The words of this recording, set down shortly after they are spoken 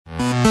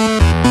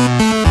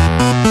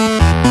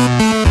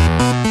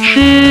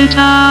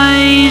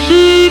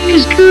Isaac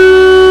is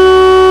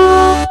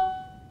cool.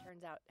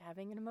 Turns out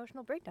having an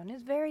emotional breakdown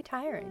is very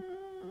tiring.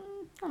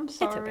 I'm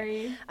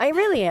sorry. Okay. I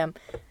really am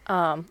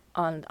on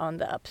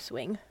the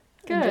upswing.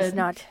 Good. I'm just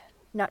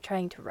not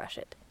trying to rush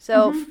it.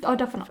 So, Oh,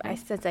 definitely.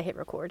 since I hit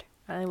record,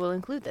 I will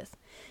include this.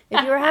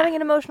 If you are having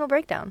an emotional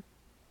breakdown,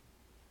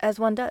 as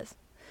one does,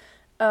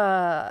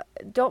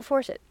 don't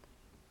force it.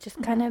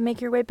 Just kind of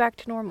make your way back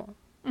to normal.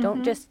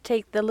 Don't just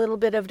take the little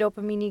bit of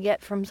dopamine you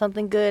get from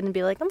something good and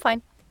be like, I'm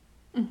fine.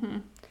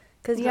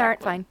 Because you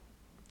aren't fine.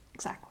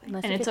 Exactly.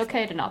 Unless And you it's fix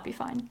okay to not be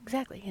fine.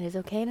 Exactly. It is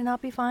okay to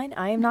not be fine.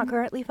 I am not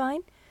currently fine,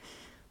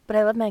 but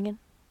I love Megan,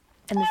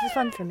 and this is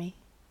fun for me.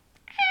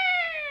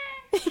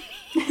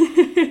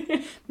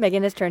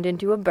 Megan has turned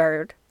into a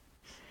bird.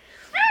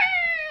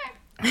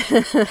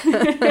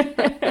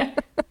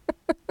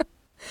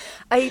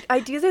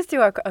 I do this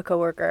to a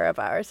coworker of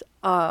ours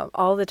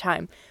all the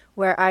time,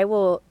 where I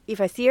will, if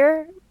I see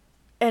her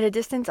at a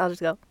distance, I'll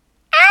just go,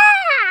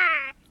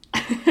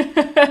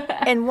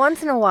 and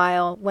once in a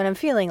while, when I'm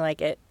feeling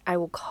like it, I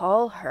will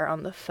call her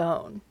on the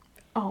phone.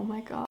 Oh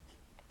my god.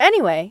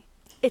 Anyway,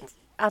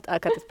 I'll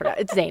cut this part out.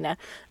 It's Zaina.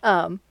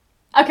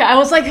 Okay, I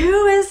was like,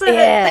 who is it?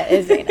 Yeah,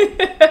 it's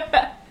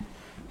Zaina.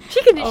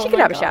 She could Oh have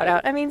my a God. shout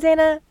out. I mean,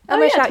 Zaina, I'm Oh,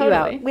 gonna yeah, shout you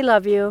totally. out. We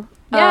love you.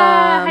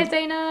 Yeah, hi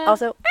Zaina.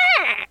 Also,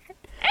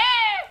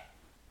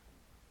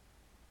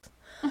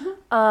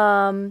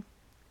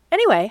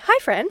 anyway, hi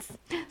friends.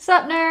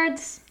 Sup,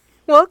 nerds?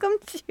 Welcome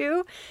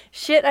to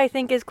Shit I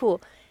Think Is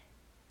Cool,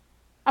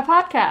 A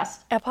podcast.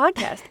 a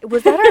podcast.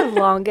 Was that our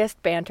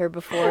longest banter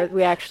before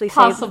we actually saved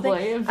the Possibly,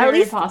 thing? very At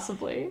least,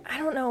 possibly. I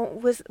don't know,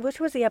 which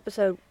was the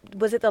episode?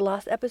 Was it the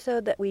last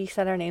episode that we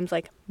said our names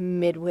like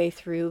midway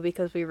through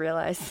because we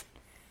realized?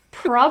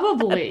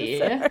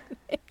 Probably.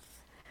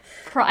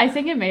 I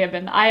think it may have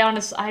been.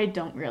 I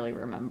don't really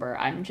remember.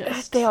 I'm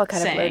just They all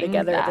kind of blur saying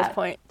together at this that.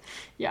 point.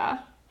 Yeah.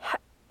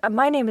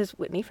 My name is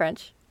Whitney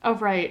French. Oh,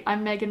 right.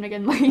 I'm Megan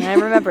McGinley. And I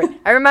remember it.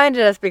 I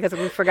reminded us because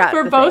we forgot.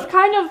 We're the both thing.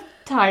 kind of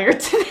tired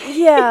today.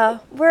 Yeah,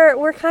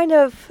 we're kind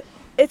of.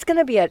 It's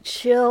gonna be a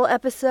chill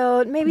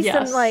episode. Maybe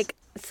Yes.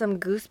 some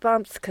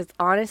goosebumps. Because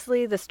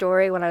honestly, the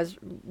story when I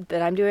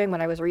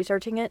was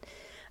researching it,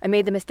 I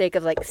made the mistake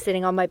of like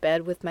sitting on my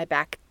bed with my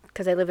back,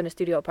 because I live in a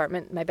studio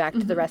apartment, my back to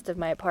the rest of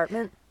my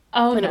apartment.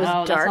 Oh, When no. it was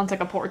That dark. sounds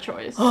like a poor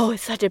choice. Oh,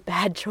 it's such a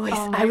bad choice.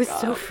 Oh my I was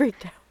so God.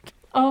 freaked out.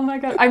 Oh my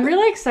god, I'm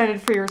really excited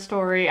for your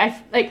story.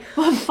 The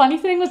funny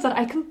thing was that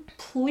I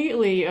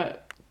completely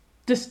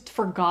just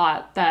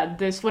forgot that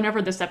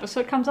whenever this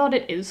episode comes out,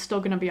 it is still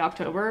gonna be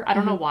October. I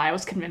don't know why I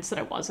was convinced that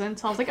it wasn't.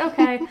 So I was like,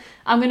 okay,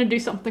 I'm gonna do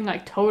something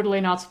like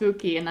totally not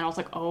spooky. And then I was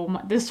like, oh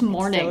my, this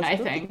morning, I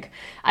spooky. think,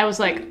 I was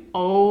like,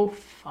 oh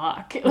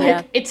fuck.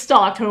 Yeah. It's still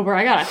October,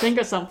 I gotta think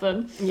of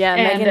something. Yeah,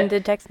 And- Megan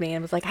did text me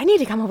and was like, I need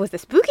to come up with a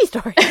spooky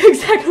story.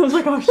 Exactly. I was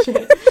like, oh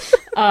shit.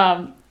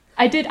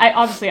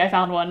 I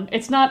found one.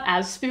 It's not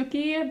as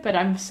spooky, but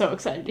I'm so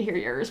excited to hear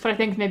yours. But I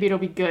think maybe it'll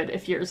be good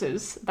if yours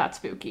is that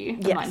spooky.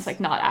 And Yes. mine's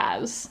like not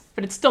as,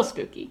 but it's still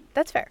spooky.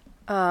 That's fair.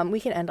 We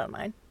can end on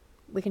mine.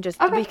 We can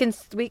just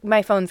Okay.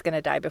 my phone's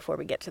gonna die before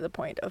we get to the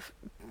point of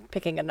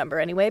picking a number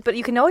anyway. But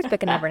you can always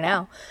pick a number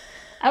now.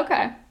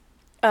 Okay.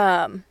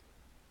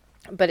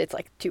 But it's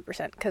like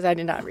 2% because I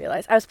did not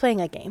realize I was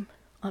playing a game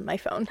on my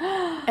phone,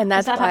 and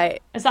that's why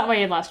Is that why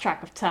you lost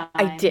track of time?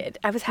 I did.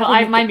 I was Well,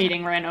 having a my good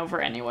meeting ran over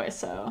anyway,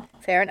 so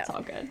fair it's enough.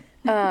 all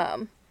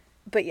good.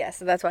 But yeah,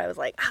 so that's why I was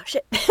like, oh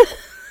shit.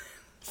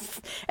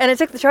 And I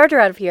took the charger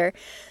out of here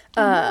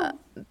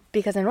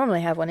because I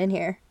normally have one in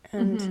here,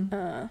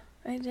 and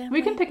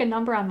We can pick a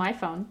number on my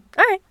phone.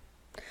 All right.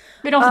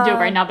 We don't have to do it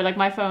right now, but like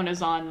my phone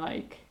is on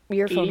like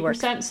Your phone 80%,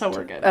 works. so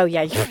we're good. Oh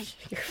yeah, you're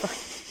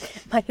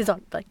fine. Mine is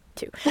on like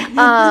 2.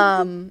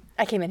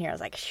 I came in here. I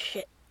was like,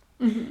 shit.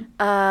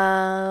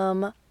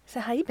 So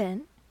how you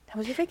been? How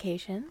was your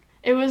vacation?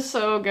 It was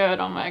so good.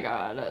 Oh my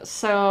god.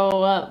 So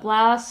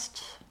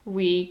last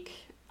week,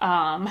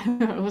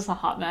 it was a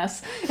hot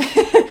mess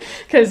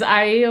because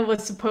I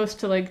was supposed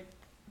to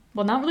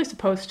not really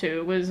supposed to.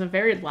 It was a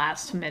very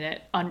last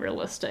minute,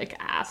 unrealistic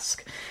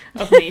ask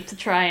of me to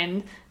try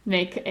and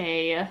make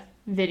a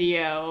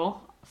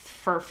video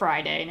for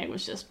Friday, and it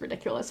was just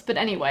ridiculous. But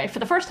anyway, for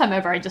the first time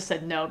ever, I just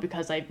said no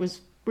because I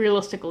was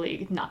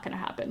realistically not going to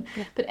happen.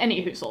 Yeah. But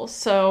anywho,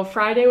 so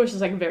Friday was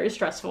just like very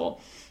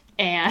stressful,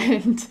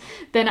 and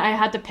then I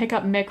had to pick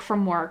up Mick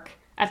from work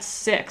at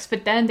 6,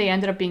 but then they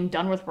ended up being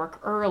done with work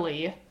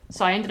early,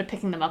 so I ended up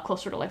picking them up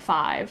closer to like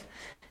 5,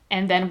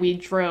 and then we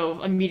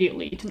drove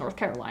immediately to North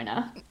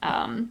Carolina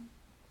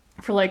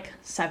for like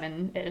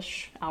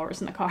 7-ish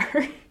hours in the car.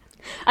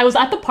 I was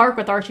at the park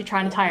with Archie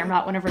trying to tire him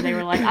out whenever they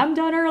were like, I'm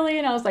done early,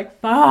 and I was like,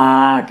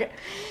 fuck,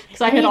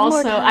 because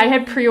I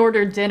had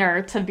pre-ordered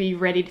dinner to be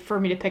ready for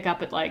me to pick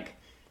up at like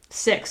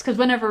 6, because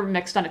whenever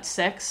Mick's done at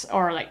 6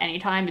 or like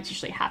anytime, it's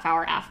usually a half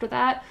hour after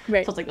that.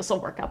 Right. So I was like, this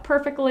will work out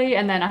perfectly.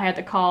 And then I had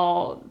to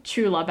call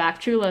Chula back.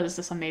 Chula is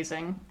this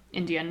amazing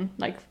Indian,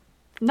 like,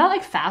 not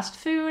like fast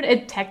food.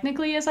 It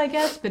technically is, I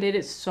guess, but it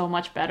is so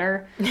much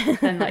better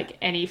than like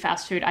any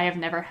fast food. I have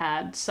never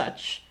had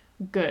such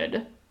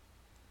good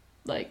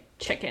like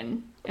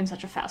chicken in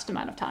such a fast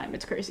amount of time.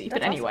 It's crazy. That's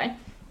but anyway.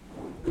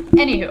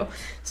 Anywho,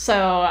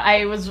 so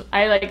I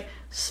like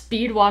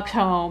speed walked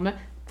home,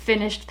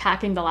 finished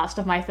packing the last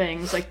of my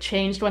things, like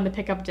changed when to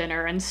pick up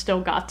dinner, and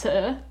still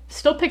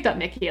picked up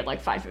Mickey at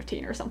like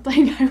 5:15 or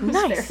something. I was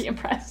Nice. very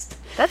impressed.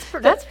 That's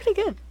pretty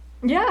good.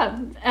 Yeah.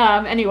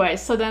 Anyway,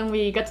 so then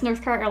we got to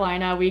North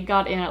Carolina. We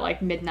got in at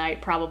like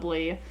midnight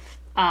probably.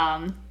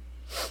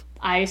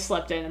 I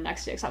slept in the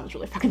next day because I was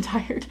really fucking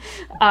tired.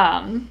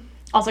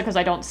 Also because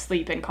I don't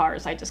sleep in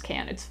cars. I just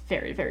can't. It's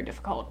very, very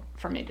difficult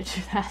for me to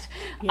do that.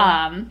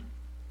 Yeah.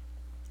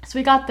 So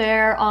we got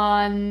there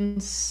on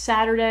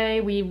Saturday.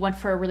 We went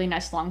for a really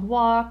nice long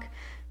walk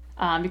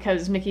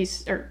because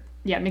Mickey's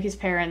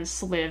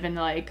parents live in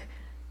like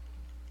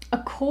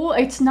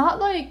it's not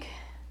like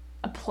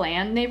a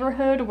planned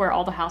neighborhood where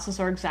all the houses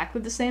are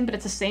exactly the same, but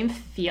it's the same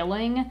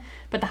feeling,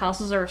 but the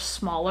houses are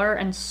smaller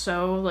and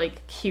so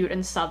like cute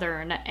and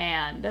southern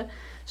and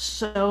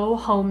so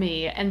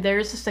homey, and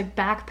there's this like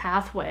back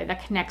pathway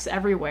that connects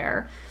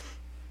everywhere,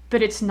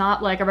 but it's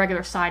not like a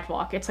regular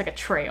sidewalk, it's like a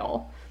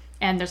trail,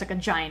 and there's like a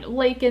giant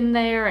lake in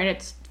there, and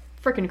it's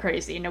freaking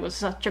crazy, and it was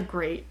such a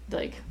great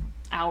like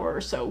hour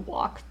or so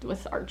walk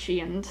with Archie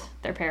and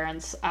their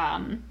parents.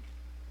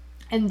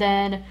 And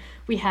then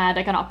we had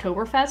like an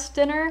Oktoberfest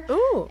dinner.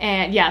 Ooh.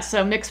 And yeah,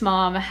 so Mick's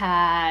mom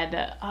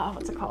had,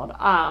 what's it called?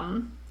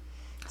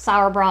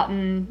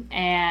 Sauerbraten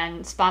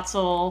and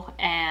Spatzel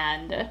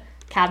and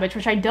cabbage,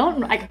 which I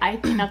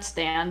cannot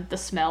stand the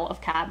smell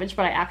of cabbage,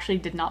 but I actually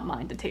did not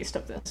mind the taste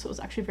of this. It was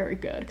actually very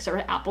good because there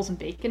were apples and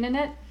bacon in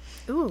it.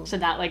 Ooh. So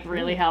that like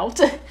really helped.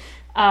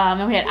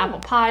 And we had apple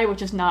pie,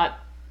 which is not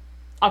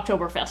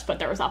Oktoberfest, but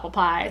there was apple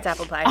pie. It's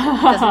apple pie.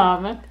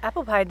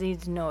 Apple pie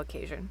needs no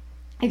occasion.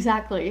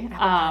 Exactly.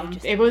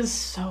 It was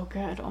so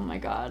good. Oh my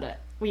god.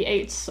 We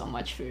ate so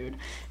much food.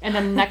 And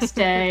then the next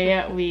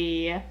day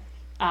we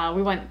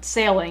went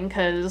sailing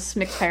because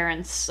Mick's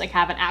parents like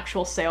have an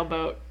actual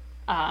sailboat.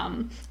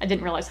 I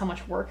didn't realize how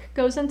much work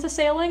goes into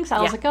sailing, so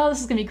I was like, oh, this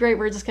is gonna be great,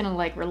 we're just gonna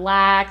like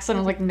relax, and I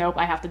was like, nope,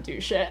 I have to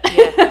do shit.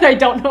 I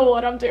don't know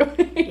what I'm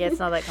doing. Yeah, it's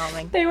not that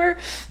calming. They were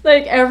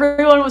like,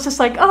 everyone was just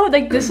like, oh,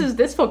 like this is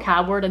this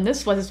vocab word and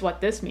this is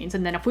what this means,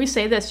 and then if we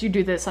say this, you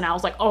do this, and I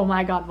was like, oh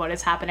my god, what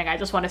is happening? I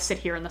just want to sit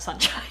here in the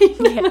sunshine.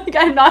 Like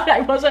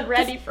I wasn't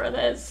ready for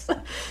this.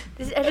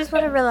 I just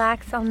want to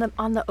relax on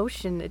the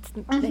ocean.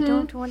 I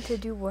don't want to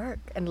do work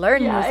and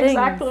learn new things.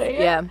 Exactly.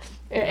 Yeah.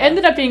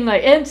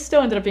 It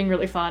still ended up being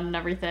really fun and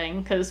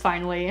everything, because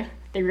finally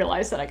they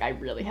realized that like I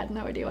really had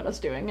no idea what I was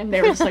doing, and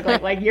they were just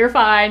like you're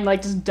fine,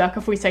 like just duck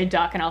if we say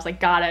duck, and I was like,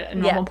 got it.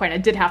 And at one point I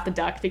did have to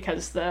duck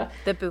because the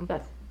boom.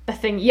 The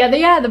thing,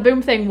 the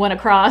boom thing went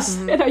across,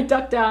 and I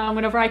ducked down.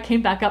 Whenever I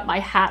came back up, my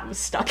hat was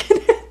stuck in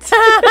it.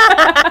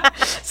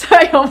 So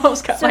I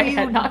almost got my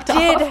head knocked off.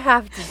 You did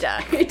have to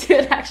duck. I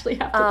did actually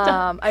have to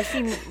duck.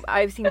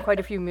 I've seen quite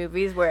a few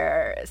movies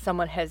where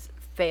someone has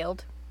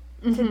failed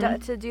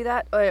to do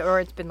that,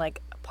 or it's been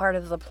like part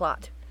of the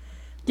plot.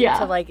 Yeah.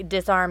 To like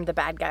disarm the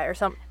bad guy or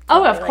something.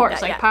 Oh, of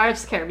course, like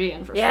Pirates of the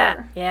Caribbean for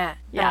sure. Yeah.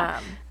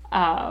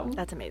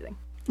 That's amazing.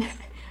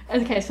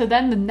 Okay, so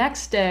then the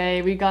next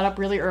day we got up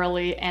really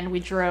early and we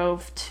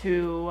drove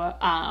to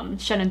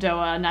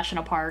Shenandoah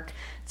National Park.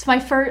 It's my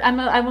first. I'm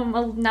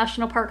a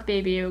national park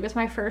baby. It was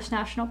my first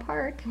national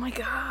park. Oh my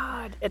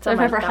god! I've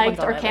ever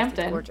hiked or camped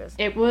in.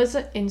 It was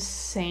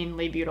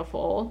insanely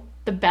beautiful.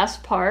 The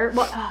best part,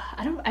 well,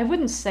 I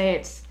wouldn't say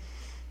it's.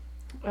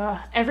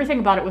 Everything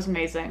about it was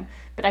amazing,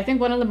 but I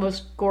think one of the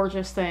most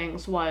gorgeous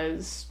things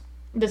was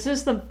this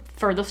is the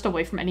furthest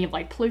away from any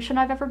light pollution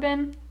I've ever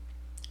been.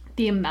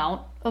 The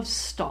amount of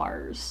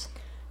stars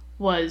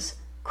was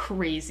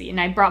crazy,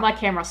 and I brought my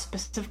camera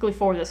specifically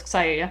for this because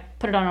I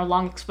put it on a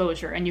long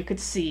exposure and you could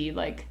see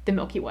like the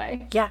Milky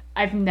Way. Yeah,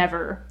 I've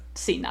never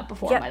seen that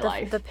before in my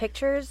life. The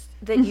pictures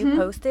that you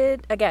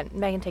posted, again,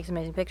 Megan takes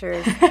amazing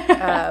pictures.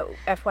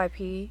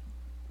 FYP,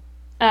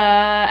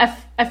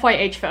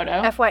 FYH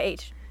photo.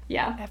 FYH.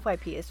 Yeah.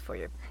 FYP is for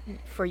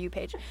you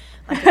page.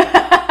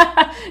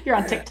 You're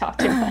on TikTok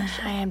too much.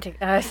 I am.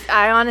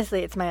 I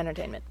honestly, it's my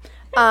entertainment.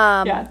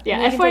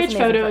 FYH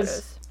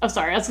photos. Oh,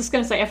 sorry. I was just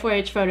gonna say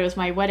FYH photos,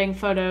 my wedding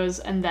photos,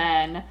 and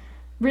then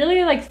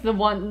really like the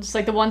ones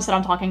that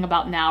I'm talking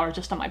about now are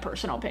just on my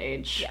personal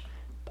page.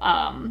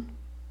 Yeah.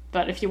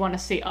 But if you want to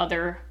see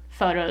other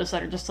photos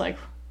that are just like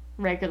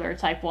regular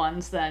type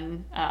ones,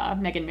 then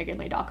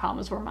meganmcginley.com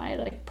is where my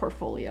like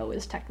portfolio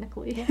is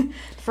technically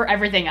for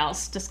everything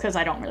else, just because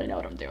I don't really know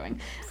what I'm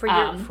doing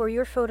for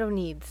your photo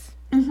needs.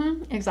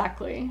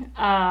 Exactly.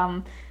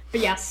 But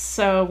yes,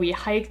 so we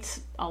hiked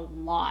a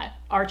lot.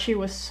 Archie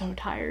was so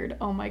tired.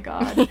 Oh my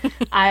god.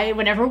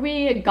 Whenever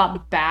we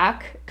got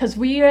back, because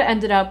we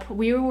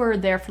were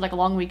there for like a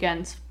long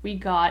weekend. We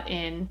got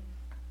in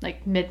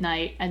like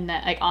midnight, and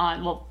then like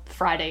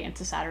Friday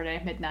into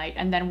Saturday midnight,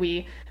 and then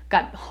we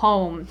got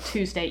home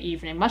Tuesday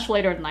evening, much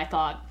later than I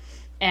thought.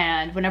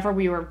 And whenever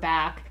we were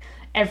back,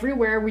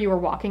 everywhere we were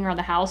walking around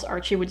the house,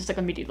 Archie would just like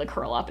immediately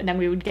curl up, and then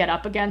we would get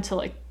up again to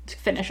like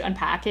finish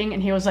unpacking,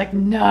 and he was like,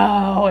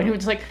 no, and he would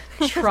just like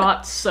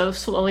trot so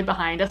slowly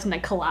behind us and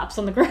then collapse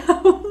on the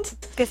ground. around.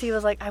 Because he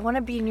was like, I want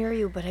to be near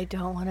you, but I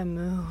don't want to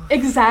move.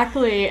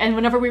 Exactly. And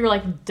whenever we were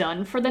like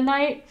done for the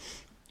night,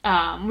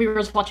 we were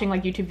just watching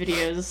like YouTube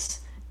videos,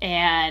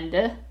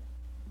 and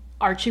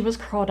Archie was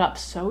curled up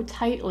so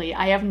tightly.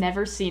 I have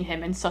never seen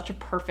him in such a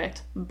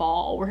perfect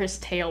ball where his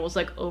tail was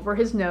like over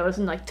his nose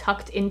and like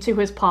tucked into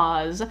his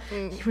paws.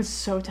 He was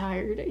so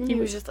tired. He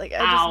was just like, I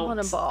just want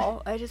a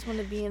ball. I just want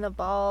to be in a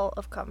ball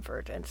of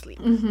comfort and sleep.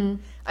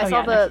 I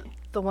saw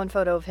the one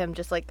photo of him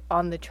just like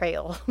on the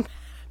trail.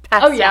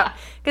 Passed out.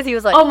 Because he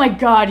was like, oh my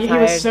god, he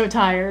tired. was so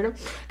tired.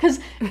 Because,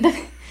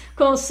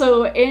 cool,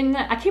 so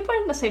I keep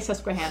wanting to say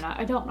Susquehanna,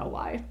 I don't know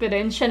why, but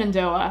in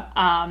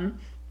Shenandoah,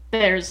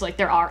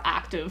 there are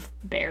active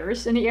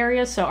bears in the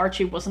area, so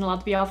Archie wasn't allowed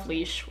to be off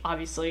leash,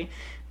 obviously.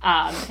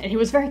 And he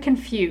was very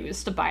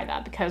confused by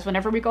that, because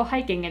whenever we go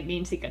hiking, it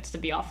means he gets to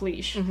be off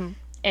leash.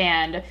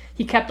 And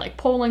he kept like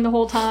pulling the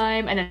whole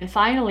time, and then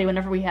finally,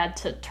 whenever we had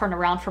to turn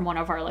around from one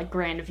of our like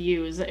grand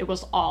views, it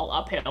was all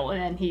uphill,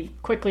 and then he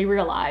quickly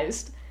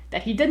realized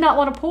that he did not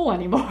want to pull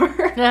anymore.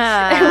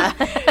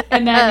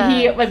 And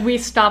then we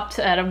stopped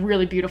at a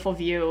really beautiful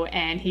view,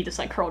 and he just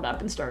like curled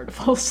up and started to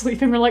fall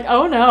asleep, and we're like,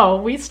 oh no,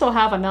 we still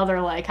have another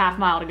like half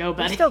mile to go,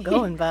 buddy. We're still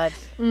going, bud.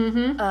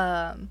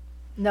 No,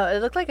 it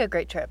looked like a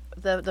great trip.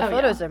 The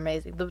photos are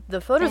amazing.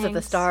 The photos of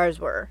the stars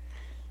were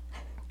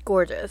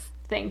gorgeous.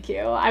 Thank you.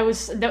 It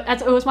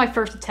was my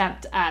first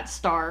attempt at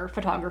star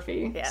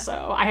photography,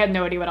 so I had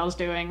no idea what I was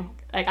doing.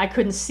 Like, I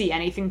couldn't see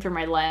anything through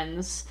my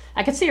lens.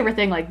 I could see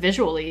everything like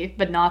visually,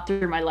 but not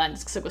through my lens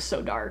because it was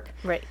so dark.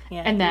 Right.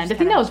 Yeah. And then the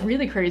thing that was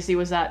really crazy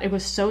was that it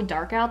was so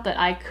dark out that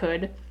I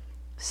could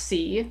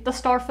see the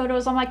star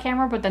photos on my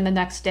camera, but then the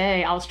next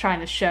day I was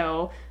trying to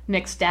show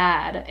Mick's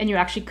dad, and you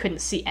actually couldn't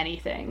see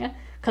anything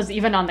because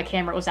even on the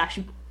camera it was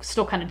actually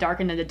still kind of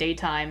dark, and in the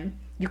daytime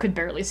you could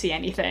barely see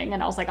anything,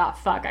 and I was like, oh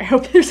fuck, I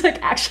hope there's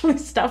like actually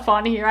stuff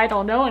on here I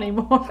don't know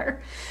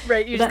anymore.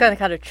 Right, you just gotta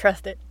kind of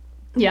trust it.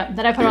 Yeah,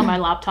 then I put it on my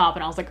laptop,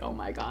 and I was like, oh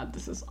my god,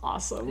 this is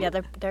awesome. Yeah,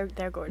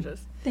 they're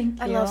gorgeous. Thank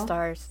you. I love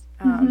stars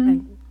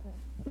and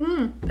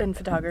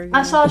photography.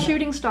 I saw a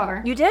shooting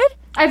star. You did?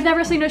 I've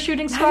never seen a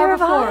shooting star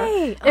before.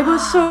 It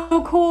was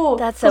so cool.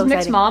 That's so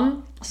Mick's exciting.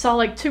 mom saw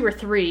like 2 or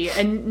 3,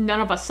 and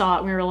none of us saw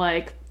it. We were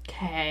like,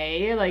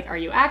 okay, like, are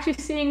you actually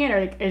seeing it,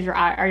 or like,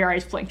 are your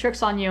eyes playing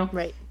tricks on you?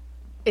 Right.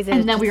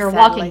 And then we were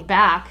walking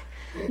back.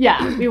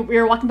 Yeah, we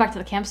were walking back to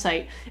the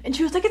campsite, and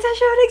she was like, it's a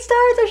shooting star,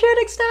 it's a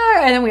shooting star.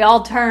 And then we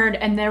all turned,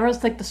 and there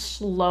was like the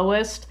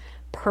slowest,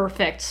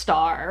 perfect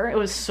star. It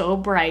was so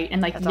bright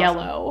and like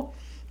yellow. Awesome.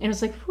 And it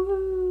was like,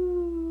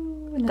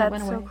 whoo. And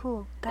that's so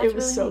cool. It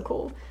was so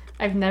cool.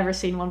 I've never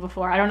seen one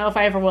before. I don't know if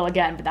I ever will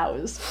again, but that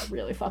was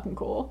really fucking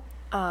cool.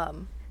 No,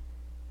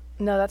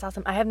 that's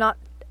awesome. I have not,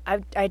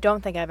 I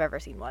don't think I've ever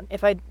seen one.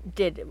 If I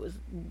did, it was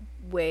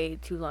way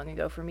too long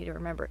ago for me to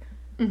remember.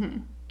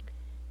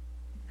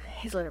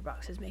 His litter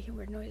box is making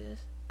weird noises.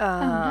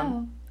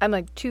 No. I'm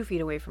like 2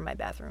 feet away from my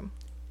bathroom,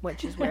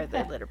 which is where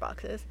the litter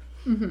box is.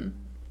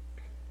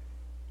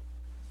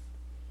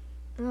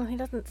 Well, he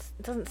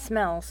doesn't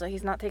smell, so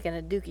he's not taking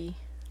a dookie.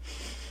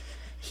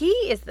 He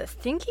is the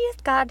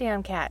stinkiest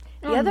goddamn cat.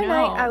 The other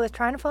night, I was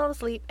trying to fall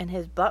asleep, and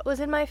his butt was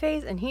in my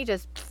face, and he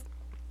just...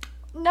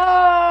 No!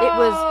 It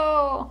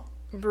was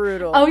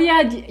brutal. Oh,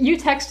 yeah, you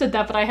texted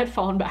that, but I had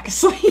fallen back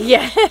asleep.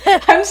 Yeah.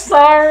 I'm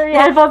sorry.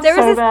 I felt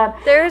so bad.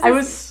 I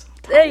was...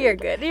 You're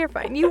good. You're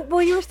fine. You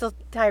were still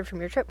tired from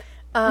your trip.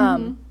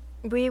 I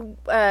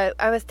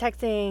was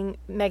texting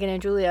Megan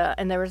and Julia,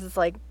 and there was this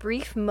like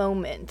brief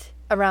moment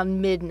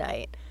around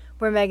midnight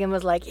where Megan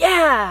was like,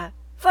 "Yeah,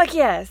 fuck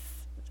yes,"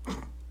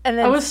 and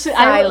then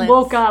I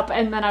woke up,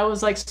 and then I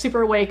was like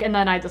super awake, and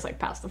then I just like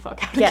passed the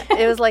fuck out. Yeah,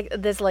 it was like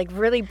this like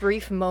really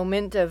brief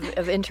moment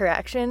of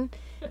interaction,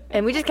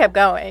 and we just kept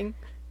going.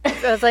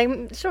 So I was like,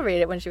 she'll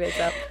read it when she wakes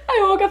up.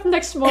 I woke up the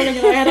next morning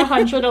and I had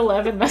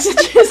 111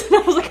 messages, and I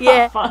was like,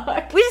 oh,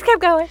 fuck. We just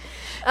kept going.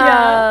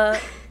 Yeah.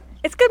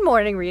 It's good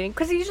morning reading,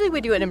 because usually we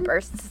do it in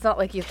bursts. It's not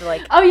like you have to,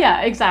 like... Oh,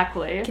 yeah,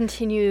 exactly.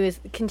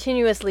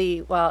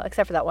 Continuously, well,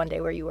 except for that one day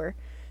where you were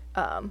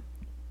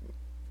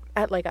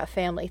at, like, a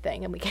family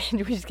thing, and we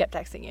just kept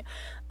texting you.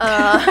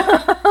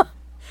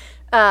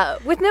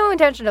 With no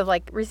intention of,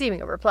 like,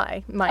 receiving a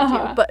reply, mind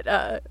you.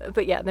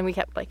 But yeah, then we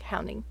kept, like,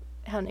 hounding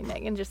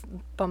Megan, just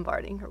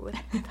bombarding her with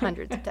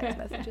hundreds of text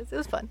messages. It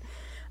was fun.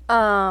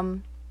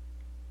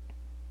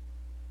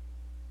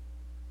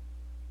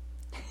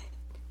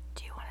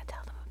 Do you want to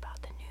tell them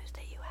about the news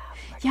that you have?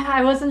 Yeah,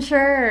 I wasn't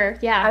sure.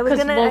 Yeah,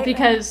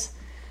 because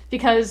you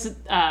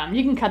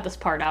can cut this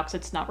part out because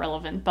it's not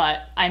relevant,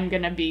 but I'm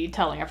going to be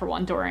telling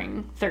everyone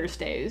during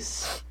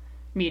Thursday's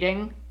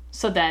meeting.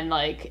 So then,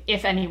 like,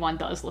 if anyone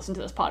does listen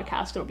to this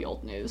podcast, it'll be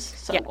old news,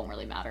 so it won't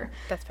really matter.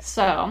 That's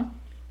fair.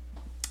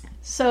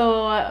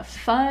 So,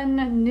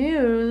 fun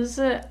news.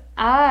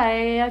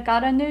 I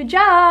got a new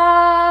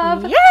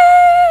job. Yay!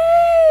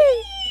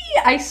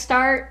 I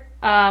start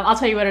I'll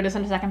tell you what it is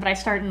in a second, but I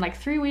start in like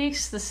 3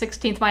 weeks. The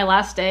 16th, my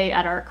last day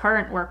at our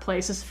current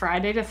workplace, is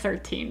Friday the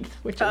 13th,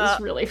 which is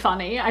really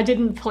funny. I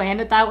didn't plan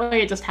it that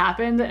way. It just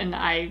happened, and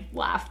I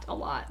laughed a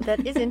lot.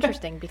 That is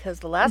interesting because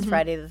the last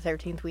Friday the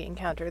 13th, we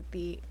encountered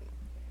the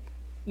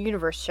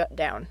universe shut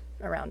down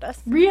around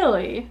us.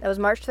 Really? That was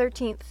March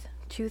 13th,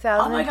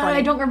 2020. Oh my god,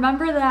 I don't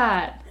remember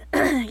that.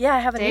 Yeah, I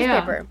have a Damn.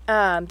 newspaper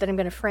that I'm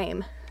going to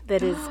frame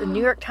that is a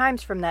New York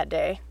Times from that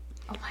day.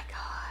 Oh my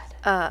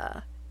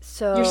god.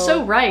 So You're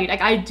so right.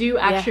 Like, I do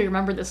actually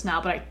remember this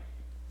now, but I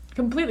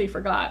completely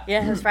forgot.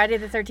 Yeah, it was Friday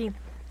the 13th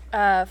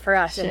for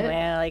us Shit.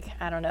 anyway. Like,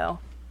 I don't know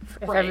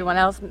if Right. everyone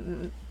else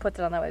puts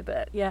it on that way,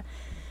 but yeah.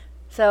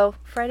 So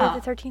Friday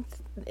the 13th,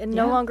 it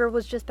no longer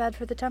was just bad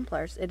for the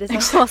Templars. It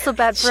is also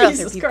bad for other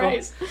Jesus people.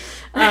 Christ.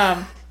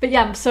 But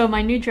yeah, so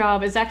my new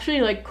job is actually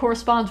like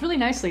corresponds really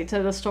nicely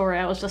to the story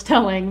I was just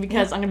telling,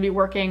 because I'm going to be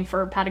working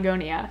for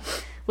Patagonia,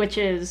 which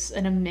is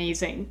an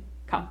amazing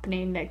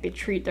company. Like, they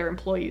treat their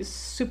employees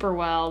super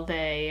well.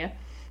 They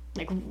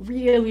like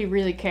really,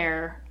 really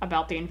care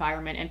about the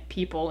environment and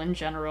people in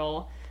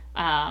general.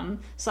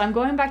 So I'm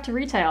going back to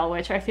retail,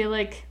 which I feel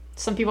like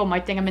some people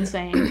might think I'm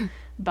insane.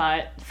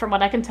 But from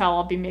what I can tell,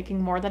 I'll be making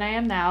more than I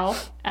am now,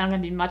 and I'm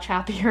going to be much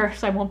happier,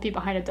 so I won't be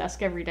behind a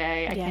desk every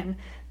day. I can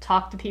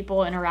talk to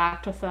people,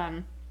 interact with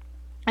them.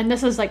 And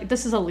this is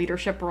a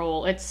leadership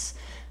role. It's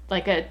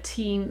like a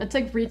team, it's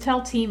like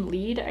retail team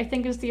lead, I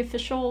think is the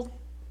official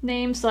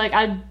name. So like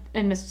I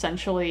am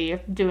essentially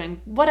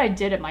doing what I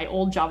did at my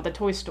old job at the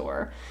toy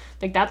store.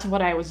 Like, that's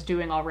what I was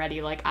doing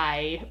already. Like,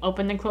 I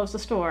opened and closed the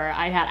store.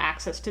 I had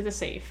access to the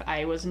safe.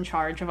 I was in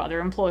charge of other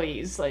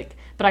employees. Like,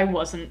 but I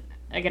wasn't,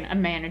 again, a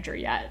manager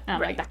yet. And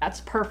I'm like,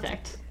 that's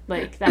perfect.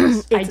 Like, that's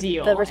It's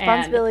ideal. the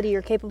responsibility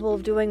you're capable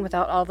of doing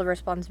without all the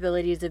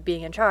responsibilities of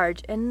being in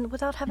charge and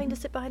without having to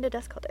sit behind a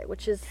desk all day,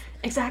 which is...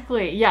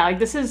 Exactly. Yeah, like,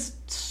 this is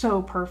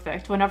so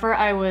perfect. Whenever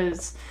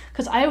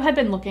because I had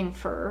been looking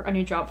for a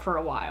new job for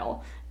a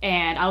while,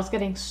 and I was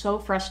getting so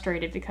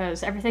frustrated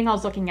because everything I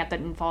was looking at that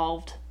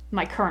involved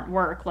my current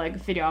work,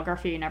 like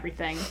videography and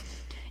everything,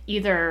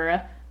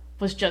 either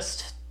was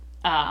just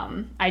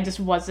I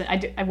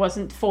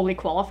wasn't fully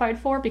qualified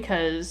for,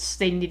 because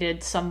they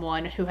needed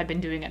someone who had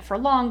been doing it for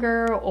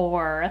longer,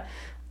 or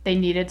they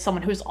needed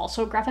someone who's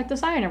also a graphic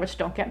designer, which,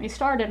 don't get me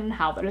started on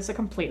how that is a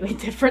completely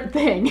different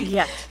thing.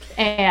 Yeah.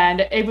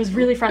 And it was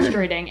really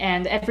frustrating.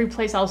 And every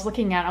place I was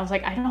looking at, I was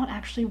like, I don't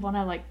actually want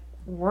to like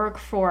work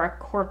for a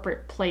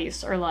corporate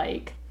place, or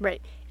like...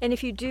 Right. And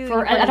if you do...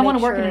 I don't want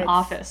to work in an it's-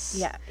 office.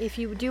 Yeah. If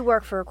you do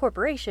work for a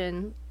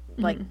corporation,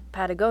 like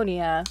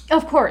Patagonia,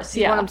 Of course,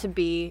 you yeah. want them to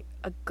be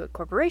a good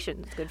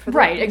corporation. It's good for the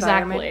Right,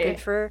 environment, exactly. good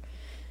for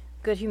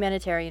good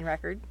humanitarian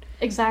record.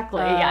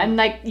 Exactly, yeah. And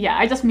like, yeah,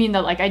 I just mean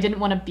that like I didn't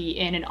want to be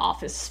in an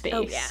office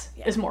space,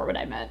 yeah. is more what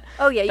I meant.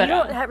 Oh, yeah, But, you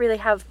don't really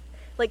have...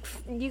 Like,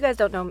 you guys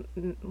don't know...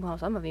 Well,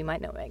 some of you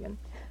might know Megan.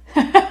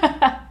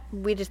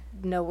 We just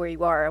know where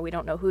you are. We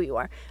don't know who you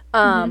are.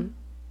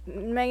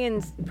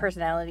 Megan's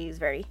personality is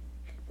very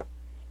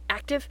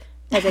active,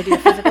 as I do a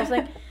physical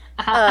thing.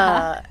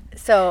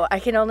 So I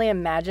can only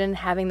imagine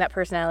having that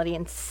personality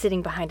and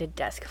sitting behind a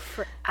desk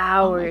for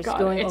hours, oh my God,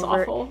 going it's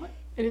over awful.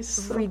 It is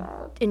so bad.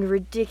 in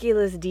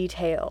ridiculous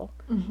detail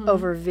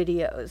over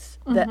videos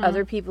that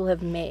other people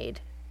have made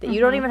that you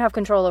don't even have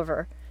control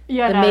over.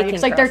 Yeah, the no, making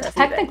it's like they're process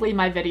even. technically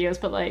my videos,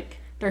 but like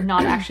they're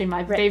not actually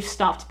my. They've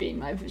stopped being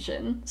my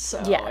vision,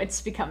 so Yeah.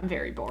 it's become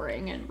very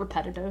boring and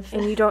repetitive.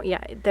 And you don't,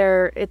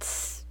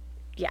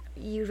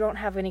 you don't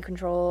have any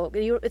control.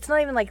 It's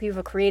not even like you have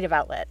a creative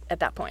outlet at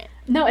that point.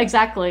 No,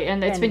 exactly,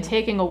 and it's been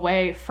taking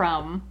away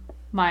from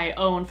my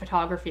own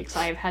photography, because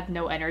I've had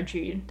no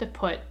energy to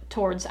put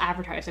towards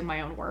advertising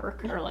my own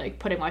work or like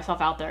putting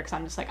myself out there, because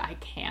I'm just like, I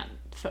can't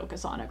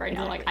focus on it right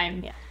now. Like,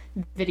 I'm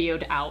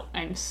videoed out.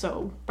 I'm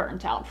so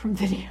burnt out from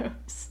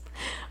videos.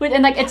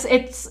 And like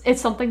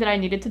it's something that I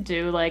needed to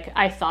do. Like,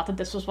 I thought that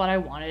this was what I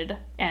wanted,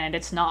 and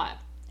it's not.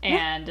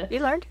 And You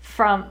learned.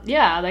 from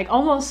like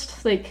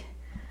almost like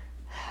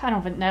I don't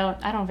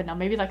even know,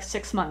 maybe like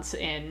 6 months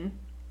in,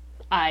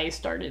 I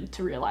started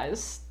to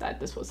realize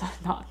that this was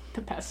not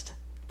the best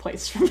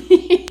place for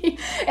me.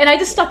 And I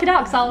just stuck it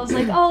out, because I was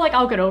like, oh, like,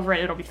 I'll get over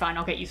it, it'll be fine,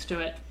 I'll get used to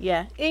it.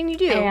 Yeah, and you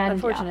do, And,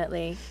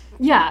 unfortunately.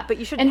 Yeah. But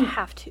you shouldn't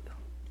have to.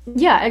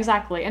 Yeah,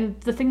 exactly. And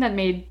the thing that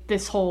made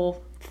this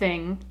whole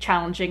thing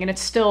challenging, and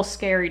it's still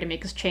scary to me,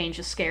 because change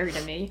is scary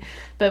to me,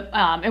 but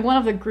in one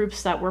of the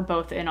groups that we're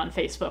both in on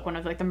Facebook, one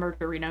of like the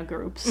Murderino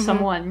groups,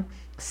 someone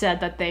said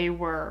that they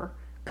were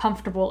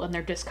comfortable in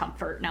their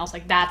discomfort, and I was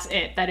like, that's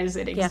it, that is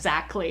it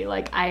exactly.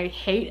 Like, I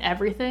hate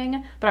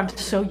everything, but I'm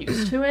so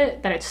used to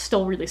it that it's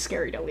still really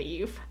scary to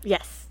leave.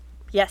 Yes.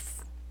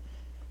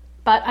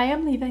 But I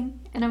am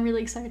leaving, and I'm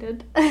really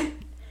excited.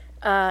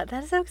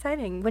 That is so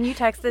exciting. When you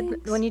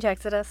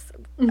texted us,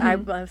 I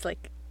was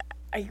like,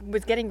 I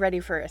was getting ready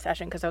for a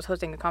session because I was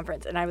hosting a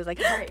conference, and I was like,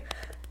 Right.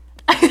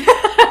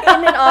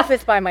 in an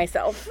office by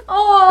myself.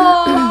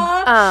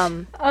 Oh.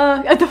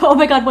 Oh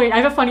my god, wait, I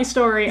have a funny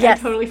story. Yes.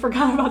 I totally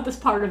forgot about this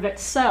part of it.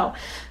 So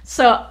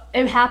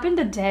it happened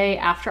the day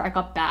after I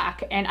got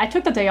back, and I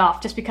took the day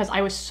off just because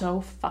I was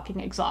so fucking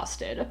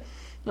exhausted.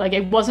 Like,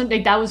 it wasn't,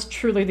 that was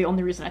truly the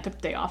only reason I took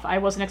the day off. I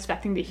wasn't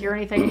expecting to hear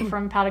anything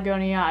from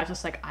Patagonia. I was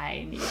just like,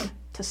 I need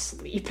to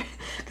sleep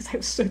because I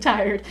was so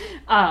tired.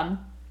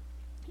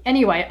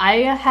 Anyway, I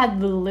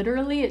had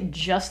literally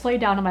just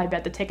laid down on my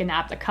bed to take a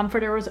nap. The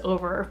comforter was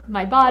over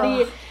my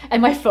body,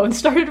 and my phone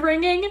started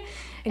ringing.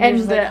 And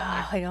you're just like,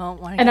 I don't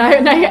want to.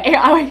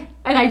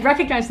 And I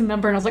recognized the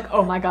number, and I was like,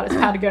 oh my god, it's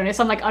Patagonia.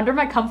 So I'm like under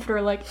my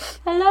comforter, like,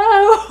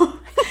 hello.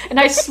 And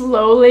I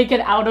slowly get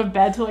out of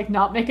bed to like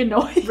not make a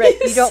noise. Right,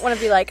 you don't want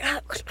to be like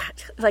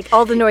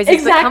all the noises.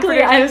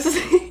 Exactly.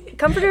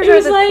 Comforters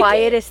are the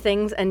quietest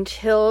things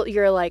until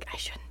you're like, I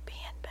shouldn't be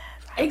in bed.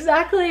 Right?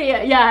 Exactly,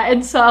 yeah.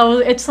 And so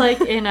it's like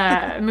in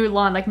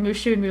Mulan, like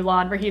Mushu and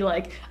Mulan, where he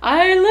like,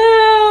 I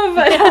live,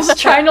 and I was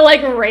trying to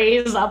like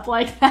raise up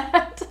like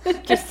that,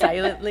 just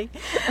silently.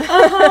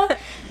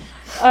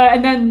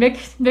 And then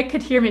Mick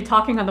could hear me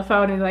talking on the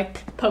phone and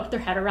like poked their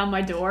head around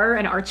my door,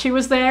 and Archie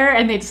was there,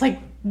 and they just like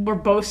were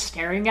both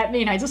staring at me,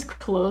 and I just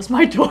closed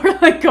my door,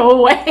 like, go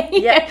away.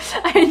 Yeah,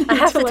 I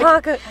have to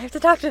talk. I have to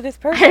talk to this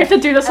person. I have to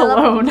do this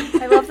alone.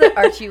 I love that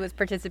Archie was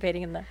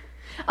participating in the.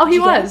 Oh, he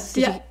was.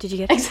 Did you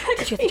get it? Exactly.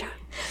 Did you get the job?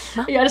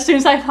 No? Yeah, as soon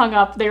as I hung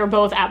up, they were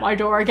both at my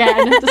door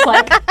again, just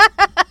like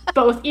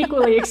both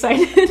equally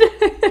excited.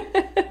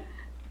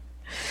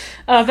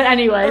 But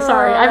anyway,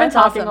 sorry, I've been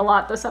talking a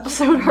lot this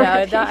episode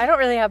already. No, I don't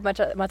really have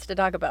much to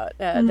talk about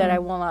that I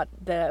will not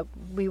that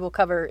we will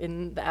cover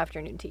in the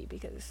afternoon tea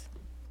because.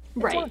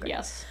 Right. Longer.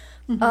 Yes.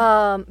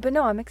 But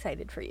no, I'm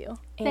excited for you.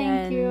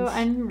 Thank you.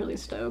 I'm really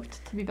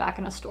stoked to be back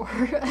in a store.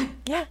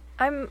 Yeah,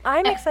 I'm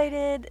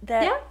excited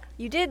that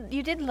you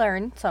did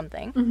learn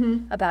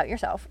something about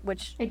yourself,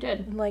 which I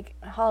did. Like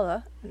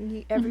Hala,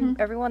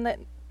 everyone that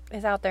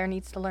is out there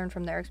needs to learn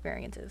from their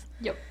experiences.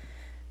 Yep.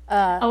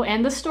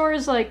 And the store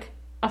is like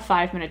a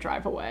 5-minute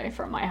drive away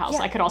from my house.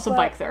 Yeah, I could also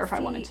bike there if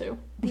I wanted to.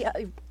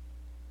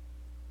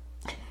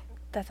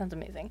 That sounds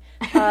amazing.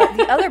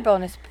 The other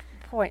bonus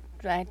point,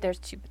 right? There's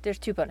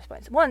two bonus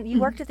points. One, you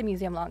worked at the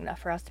museum long enough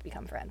for us to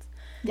become friends.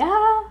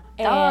 Yeah.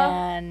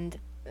 And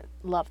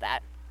love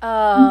that.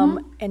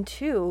 And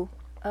two,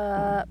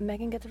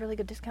 Megan gets a really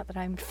good discount that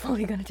I'm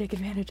fully going to take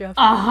advantage of.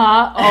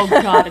 Oh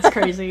god, it's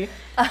crazy.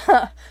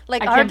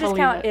 Like our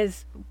discount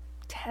is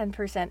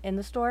 10% in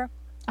the store.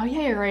 Oh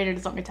yeah, you're right. It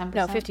is only 10%.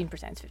 No, 15%.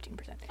 It's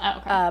 15%. Oh,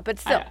 okay. But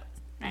still,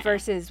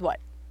 versus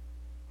what?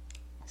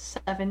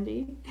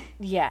 70.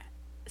 Yeah.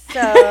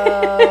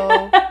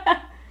 So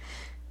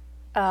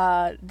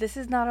this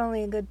is not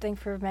only a good thing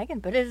for Megan,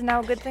 but it is now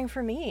a good thing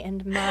for me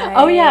and my.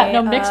 Oh yeah,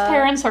 no. Mick's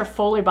parents are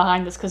fully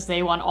behind this because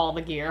they want all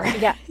the gear.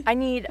 Yeah, I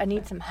need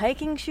some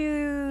hiking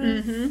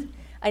shoes.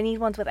 I need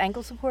ones with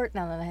ankle support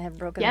now that I have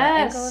broken my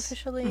ankle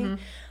officially.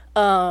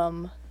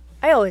 I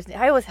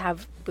always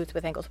have boots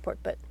with ankle support,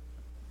 but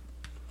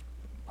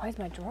why is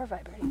my drawer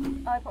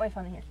vibrating? Oh, I put my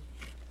phone in here.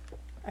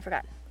 I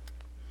forgot.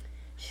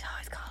 She's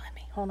always calling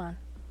me. Hold on.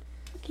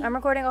 Okay. I'm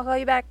recording. I'll call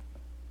you back.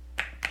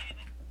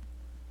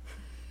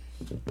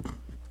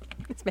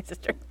 It's my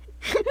sister.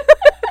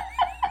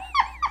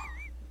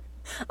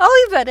 I'll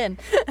leave that in.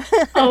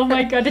 Oh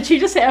my god, did she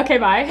just say, okay,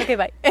 bye? Okay,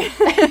 bye.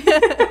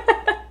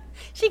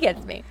 She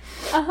gets me.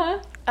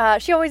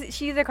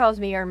 She either calls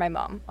me or my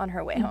mom on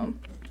her way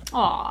home.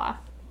 Aw.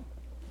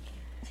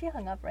 She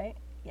hung up, right?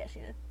 Yeah,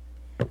 she did.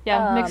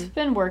 Yeah, Mick's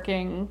been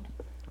working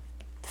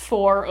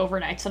 4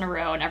 overnights in a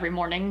row, and every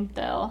morning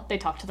they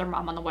talk to their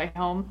mom on the way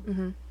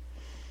home.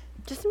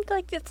 Just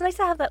like, it's nice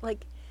to have that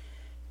like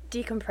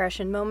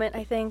decompression moment,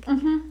 I think.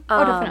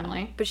 Oh,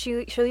 definitely. But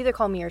she'll either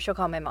call me or she'll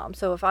call my mom.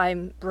 So if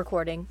I'm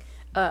recording,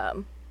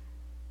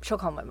 she'll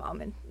call my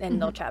mom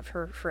and they'll chat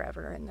for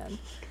forever, and then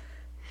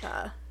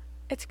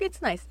it's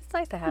nice. It's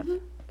nice to have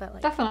that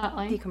like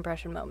definitely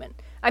decompression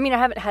moment. I mean, I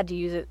haven't had to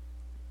use it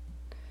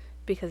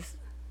because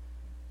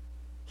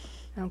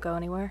I don't go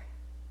anywhere.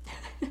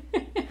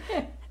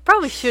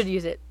 Probably should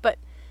use it, but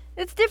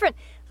it's different.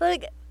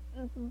 Like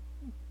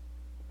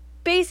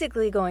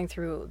basically going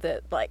through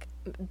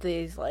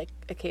these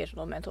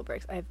occasional mental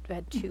breaks. I've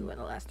had 2 in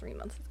the last 3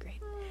 months. It's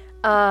great.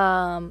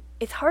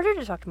 It's harder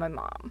to talk to my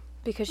mom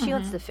because she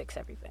wants to fix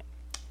everything.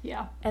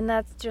 Yeah. And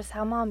that's just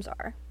how moms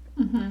are.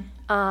 And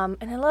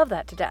I love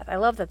that to death. I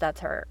love that that's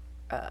her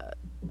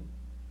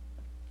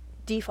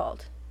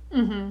default.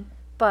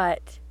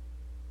 But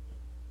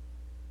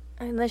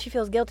and then she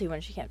feels guilty when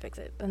she can't fix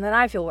it, and then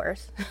I feel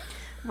worse.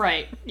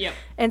 Right. Yep.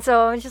 And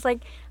so I just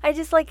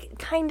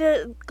kind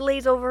of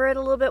glaze over it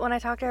a little bit when I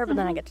talk to her, but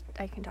then I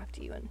can talk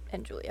to you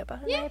and Julia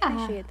about it. Yeah. And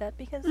I appreciate that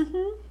because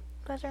you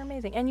guys are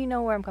amazing, and you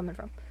know where I'm coming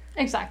from.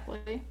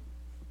 Exactly.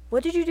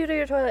 What did you do to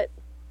your toilet?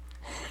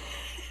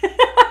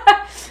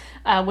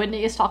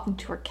 Whitney is talking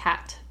to her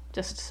cat,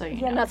 just so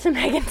you know. Yeah, not to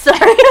Megan, sorry.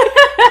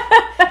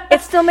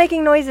 It's still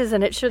making noises,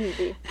 and it shouldn't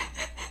be.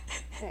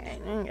 All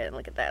right, I'm going to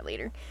look at that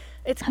later.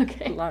 It's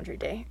laundry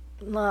day.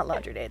 not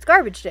laundry day. It's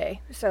garbage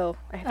day. So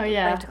I have Oh to,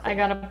 yeah, I have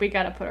to we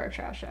gotta put our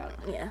trash out.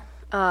 yeah.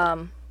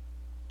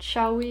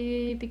 Shall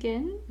we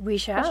begin? We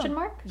shall. Question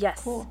mark?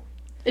 Yes. Cool.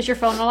 Is your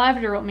phone alive, or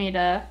do you want me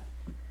to?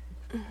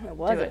 It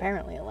was Do it.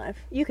 apparently alive.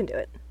 You can do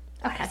it.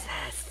 Okay.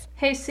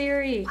 Hey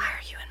Siri. Why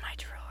are you in my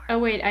drawer? Oh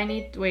wait, I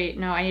need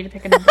to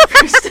pick a number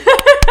first.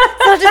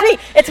 It's not just me.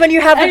 It's when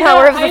you have the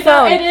power of the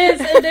phone. It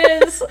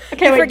is.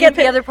 Okay, You wait, forget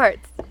pick, the other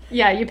parts.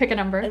 Yeah, you pick a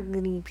number. I'm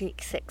gonna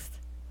pick 6.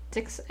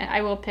 6.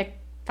 I will pick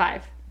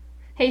 5.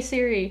 Hey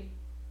Siri.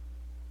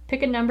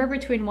 Pick a number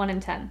between 1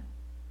 and 10.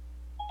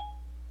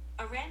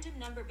 A random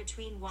number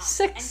between 1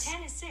 6. and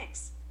 10 is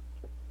 6.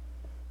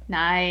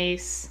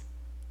 Nice.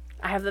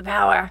 I have the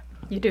power.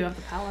 You do have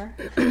the power.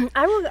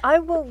 I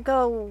will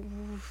go.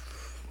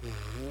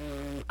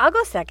 I'll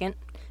go second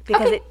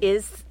because Okay. it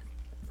is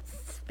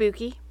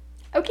spooky,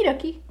 Okie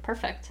dokie.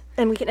 Perfect.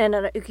 and we can end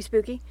on a ookie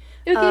spooky.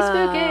 Ookie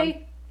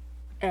spooky.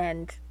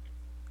 And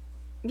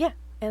yeah,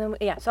 and then,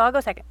 yeah. So I'll go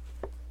second.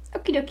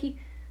 Okie dokie.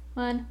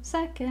 1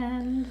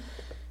 second.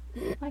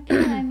 Why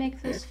can't I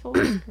make this full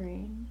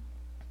screen?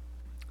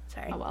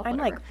 Sorry, Oh, well, I'm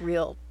like whatever.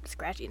 real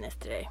scratchiness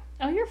today.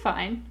 Oh, you're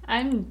fine.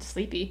 I'm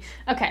sleepy.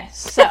 Okay,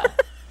 so.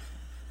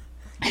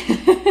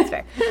 It's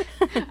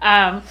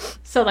fair.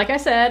 So like I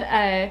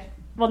said,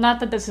 well,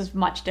 not that this is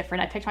much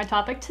different. I picked my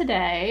topic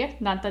today.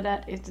 Not that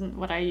that isn't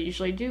what I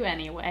usually do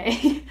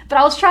anyway. But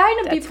I was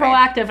trying to be That's fair.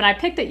 proactive, and I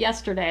picked it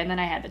yesterday, and then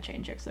I had to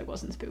change it because it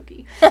wasn't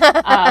spooky.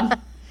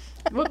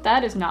 Whoop,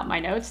 that is not my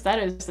notes. That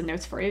is the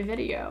notes for a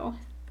video.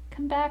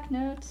 Come back,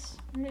 notes.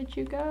 Where did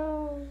you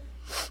go?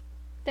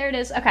 There it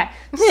is. Okay,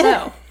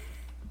 so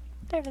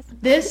There it is.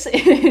 this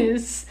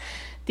is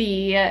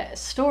the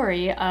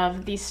story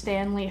of the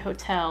Stanley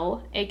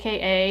Hotel,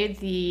 aka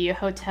the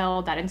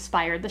hotel that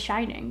inspired The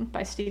Shining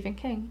by Stephen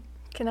King.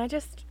 Can I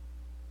just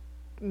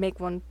make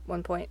one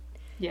point?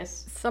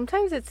 Yes.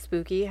 Sometimes it's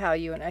spooky how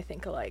you and I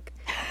think alike.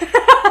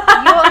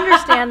 You'll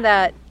understand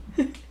that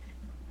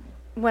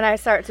when I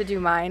start to do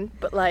mine,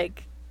 but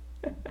like,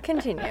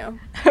 continue.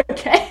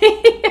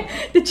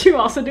 Okay. Did you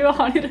also do a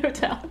haunted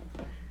hotel?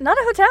 Not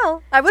a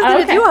hotel. I was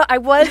gonna do. I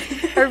was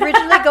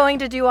originally going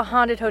to do a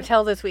haunted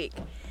hotel this week.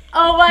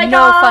 Oh my No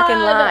god! fucking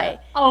lie.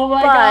 Oh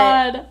my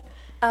But-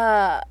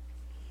 god!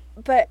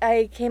 But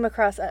I came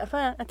across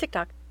a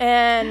TikTok,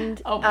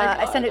 and Oh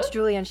my I sent it God. to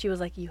Julia, and she was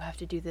like, "You have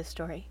to do this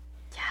story.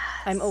 Yes.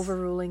 I'm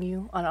overruling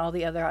you on all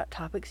the other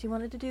topics you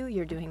wanted to do.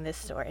 You're doing this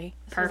story."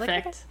 So I was like,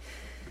 Perfect. "Okay."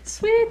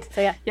 Sweet.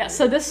 So yeah. Yeah,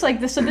 so this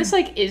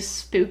is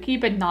spooky,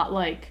 but not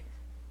like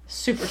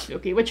super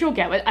spooky, which you'll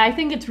get with. I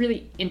think it's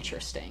really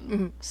interesting.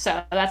 Mm-hmm.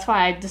 So that's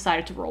why I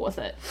decided to roll with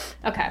it.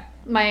 Okay.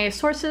 My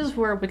sources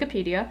were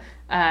Wikipedia,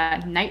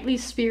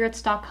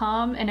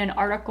 nightlyspirits.com, and an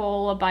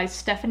article by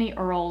Stephanie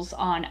Earls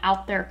on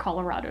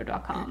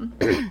OutThereColorado.com.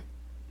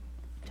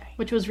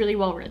 Which was really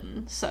well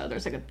written, so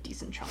there's like a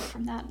decent chunk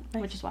from that,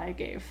 which is why I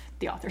gave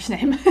the author's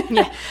name.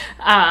 Yeah.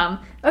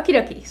 Okie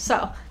dokie.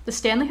 So, the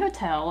Stanley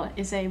Hotel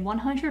is a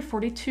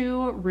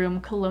 142-room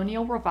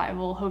colonial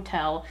revival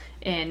hotel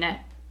in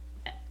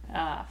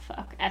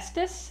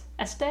Estes?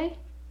 Este?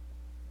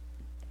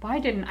 Why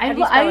didn't How do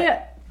you spell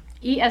it?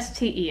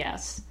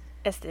 Estes.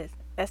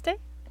 Este?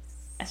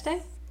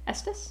 Este?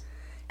 Estes?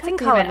 It's God in damn it.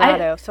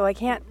 Colorado, so I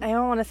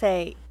don't want to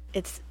say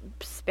it's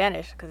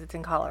Spanish because it's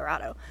in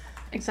Colorado.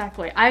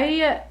 Exactly.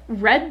 I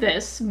read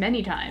this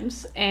many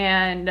times,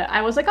 and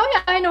I was like, oh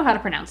yeah, I know how to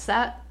pronounce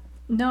that.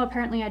 No,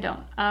 apparently I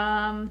don't.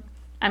 I'm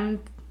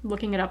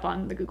looking it up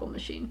on the Google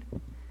machine,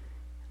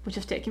 which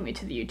is taking me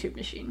to the YouTube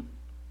machine.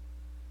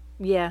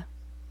 Yeah.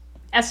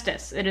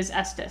 Estes. It is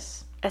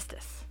Estes.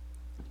 Estes.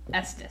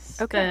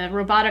 Estes. Okay. The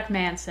robotic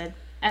man said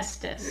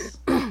Estes.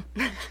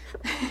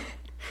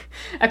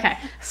 Okay,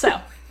 so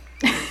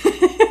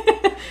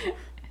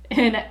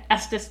in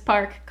Estes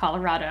Park,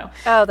 Colorado.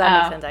 Oh,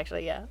 that makes sense,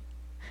 actually, yeah.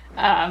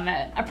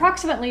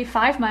 Approximately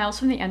 5 miles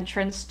from the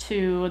entrance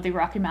to the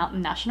Rocky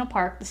Mountain National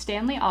Park, the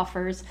Stanley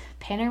offers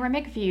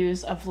panoramic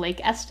views of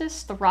Lake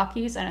Estes, the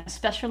Rockies, and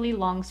especially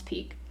Long's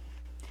Peak.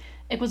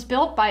 It was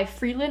built by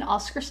Freeland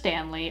Oscar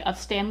Stanley of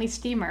Stanley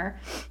Steamer.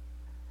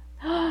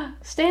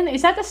 Stanley,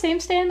 is that the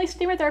same Stanley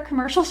Steamer there are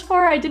commercials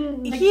for? I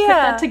didn't put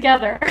that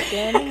together.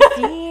 Stanley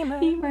Steamer,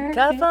 Steamer,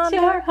 cuff it's on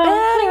your her, home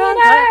better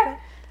on cleaner. her.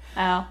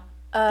 Oh.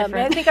 I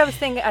Different. think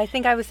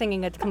I was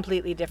singing a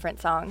completely different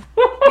song.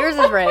 Yours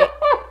is right.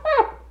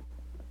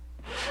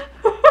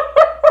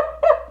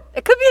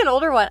 It could be an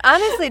older one.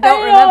 Honestly,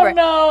 don't remember.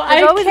 No,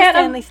 There's I always a can't.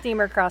 Stanley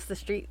Steamer across the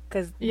street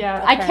because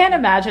Yeah, I can't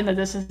imagine that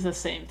this is the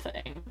same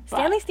thing. but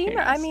Stanley who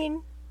Steamer. I knows?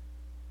 mean,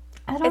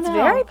 I don't it's know.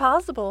 very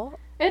possible.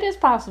 It is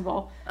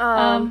possible.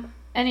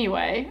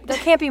 Anyway, There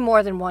can't be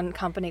more than one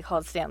company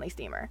called Stanley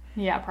Steamer,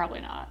 yeah,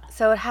 probably not.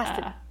 so it has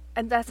to.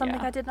 And that's something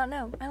yeah. I did not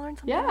know. I learned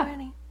something Yeah,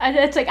 already. and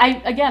it's like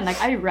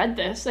I read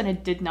this and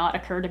it did not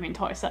occur to me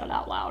until I said it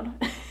out loud.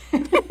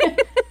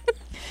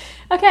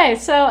 Okay,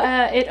 so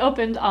it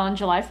opened on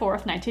July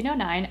 4th,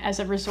 1909 as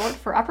a resort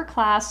for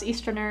upper-class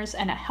Easterners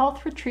and a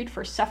health retreat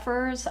for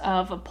sufferers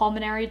of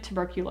pulmonary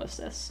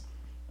tuberculosis.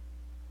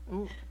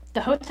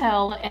 The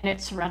hotel and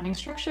its surrounding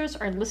structures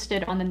are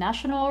listed on the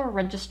National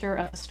Register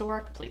of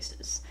Historic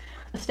Places.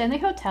 The Stanley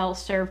Hotel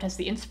served as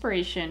the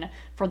inspiration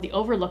for the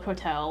Overlook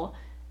Hotel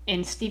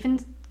in Stephen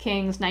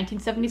King's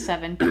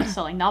 1977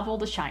 best-selling novel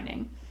The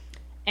Shining,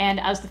 and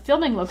as the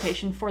filming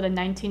location for the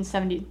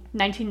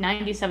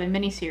 1997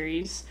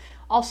 miniseries,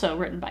 also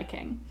written by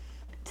King.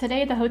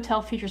 Today, the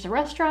hotel features a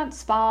restaurant,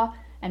 spa,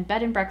 and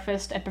bed and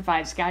breakfast, and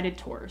provides guided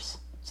tours.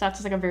 So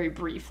that's like a very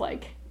brief,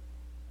 like,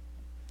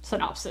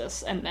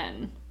 synopsis, and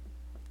then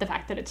the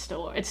fact that it's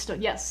still,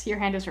 yes, your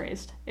hand is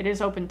raised. It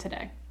is open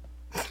today.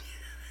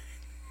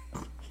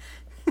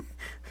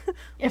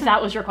 If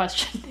that was your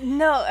question.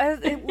 No,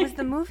 was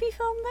the movie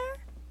filmed there?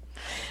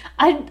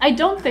 I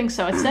don't think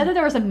so. It said that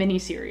there was a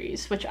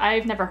miniseries, which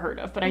I've never heard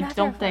of, but I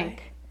don't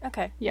think.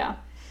 Okay. Yeah.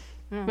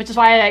 Which is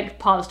why I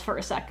paused for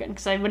a second,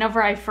 because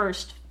whenever I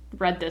first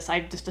read this,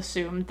 I just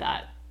assumed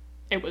that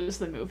it was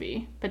the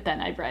movie. But then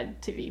I read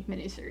TV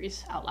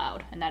miniseries out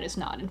loud, and that is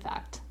not, in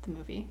fact, the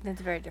movie. That's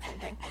a very different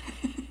thing.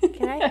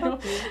 Can I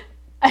help you?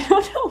 I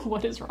don't know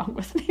what is wrong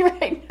with me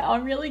right now.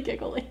 I'm really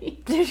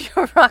giggly.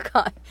 Sure, rock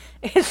on.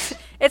 It's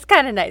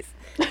kind of nice.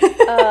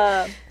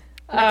 My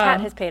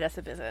cat has paid us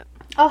a visit.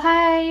 Oh,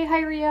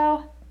 hi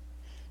Rio.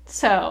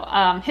 So,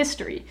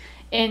 history.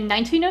 In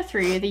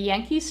 1903, the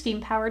Yankee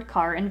steam-powered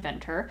car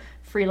inventor,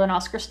 Freeland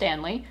Oscar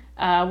Stanley,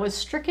 was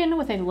stricken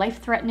with a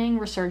life-threatening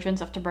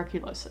resurgence of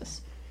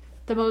tuberculosis.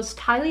 The most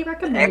highly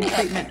recommended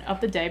treatment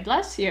of the day,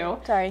 bless you,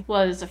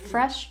 was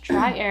fresh,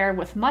 dry air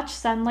with much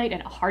sunlight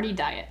and a hearty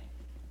diet.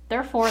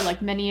 Therefore,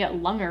 like many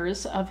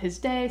lungers of his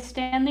day,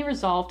 Stanley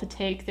resolved to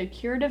take the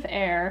curative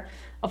air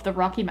of the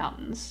Rocky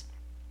Mountains.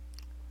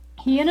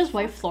 He and his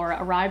wife Flora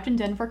arrived in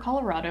Denver,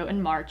 Colorado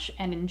in March,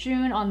 and in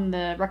June, on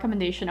the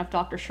recommendation of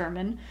Dr.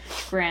 Sherman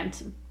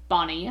Grant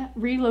Bonney,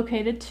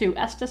 relocated to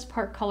Estes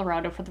Park,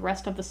 Colorado for the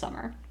rest of the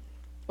summer.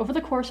 Over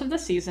the course of the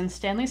season,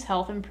 Stanley's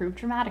health improved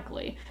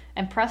dramatically.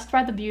 Impressed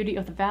by the beauty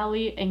of the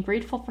valley and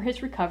grateful for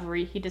his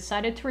recovery, he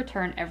decided to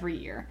return every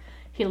year.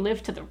 He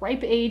lived to the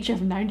ripe age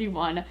of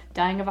 91,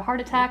 dying of a heart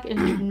attack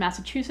in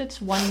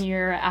Massachusetts 1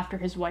 year after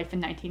his wife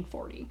in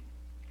 1940.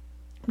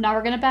 Now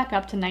we're going to back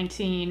up to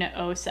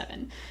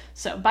 1907.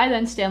 So by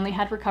then, Stanley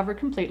had recovered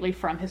completely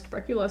from his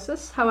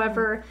tuberculosis.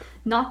 However,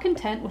 not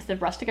content with the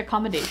rustic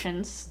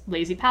accommodations,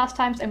 lazy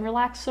pastimes, and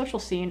relaxed social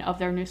scene of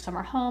their new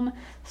summer home,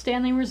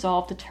 Stanley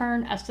resolved to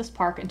turn Estes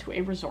Park into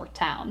a resort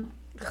town.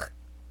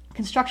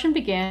 Construction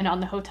began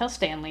on the Hotel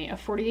Stanley, a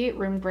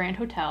 48-room grand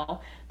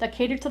hotel that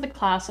catered to the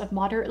class of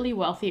moderately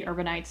wealthy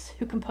urbanites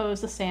who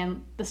composed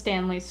the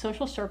Stanley's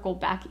social circle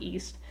back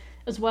east,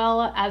 as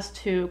well as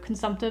to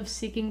consumptives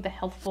seeking the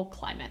healthful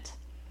climate.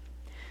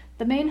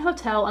 The main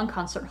hotel and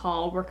concert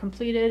hall were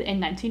completed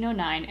in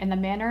 1909 and the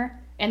manor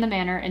in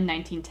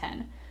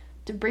 1910.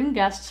 To bring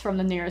guests from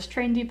the nearest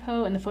train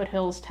depot in the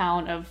foothills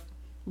town of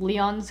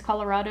Lyons,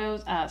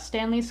 Colorado,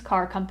 Stanley's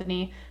Car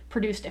Company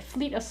produced a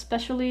fleet of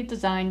specially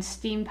designed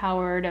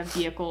steam-powered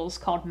vehicles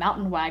called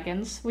mountain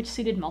wagons, which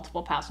seated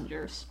multiple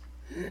passengers.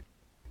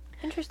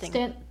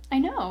 Interesting. I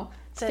know.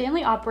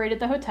 Stanley operated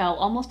the hotel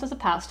almost as a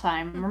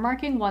pastime,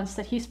 remarking once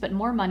that he spent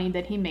more money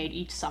than he made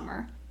each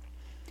summer.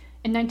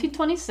 In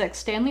 1926,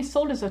 Stanley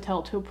sold his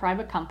hotel to a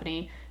private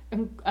company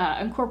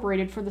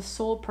incorporated for the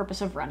sole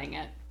purpose of running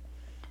it.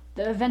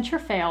 The venture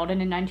failed,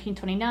 and in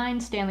 1929,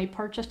 Stanley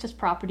purchased his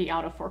property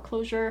out of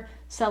foreclosure,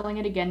 selling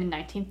it again in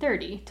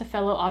 1930 to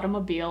fellow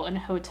automobile and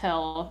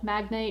hotel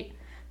magnate.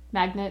 You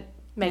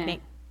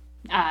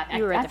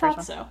were I the thought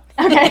first so.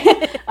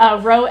 Okay.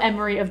 Roe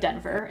Emery of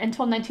Denver.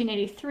 Until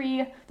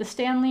 1983, the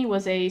Stanley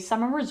was a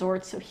summer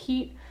resort, so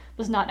heat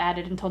was not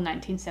added until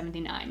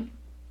 1979.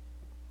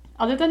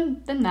 Other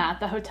than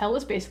that, the hotel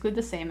is basically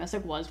the same as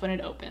it was when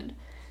it opened.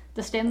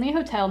 The Stanley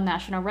Hotel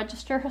National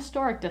Register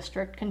Historic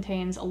District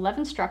contains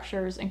 11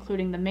 structures,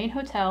 including the main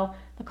hotel,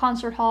 the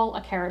concert hall,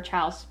 a carriage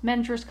house,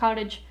 manager's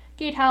cottage,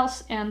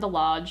 gatehouse, and the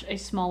lodge, a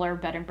smaller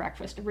bed and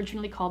breakfast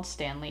originally called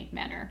Stanley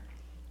Manor.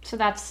 So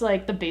that's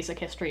like the basic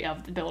history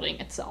of the building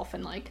itself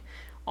and like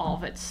all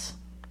of its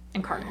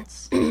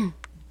incarnates.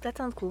 That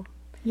sounds cool.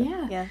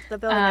 Yeah. Yeah, the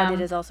building I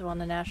did is also on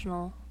the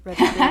National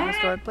Register of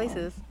Historic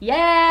Places.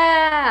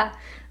 Yeah!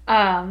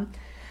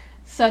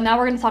 So now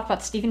we're going to talk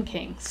about Stephen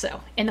King.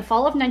 So, in the fall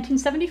of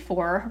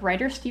 1974,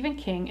 writer Stephen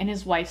King and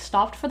his wife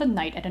stopped for the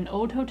night at an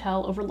old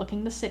hotel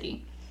overlooking the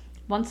city.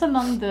 Once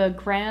among the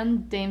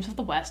grand dames of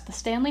the West, the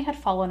Stanley had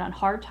fallen on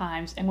hard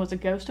times and was a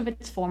ghost of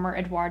its former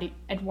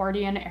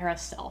Edwardian-era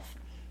self.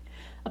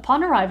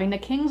 Upon arriving, the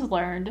Kings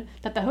learned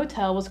that the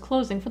hotel was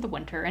closing for the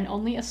winter and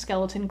only a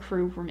skeleton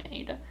crew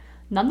remained.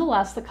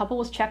 Nonetheless, the couple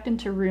was checked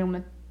into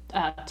room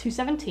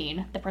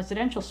 217, the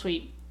presidential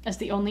suite, as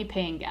the only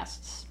paying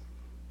guests.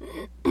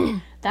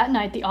 That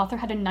night, the author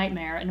had a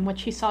nightmare in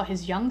which he saw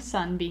his young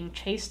son being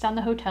chased down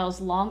the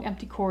hotel's long,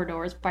 empty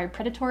corridors by a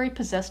predatory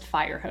possessed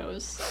fire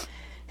hose.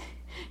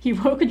 He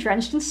woke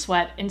drenched in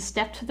sweat and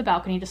stepped to the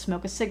balcony to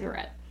smoke a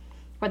cigarette.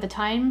 By the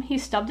time he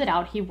stubbed it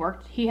out,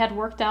 he had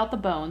worked out the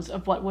bones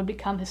of what would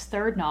become his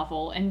third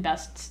novel and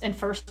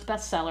first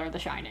bestseller, The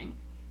Shining.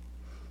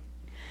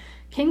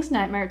 King's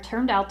Nightmare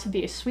turned out to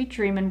be a sweet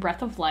dream and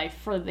breath of life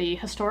for the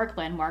historic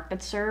landmark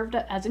that served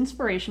as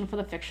inspiration for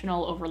the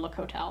fictional Overlook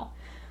Hotel.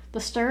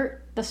 The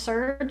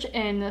surge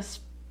in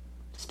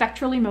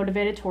spectrally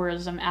motivated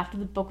tourism after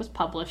the book was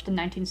published in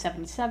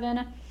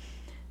 1977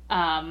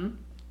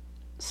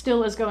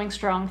 still is going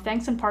strong,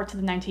 thanks in part to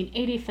the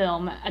 1980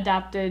 film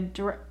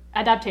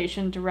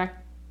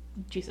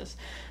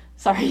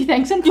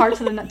thanks in part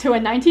to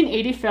a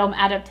 1980 film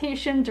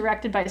adaptation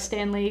directed by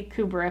Stanley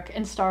Kubrick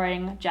and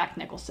starring Jack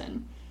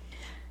Nicholson.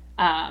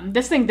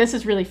 This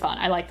is really fun.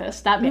 I like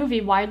this. That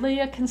movie, widely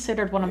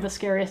considered one of the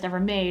scariest ever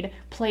made,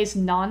 plays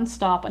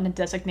non-stop on a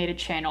designated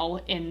channel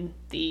in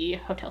the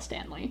Hotel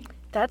Stanley.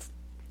 That's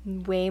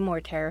way more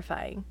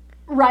terrifying.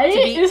 Right?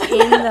 To be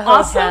in the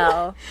awesome?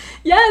 hotel.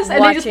 Yes,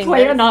 and they just watching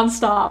play this. it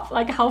non-stop.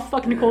 Like, how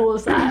fucking cool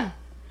is that?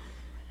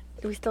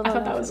 Do we still know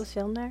if it was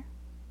filmed there?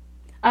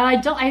 I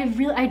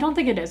don't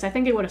think it is. I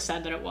think it would have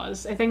said that it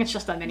was. I think it's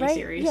just a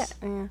miniseries. Right?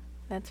 Yeah,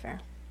 that's fair.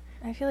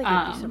 I feel like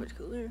it'd be so much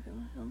cooler if it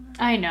was filmed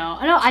there. I know.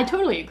 I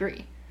totally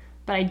agree.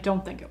 But I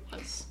don't think it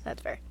was.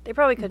 That's fair. They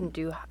probably couldn't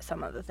do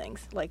some of the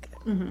things, like...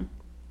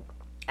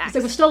 Because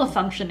it was still a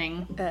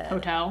functioning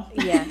hotel.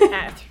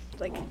 Yeah,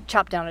 like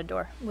chop down a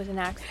door with an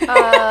axe.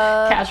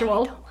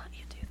 Casual. I don't want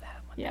you to do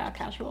that. Yeah,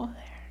 casual.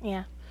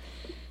 Yeah.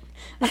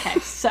 Okay,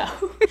 so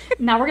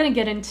now we're going to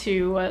get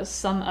into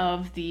some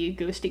of the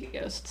ghosty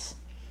ghosts.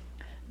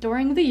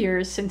 During the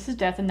years since his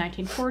death in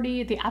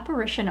 1940, the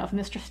apparition of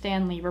Mr.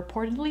 Stanley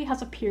reportedly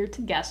has appeared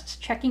to guests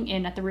checking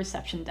in at the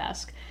reception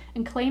desk,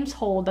 and claims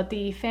hold that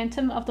the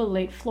phantom of the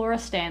late Flora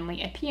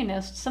Stanley, a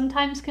pianist,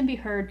 sometimes can be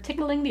heard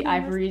tickling the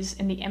ivories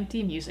in the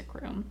empty music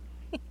room.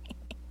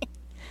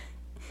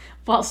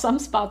 While some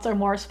spots are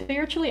more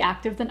spiritually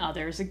active than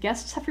others,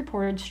 guests have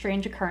reported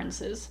strange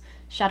occurrences.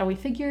 Shadowy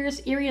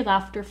figures, eerie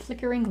laughter,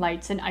 flickering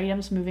lights, and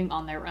items moving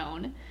on their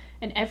own.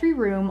 In every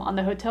room on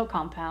the hotel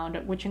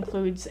compound, which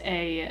includes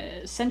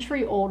a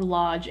century-old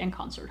lodge and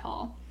concert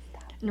hall.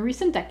 In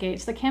recent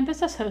decades, the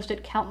campus has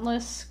hosted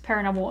countless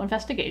paranormal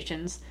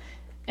investigations,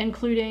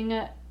 including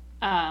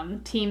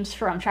teams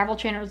from Travel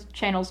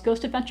Channel's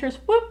Ghost Adventures,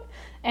 whoop,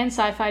 and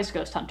Sci-Fi's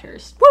Ghost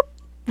Hunters, whoop.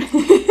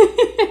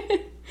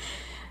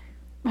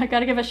 I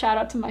gotta give a shout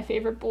out to my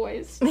favorite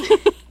boys.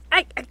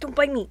 I don't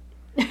bite me.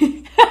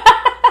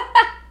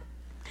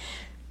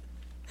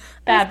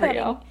 Bad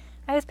Rio.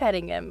 I was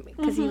petting him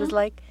because he was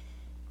like,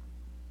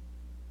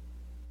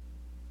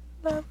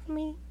 "Love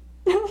me."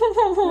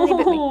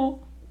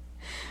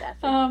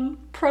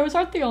 Pros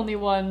aren't the only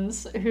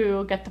ones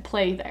who get to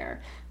play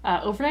there.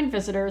 Overnight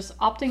visitors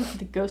opting for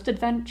the Ghost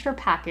Adventure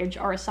package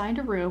are assigned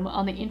a room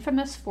on the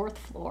infamous 4th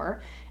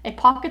floor, a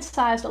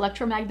pocket-sized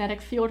electromagnetic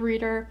field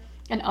reader,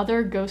 and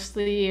other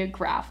ghostly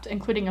graft,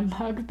 including a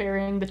mug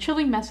bearing the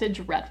chilling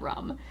message Red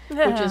Rum,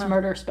 which is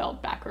murder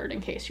spelled backward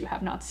in case you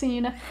have not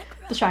seen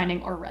The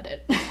Shining or read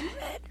it.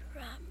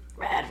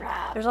 Red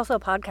Rum. There's also a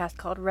podcast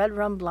called Red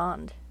Rum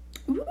Blonde.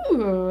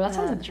 Ooh, that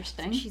sounds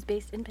interesting. She's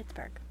based in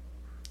Pittsburgh.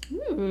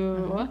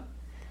 Ooh.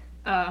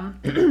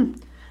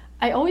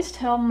 I always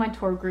tell my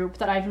tour group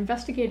that I've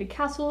investigated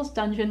castles,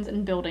 dungeons,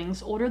 and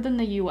buildings older than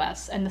the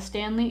U.S., and the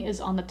Stanley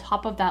is on the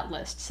top of that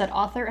list, said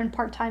author and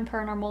part-time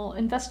paranormal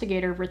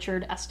investigator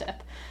Richard Estep,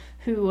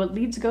 who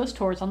leads ghost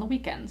tours on the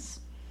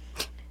weekends.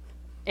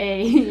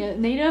 A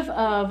native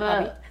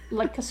of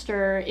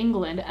Leicester,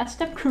 England,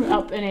 Estep grew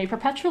up in a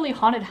perpetually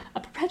haunted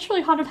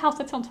house.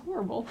 That sounds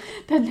horrible.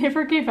 That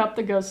never gave up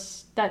the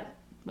ghosts.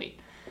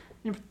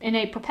 In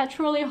a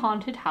perpetually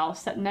haunted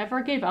house that never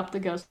gave up the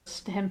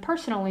ghosts to him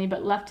personally,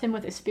 but left him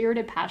with a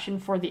spirited passion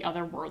for the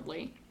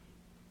otherworldly.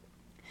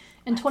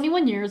 In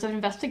 21 years of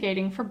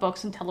investigating for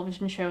books and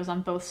television shows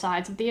on both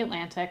sides of the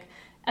Atlantic,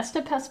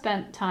 Estep has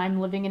spent time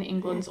living in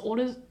England's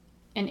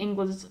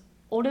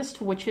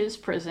oldest witches'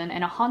 prison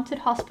and a haunted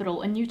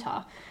hospital in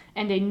Utah,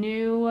 and a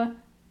new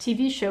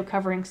TV show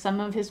covering some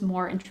of his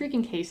more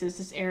intriguing cases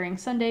is airing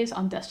Sundays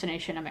on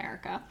Destination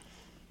America.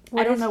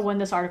 I don't know when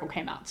this article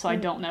came out, so I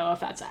don't know if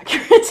that's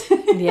accurate.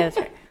 Yeah, that's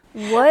right.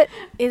 What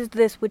is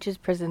this witch's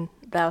prison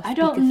thou I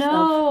don't speakest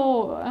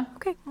know. of?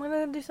 Okay, I'm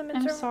gonna do some I'm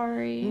intro.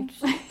 sorry.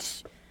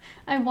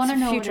 I want to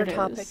know future what it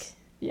topic. is.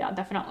 Yeah,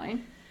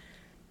 definitely.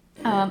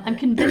 I'm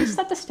convinced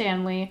that the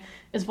Stanley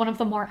is one of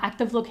the more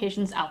active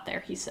locations out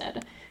there, he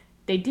said.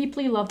 They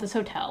deeply love this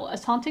hotel.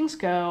 As hauntings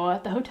go,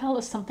 the hotel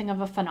is something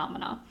of a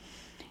phenomena.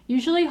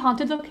 Usually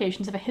haunted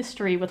locations have a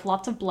history with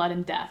lots of blood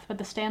and death, but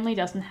the Stanley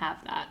doesn't have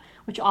that,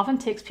 which often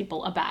takes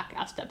people aback,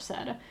 Estep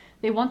said.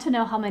 They want to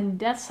know how many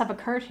deaths have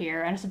occurred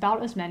here, and it's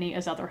about as many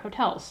as other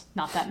hotels.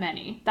 Not that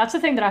many. That's the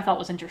thing that I thought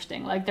was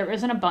interesting. Like, there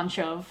isn't a bunch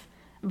of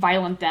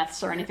violent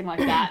deaths or anything like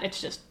that.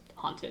 It's just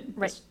haunted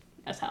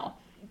as hell.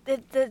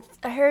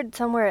 I heard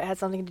somewhere it had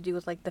something to do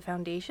with, like, the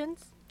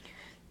foundations.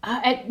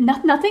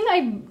 Nothing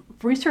I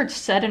researched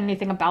said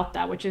anything about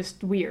that, which is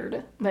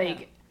weird.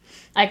 Like,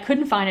 I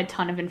couldn't find a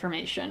ton of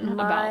information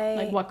about,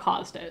 like, what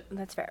caused it.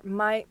 That's fair.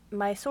 My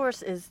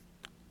source is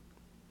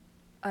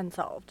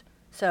unsolved,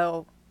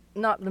 so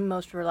not the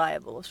most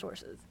reliable of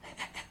sources.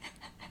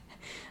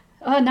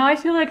 Now I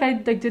feel like I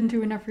didn't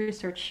do enough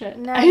research. Shit.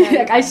 No,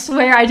 I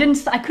swear I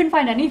didn't. I couldn't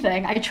find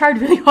anything. I tried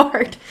really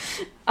hard.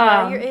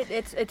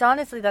 It's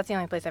honestly, that's the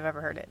only place I've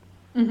ever heard it.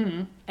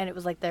 Mm-hmm. And it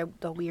was like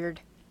the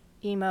weird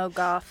emo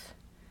goth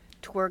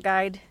tour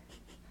guide.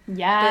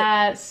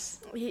 Yes.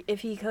 If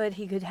he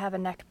could have a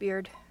neck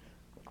beard.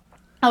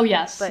 Oh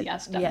yes, But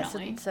yes, yes,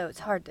 definitely, so it's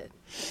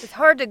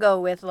hard to go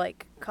with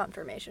like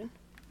confirmation.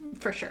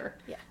 for sure.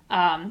 Yeah.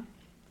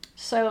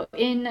 So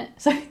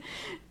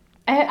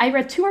I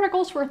read 2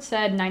 articles where it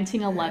said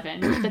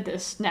 1911 that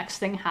this next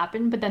thing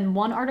happened, but then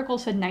one article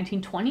said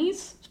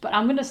 1920s. But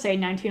I'm gonna say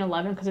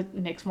 1911 because it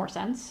makes more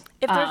sense.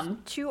 If there's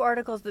 2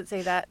 articles that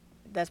say that,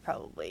 that's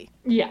probably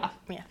Yeah.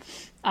 yeah.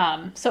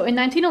 So in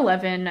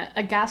 1911,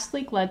 a gas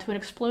leak led to an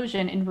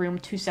explosion in room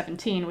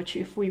 217, which,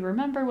 if we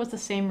remember, was the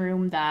same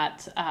room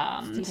that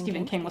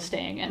Stephen King was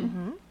staying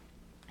in,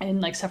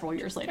 and like several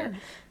years later.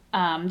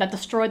 That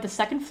destroyed the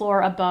second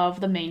floor above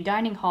the main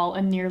dining hall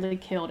and nearly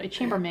killed a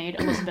chambermaid,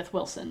 Elizabeth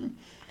Wilson.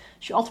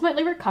 She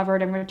ultimately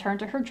recovered and returned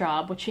to her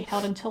job, which she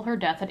held until her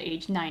death at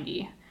age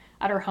 90,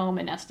 at her home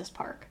in Estes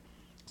Park.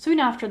 Soon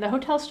after, the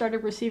hotel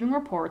started receiving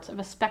reports of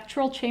a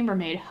spectral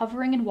chambermaid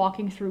hovering and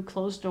walking through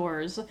closed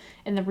doors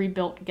in the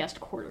rebuilt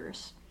guest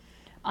quarters.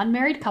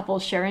 Unmarried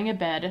couples sharing a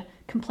bed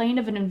complained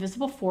of an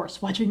invisible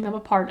force wedging them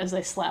apart as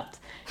they slept,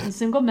 and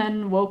single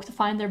men woke to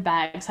find their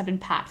bags had been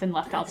packed and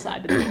left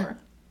outside the door.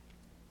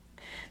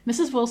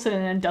 Mrs.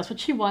 Wilson does what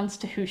she wants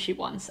to who she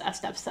wants,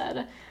 Estep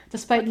said.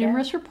 Despite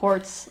numerous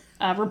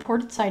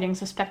reported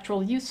sightings of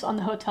spectral use on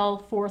the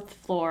hotel 4th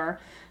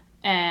floor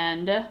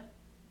and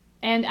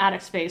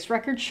attic space,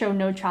 records show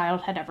no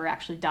child had ever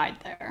actually died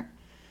there.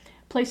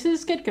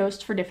 Places get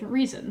ghosts for different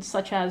reasons,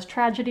 such as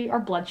tragedy or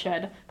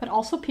bloodshed, but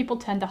also people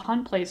tend to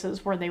hunt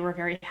places where they were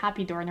very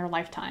happy during their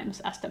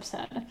lifetimes, Estep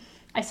said.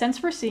 I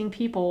sense we're seeing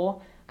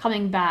people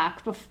coming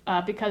back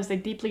because they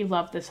deeply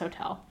love this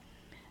hotel.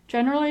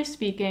 Generally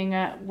speaking,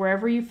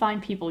 wherever you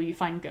find people, you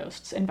find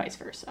ghosts, and vice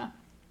versa.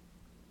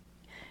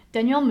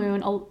 Danielle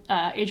Moon,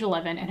 age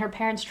 11, and her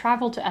parents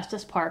traveled to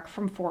Estes Park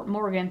from Fort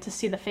Morgan to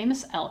see the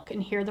famous elk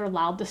and hear their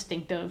loud,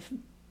 distinctive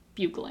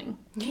bugling.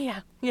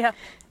 Yeah.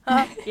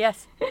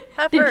 Yes.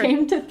 Have They heard.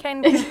 came to-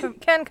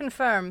 Can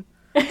confirm.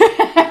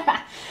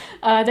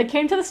 They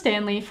came to the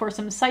Stanley for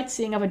some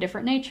sightseeing of a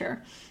different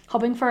nature,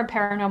 hoping for a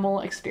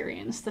paranormal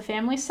experience. The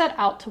family set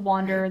out to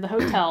wander the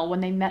hotel when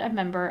they met a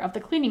member of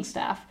the cleaning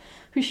staff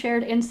who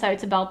shared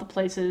insights about the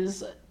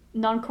place's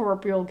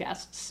non-corporeal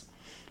guests.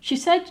 She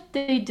said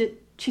they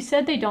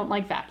don't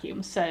like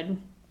vacuums, said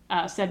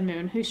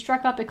Moon, who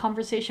struck up a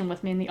conversation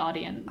with me in the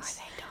audience.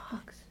 Are they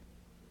dogs?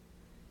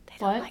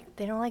 What?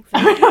 They don't like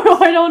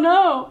I don't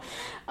know.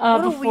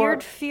 What a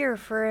weird fear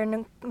for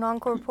a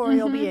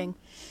non-corporeal being.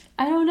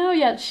 I don't know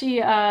yet.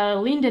 She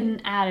leaned in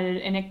and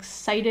added in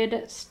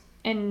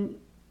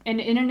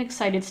an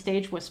excited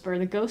stage whisper,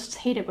 "The ghosts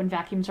hate it when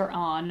vacuums are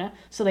on,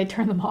 so they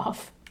turn them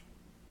off."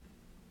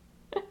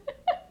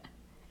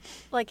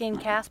 Like in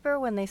Casper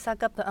when they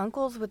suck up the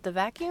uncles with the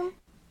vacuum?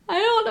 I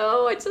don't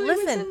know. It was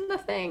Listen. in the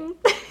thing.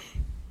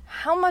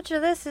 How much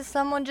of this is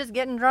someone just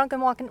getting drunk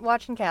and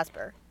watching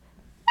Casper?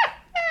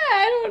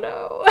 I don't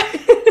know.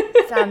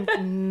 Sounds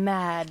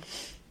mad.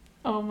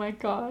 Oh my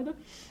god.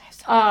 I have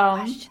so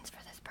many questions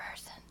for this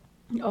person.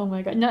 Oh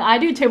my god. No, I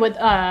do too. With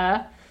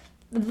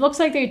it looks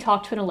like they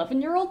talked to an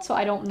 11-year-old, so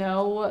I don't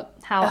know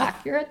how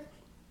accurate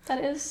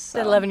that is.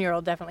 The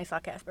 11-year-old definitely saw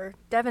Casper.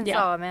 Devin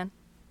saw it, man.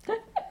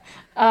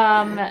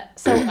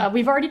 So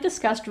we've already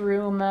discussed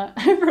room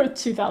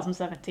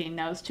 2017.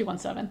 Now it's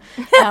 217.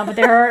 But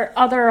there are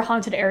other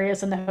haunted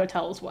areas in the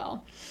hotel as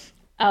well.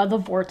 The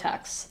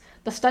Vortex.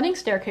 The stunning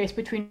staircase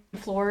between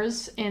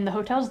floors in the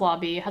hotel's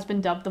lobby has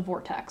been dubbed the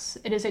Vortex.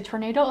 It is a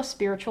tornado of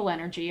spiritual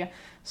energy,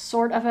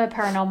 sort of a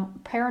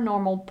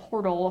paranormal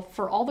portal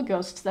for all the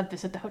ghosts that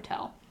visit the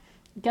hotel.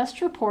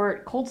 Guests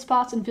report cold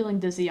spots and feeling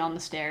dizzy on the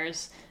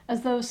stairs,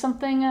 as though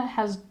something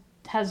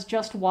has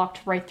just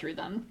walked right through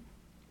them.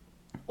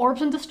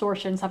 Orbs and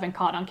distortions have been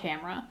caught on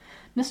camera.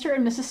 Mr.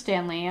 and Mrs.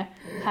 Stanley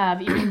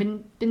have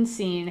even been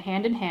seen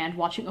hand in hand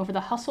watching over the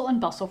hustle and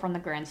bustle from the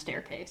grand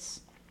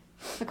staircase.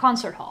 The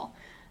concert hall.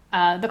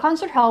 The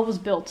concert hall was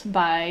built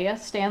by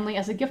Stanley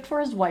as a gift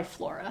for his wife,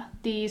 Flora.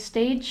 The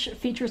stage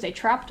features a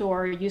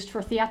trapdoor used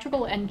for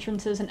theatrical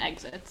entrances and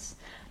exits.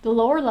 The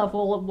lower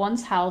level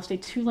once housed a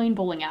 2-lane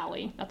bowling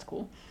alley. That's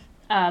cool.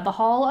 The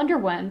hall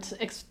underwent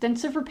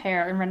extensive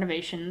repair and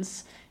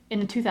renovations in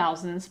the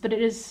 2000s, but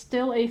it is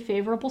still a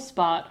favorable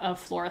spot of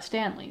Flora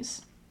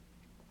Stanley's.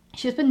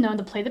 She has been known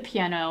to play the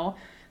piano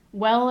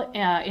well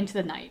into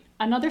the night.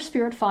 Another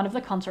spirit fond of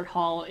the concert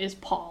hall is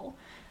Paul.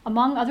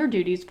 Among other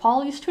duties,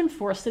 Paul used to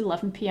enforce the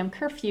 11 p.m.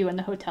 curfew in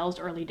the hotel's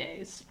early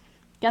days.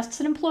 Guests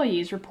and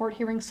employees report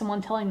hearing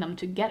someone telling them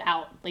to get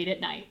out late at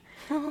night.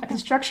 A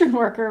construction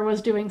worker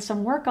was doing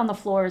some work on the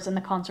floors in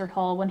the concert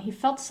hall when he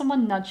felt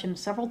someone nudge him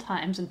several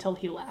times until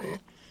he left.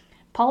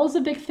 Paul is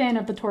a big fan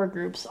of the tour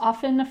groups,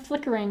 often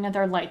flickering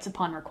their lights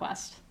upon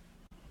request.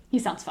 He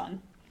sounds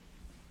fun.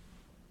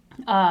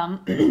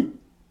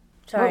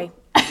 Sorry.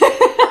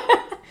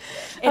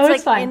 It's Oh, like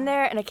it's fine. in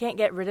there, and I can't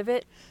get rid of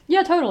it.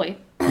 Yeah, totally.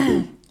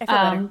 I feel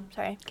better.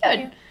 Sorry.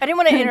 Good. I didn't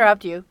want to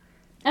interrupt you.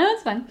 Oh,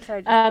 that's fine.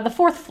 Sorry. The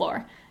fourth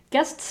floor.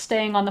 Guests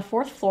staying on the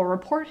fourth floor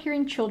report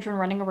hearing children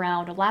running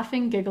around,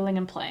 laughing, giggling,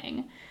 and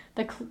playing.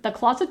 The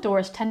closet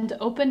doors tend to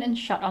open and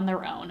shut on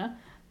their own.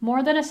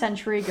 More than a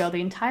century ago,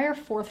 the entire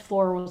fourth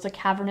floor was a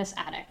cavernous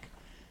attic.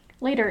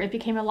 Later, it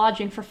became a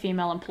lodging for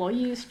female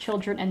employees,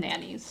 children, and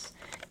nannies.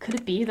 Could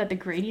it be that the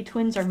Grady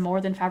twins are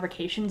more than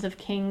fabrications of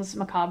King's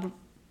macabre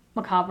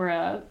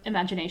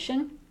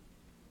imagination?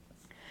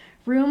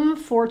 Room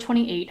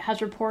 428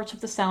 has reports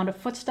of the sound of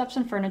footsteps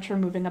and furniture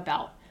moving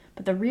about,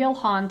 but the real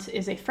haunt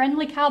is a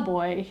friendly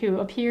cowboy who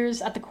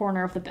appears at the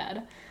corner of the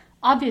bed.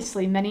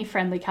 Obviously, many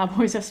friendly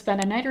cowboys have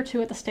spent a night or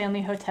two at the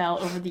Stanley Hotel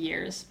over the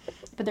years,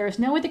 but there is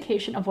no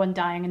indication of one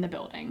dying in the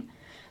building.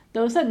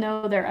 Those that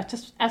know their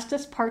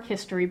Estes Park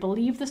history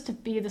believe this to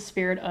be the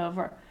spirit of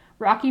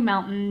Rocky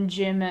Mountain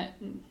Jim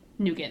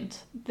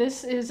Nugent.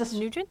 This is a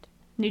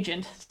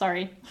Nugent,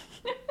 sorry.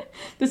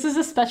 This is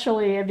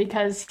especially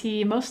because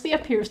he mostly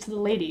appears to the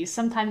ladies,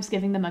 sometimes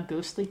giving them a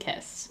ghostly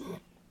kiss.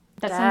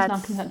 That sounds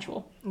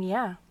non-consensual.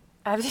 Yeah.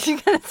 I was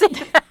just going to say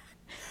that.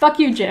 Fuck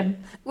you,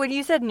 Jim. When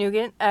you said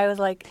nougat, I was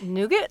like,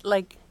 nougat?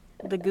 Like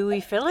the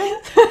gooey filling?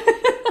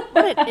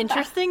 What an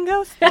interesting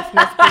ghost this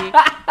must be.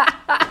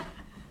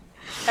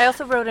 I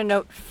also wrote a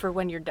note for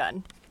when you're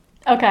done.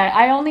 Okay,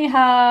 I only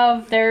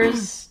have,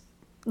 there's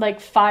like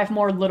 5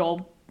 more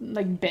little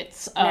like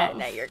bits of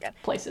No, you're good.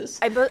 places.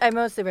 I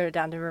mostly wrote it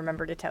down to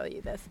remember to tell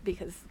you this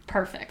because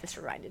Perfect. this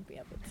reminded me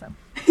of it. So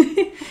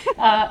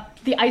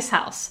The Ice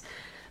House.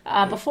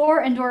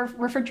 Before indoor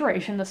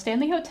refrigeration, the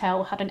Stanley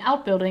Hotel had an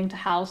outbuilding to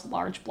house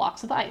large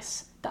blocks of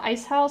ice. The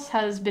Ice House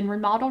has been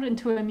remodeled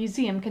into a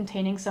museum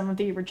containing some of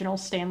the original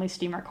Stanley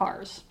steamer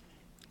cars.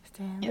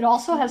 It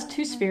also has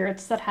 2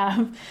 spirits that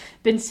have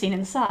been seen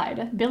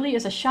inside. Billy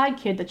is a shy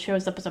kid that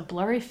shows up as a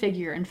blurry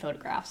figure in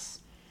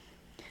photographs.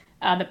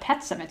 The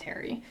Pet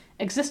Cemetery.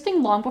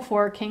 Existing long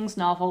before King's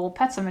novel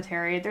Pet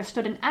Sematary, there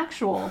stood an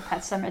actual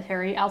pet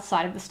cemetery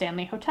outside of the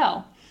Stanley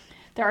Hotel.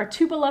 There are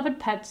 2 beloved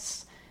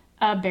pets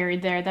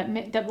buried there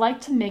that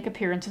like to make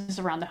appearances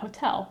around the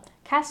hotel.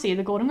 Cassie,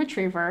 the golden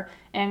retriever,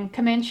 and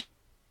Comanche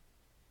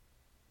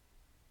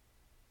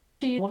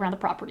around the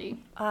property.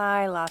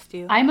 I lost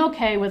you. I'm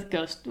okay with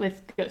ghost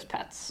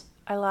pets.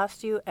 I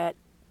lost you at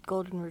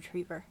golden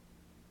retriever.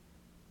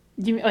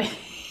 Do you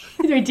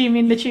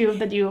mean that you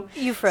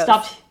froze.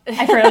 stopped?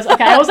 I froze.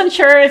 Okay, I wasn't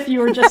sure if you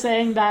were just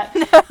saying that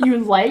you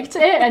liked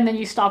it and then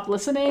you stopped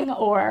listening,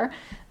 or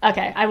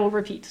okay, I will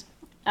repeat.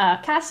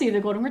 Cassie,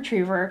 the golden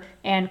retriever,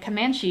 and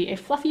Comanche, a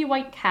fluffy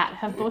white cat,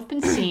 have both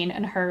been seen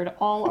and heard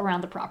all around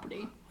the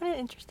property. What an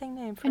interesting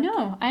name for I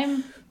know.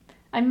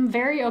 I'm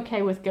very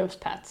okay with ghost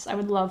pets. I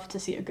would love to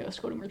see a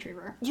ghost golden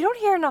retriever. You don't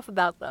hear enough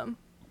about them.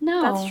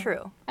 No, That's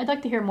true. I'd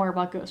like to hear more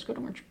about ghost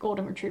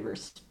golden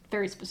retrievers,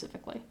 very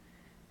specifically.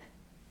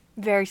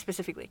 Very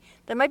specifically.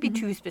 That might be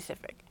too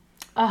specific.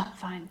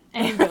 Fine.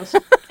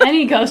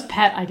 Any ghost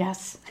pet, I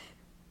guess.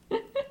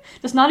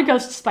 Just not a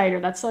ghost spider.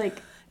 That's like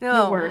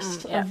the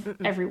worst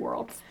of every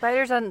world.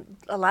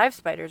 Alive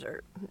spiders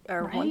are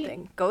one Right?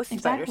 thing. Ghost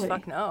Exactly. spiders,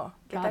 fuck no.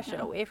 Get God, that shit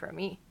no. away from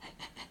me.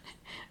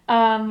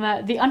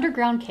 The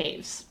underground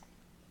caves.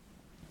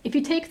 If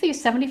you take the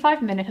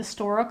 75-minute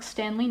historic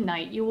Stanley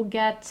night, you will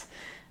get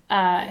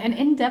an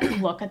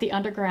in-depth look at the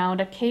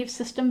underground cave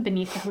system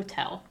beneath the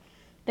hotel.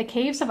 The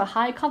caves have a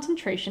high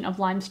concentration of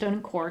limestone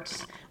and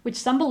quartz, which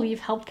some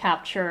believe help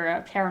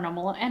capture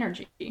paranormal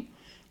energy.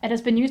 It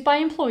has been used by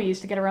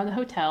employees to get around the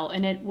hotel,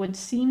 and it would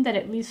seem that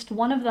at least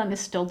one of them is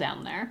still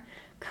down there.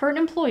 Current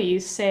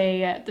employees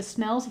say the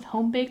smells of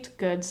home-baked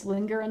goods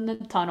linger in the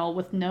tunnel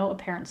with no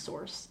apparent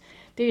source.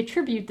 They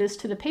attribute this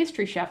to the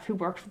pastry chef who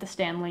worked for the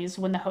Stanleys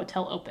when the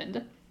hotel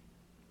opened.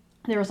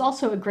 There is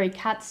also a gray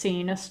cat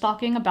seen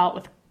stalking about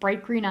with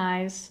bright green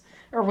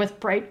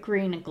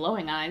and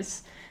glowing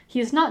eyes. He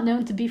is not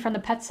known to be from the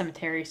Pet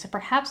Cemetery, so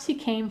perhaps he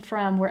came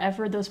from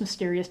wherever those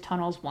mysterious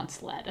tunnels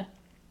once led.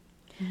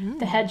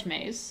 The Hedge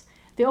Maze.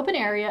 The open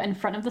area in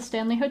front of the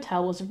Stanley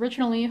Hotel was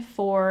originally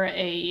for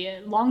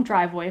a long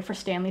driveway for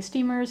Stanley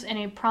steamers and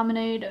a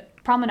promenade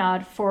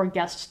for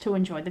guests to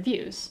enjoy the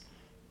views.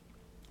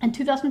 In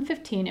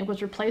 2015, it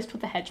was replaced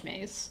with the Hedge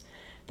Maze.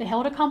 They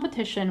held a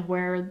competition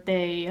where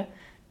they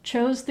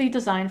chose the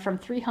design from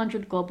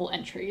 300 global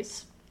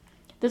entries.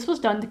 This was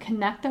done to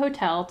connect the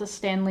hotel to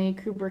Stanley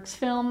Kubrick's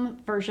film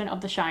version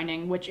of The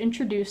Shining, which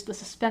introduced the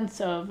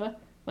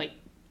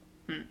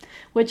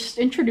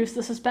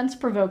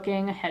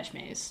suspense-provoking hedge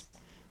maze.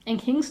 In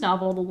King's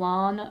novel, the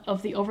lawn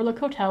of the Overlook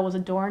Hotel was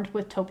adorned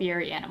with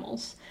topiary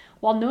animals.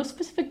 While no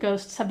specific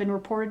ghosts have been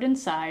reported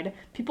inside,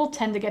 people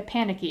tend to get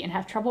panicky and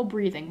have trouble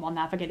breathing while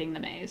navigating the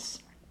maze.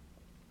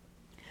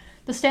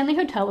 The Stanley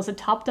Hotel is a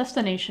top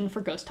destination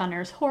for ghost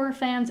hunters, horror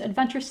fans,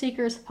 adventure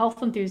seekers,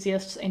 health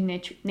enthusiasts, and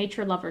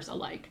nature lovers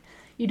alike.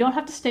 You don't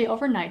have to stay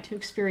overnight to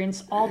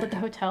experience all that the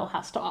hotel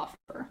has to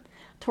offer.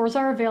 Tours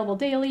are available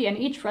daily, and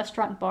each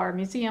restaurant, bar,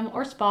 museum,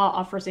 or spa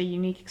offers a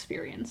unique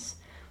experience.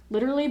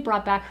 Literally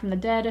brought back from the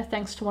dead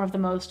thanks to one of the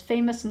most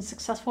famous and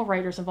successful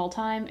writers of all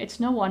time, it's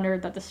no wonder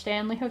that the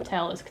Stanley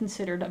Hotel is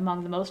considered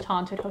among the most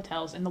haunted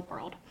hotels in the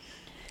world.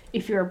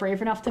 If you are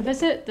brave enough to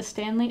visit, the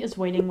Stanley is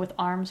waiting with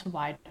arms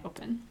wide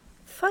open.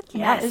 Fuck And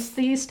yes. that is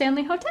the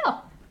Stanley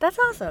Hotel. That's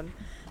awesome.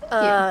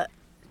 you.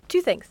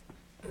 2 things.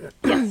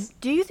 Yes.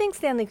 Do you think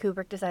Stanley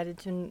Kubrick decided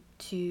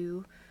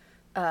to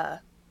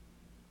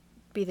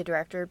be the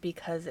director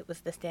because it was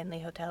the Stanley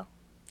Hotel?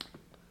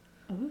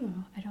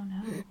 Ooh, I don't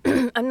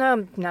know. I'm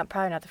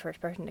probably not the first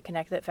person to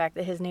connect the fact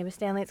that his name is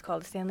Stanley. It's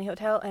called the Stanley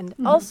Hotel, and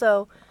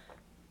also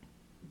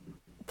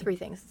 3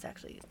 things. It's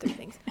actually 3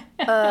 things.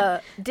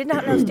 Did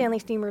not know Stanley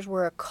steamers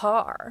were a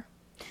car.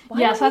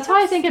 Why Yes, do we that's why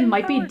I have think it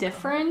might be steam-powered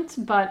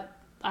different, but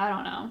I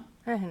don't know.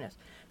 cars? Who knows?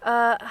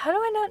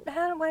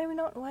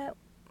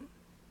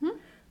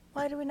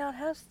 Why do we not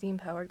have steam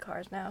powered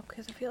cars now?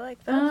 Because I feel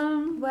like that's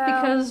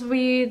Because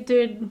we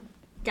did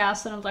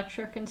gas and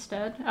electric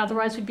instead.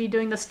 Otherwise, we'd be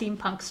doing the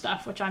steampunk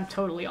stuff, which I'm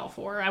totally all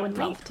for. I would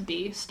love to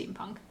be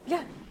steampunk.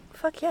 yeah,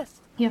 fuck yes.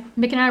 Yeah,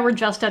 Mick and I were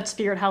just at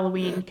Spirit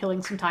Halloween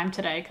killing some time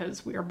today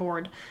because we were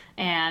bored,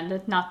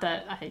 and not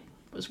that I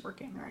was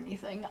working or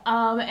anything.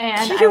 And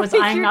I was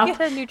eyeing You up.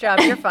 get a new job.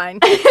 You're fine.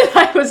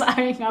 I was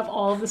eyeing up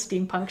all of the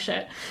steampunk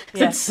shit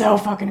because Yeah. it's so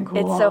fucking cool.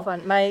 It's so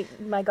fun. My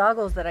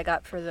goggles that I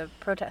got for the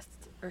protests.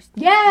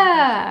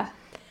 Yeah.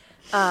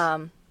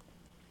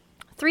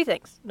 3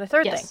 things. The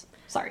third thing. Yes.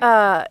 Sorry.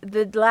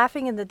 The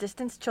laughing in the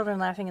distance, children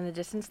laughing in the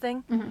distance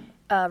thing,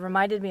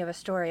 reminded me of a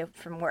story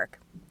from work,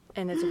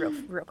 and it's a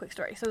real quick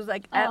story. So it was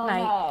like at Oh,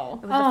 night. no.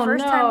 It was the Oh,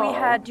 first time we no.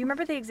 had. Do you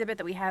remember the exhibit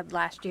that we had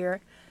last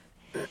year?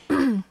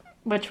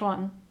 Which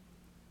one?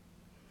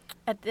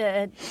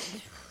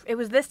 It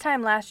was this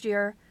time last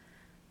year.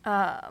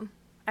 I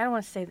don't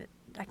want to say that.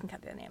 I can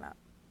cut the name out.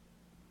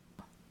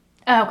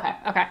 Oh,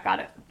 okay, got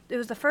it. It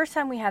was the first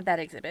time we had that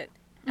exhibit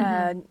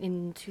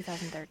in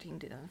 2013,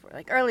 2004,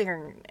 like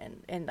earlier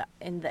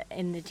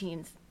in the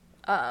teens,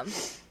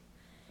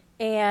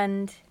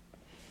 and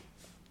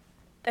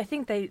I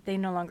think they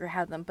no longer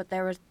have them. But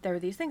there were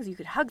these things you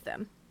could hug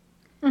them,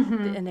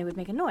 and they would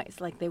make a noise,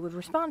 like they would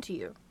respond to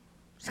you.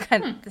 It's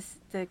kind of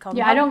they called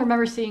Yeah, them I don't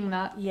remember seeing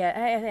that. Yeah,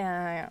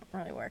 I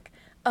don't really work.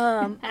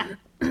 And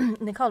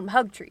they called them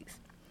hug trees.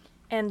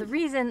 And the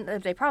reason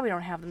that they probably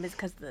don't have them is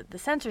because the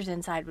sensors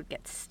inside would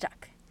get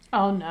stuck.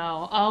 Oh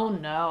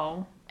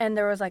no. And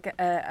there was like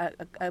a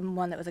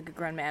one that was like a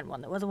grown man,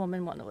 one that was a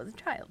woman, one that was a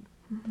child.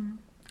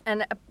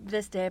 And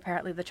this day,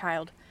 apparently, the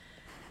child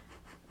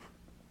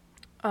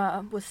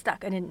was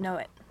stuck. I didn't know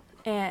it.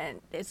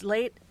 And it's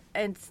late,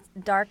 and it's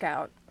dark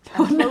out.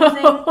 I'm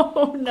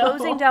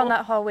closing down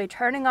that hallway,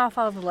 turning off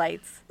all the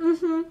lights.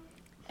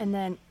 And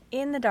then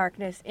in the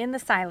darkness, in the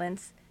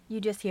silence, you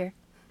just hear,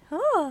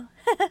 oh.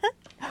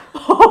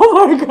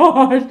 Oh my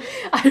god!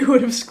 I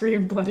would have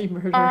screamed bloody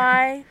murder.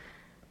 I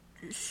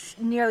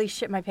nearly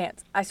shit my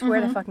pants. I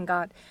swear to fucking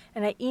God.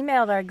 And I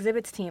emailed our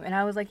exhibits team, and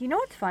I was like, you know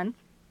what's fun?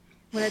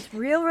 When it's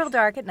real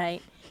dark at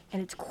night,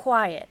 and it's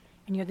quiet,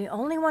 and you're the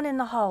only one in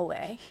the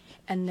hallway,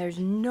 and there's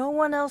no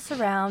one else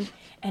around,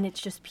 and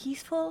it's just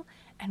peaceful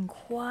and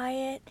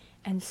quiet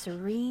and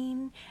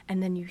serene,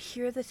 and then you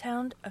hear the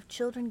sound of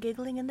children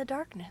giggling in the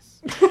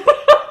darkness.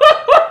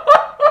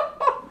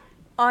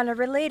 On a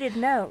related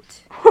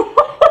note,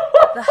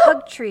 the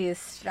hug tree is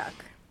stuck.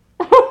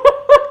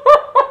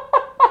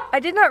 I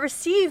did not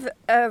receive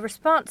a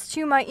response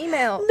to my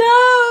email.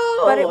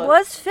 No! But it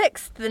was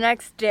fixed the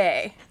next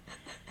day.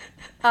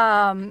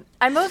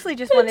 I mostly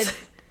just wanted...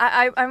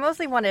 I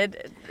mostly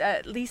wanted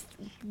at least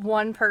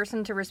one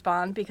person to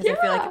respond because I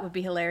feel like it would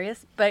be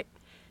hilarious. But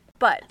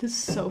This is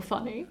so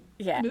funny.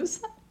 yeah. This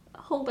is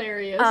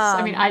hilarious.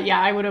 I mean,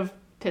 I would have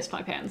pissed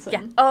my pants and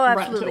Yeah. Oh, run into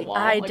a absolutely. wall,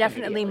 I like,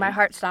 definitely, immediately. my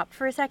heart stopped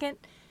for a second.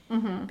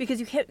 Because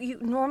you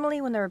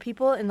normally when there are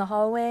people in the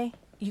hallway,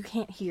 you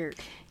can't hear.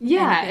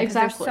 Yeah, anything, 'cause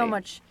exactly.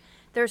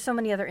 There's so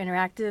many other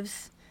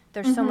interactives.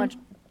 There's so much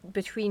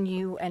between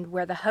you and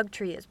where the hug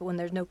tree is. But when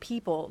there's no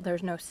people,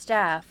 there's no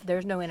staff,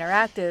 there's no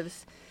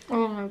interactives.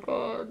 Oh my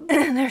god.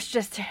 There's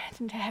just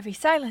heavy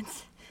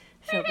silence.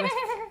 Filled with,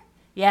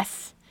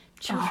 yes,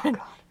 children's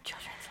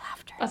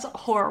laughter. That's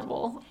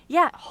horrible.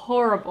 Yeah.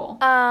 Horrible.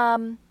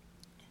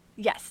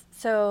 Yes.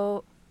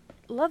 So,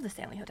 love the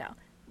Stanley Hotel.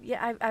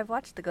 Yeah, I've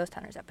watched the Ghost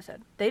Hunters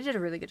episode. They did a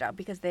really good job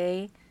because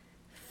they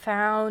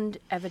found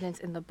evidence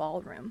in the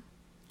ballroom.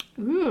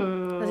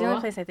 Ooh. That's the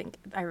only place I think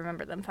I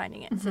remember them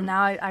finding it. So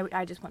now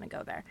I just want to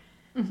go there.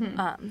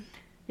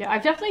 Yeah,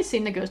 I've definitely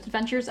seen the Ghost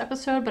Adventures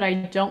episode, but I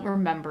don't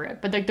remember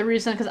it. But like the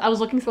reason, because I was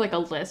looking through like a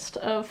list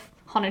of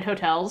haunted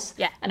hotels,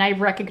 Yeah. and I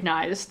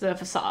recognized the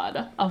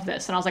facade of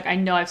this, and I was like, I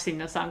know I've seen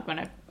this. I'm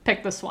gonna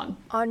pick this one.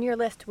 On your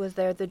list was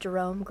there the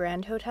Jerome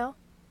Grand Hotel?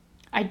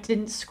 I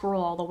didn't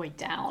scroll all the way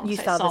down. You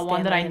 'cause saw I saw the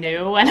one that I Stanley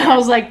knew, and I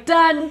was like,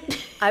 done.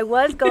 I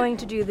was going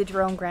to do the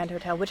Jerome Grand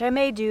Hotel, which I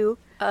may do.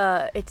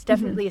 It's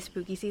definitely a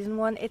spooky season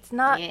one. It's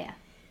not. Yeah.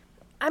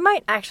 I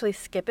might actually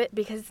skip it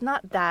because it's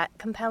not that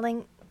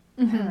compelling.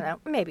 I don't know.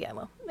 Maybe I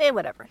will.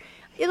 Whatever.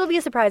 It'll be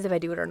a surprise if I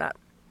do it or not.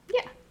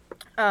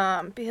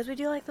 Yeah. Because we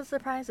do like the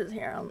surprises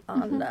here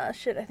on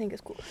shit I think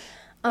is cool.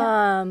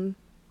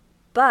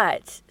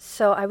 But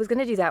so I was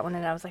gonna do that one,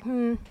 and I was like,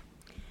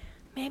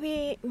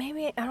 maybe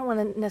I don't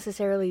want to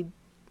necessarily.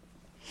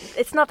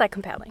 It's not that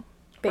compelling,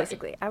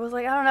 basically. I was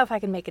like, I don't know if I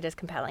can make it as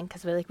compelling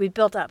because we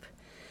built up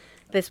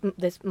this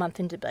month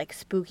into like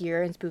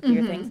spookier and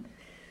spookier things.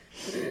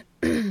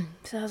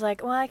 So I was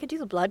like, well, I could do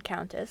the Blood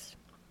Countess.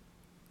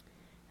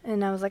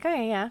 And I was like,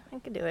 okay, yeah, I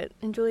could do it.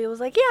 And Julia was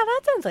like, yeah,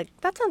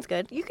 that sounds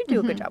good. You could do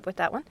a good job with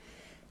that one.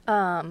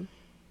 And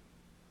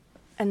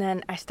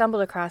then I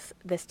stumbled across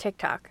this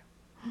TikTok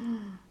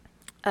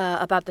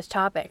about this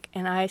topic,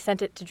 and I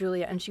sent it to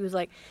Julia, and she was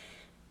like,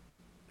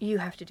 you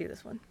have to do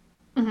this one.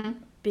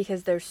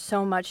 Because there's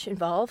so much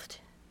involved,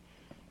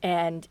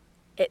 and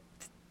it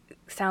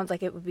sounds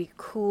like it would be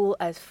cool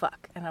as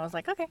fuck. And I was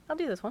like, okay, I'll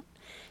do this one.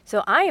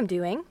 So I am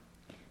doing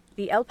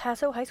the El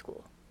Paso High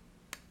School.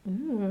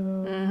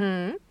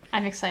 Ooh.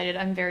 I'm excited.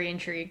 I'm very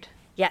intrigued.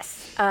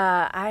 Yes.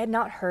 I had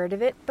not heard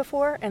of it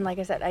before, and like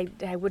I said,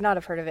 I would not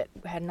have heard of it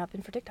had it not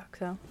been for TikTok.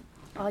 So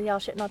all y'all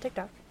shitting on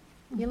TikTok,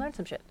 you learn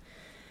some shit.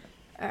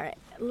 All right.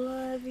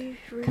 Love you.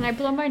 Can I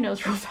blow my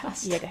nose real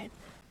fast? Yeah, go ahead.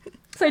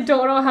 Because I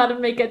don't know how to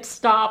make it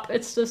stop.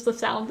 It's just the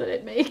sound that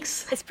it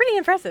makes. It's pretty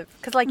impressive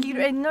because like you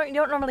don't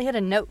normally hit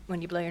a note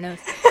when you blow your nose.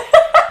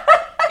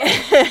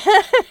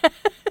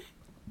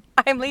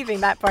 I'm leaving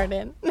that part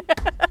in.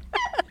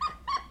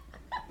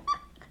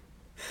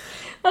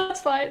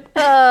 That's fine.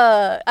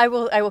 I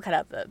will cut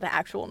out the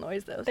actual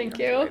noise though. So Thank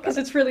you, you, because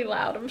it's really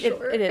loud, I'm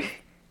sure. it is.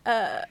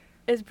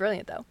 It's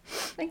brilliant though.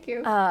 Thank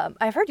you.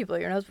 I've heard you blow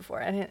your nose before,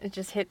 and it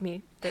just hit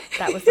me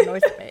that was the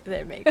noise that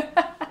it makes.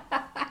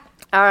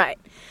 All right.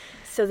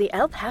 So the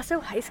El Paso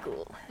High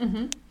School.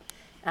 All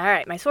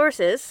right. My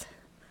sources: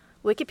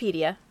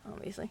 Wikipedia,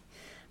 obviously,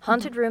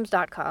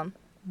 hauntedrooms.com,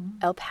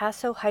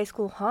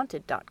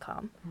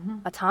 elpasohighschoolhaunted.com,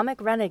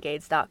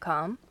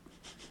 atomicrenegades.com,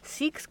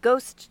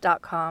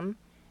 seeksghosts.com,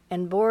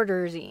 and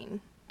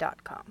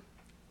borderzine.com.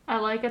 I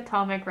like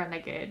Atomic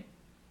Renegade.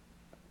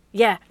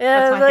 Yeah,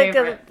 That's my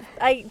favorite.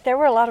 There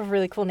were a lot of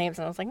really cool names,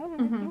 and I was like,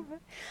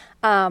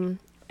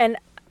 and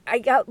I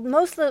got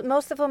most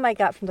of them I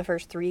got from the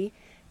first three.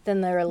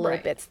 Then there are little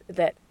bits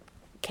that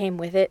came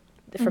with it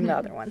from the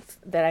other ones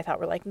that I thought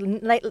were like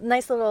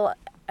nice little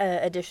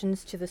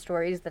additions to the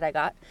stories that I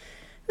got.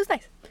 It was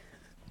nice.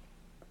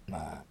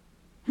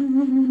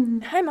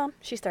 Hi, Mom.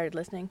 She started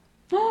listening.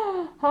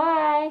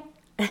 Hi.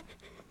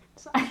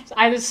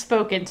 I just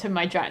spoke into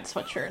my giant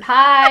sweatshirt.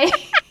 Hi.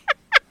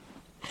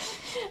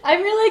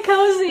 I'm really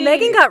cozy.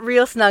 Megan got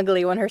real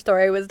snuggly when her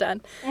story was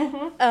done.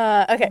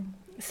 Okay.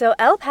 So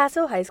El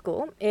Paso High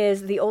School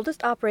is the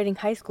oldest operating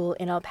high school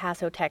in El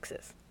Paso,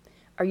 Texas.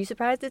 Are you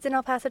surprised it's in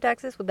El Paso,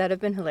 Texas? Would that have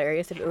been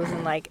hilarious if it was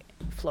in, like,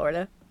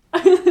 Florida?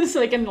 It's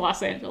like in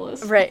Los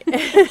Angeles. Right.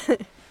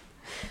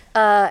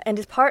 And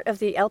is part of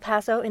the El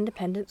Paso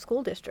Independent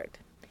School District.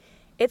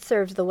 It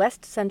serves the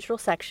west central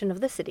section of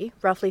the city,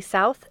 roughly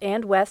south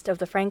and west of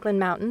the Franklin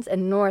Mountains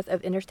and north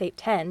of Interstate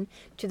 10,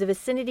 to the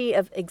vicinity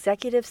of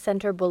Executive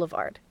Center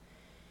Boulevard.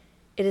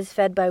 It is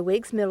fed by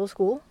Wiggs Middle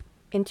School,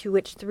 into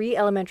which 3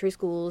 elementary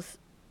schools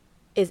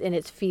is in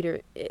its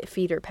feeder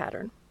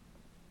pattern.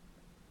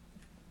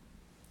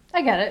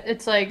 I get it.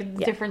 It's like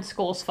different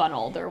schools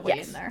funnel their way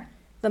in there.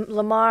 The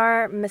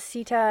Lamar,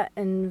 Mesita,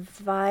 and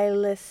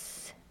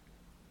Vilas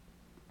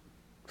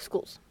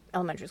schools,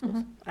 elementary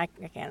schools. I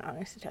can't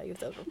honestly tell you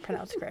if those were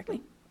pronounced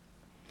correctly.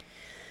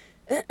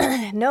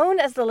 Known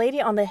as the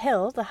Lady on the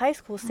Hill, the high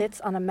school sits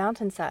on a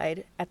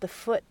mountainside at the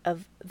foot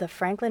of the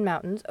Franklin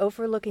Mountains,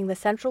 overlooking the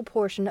central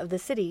portion of the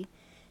city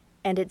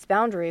and its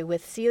boundary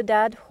with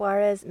Ciudad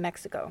Juarez,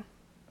 Mexico.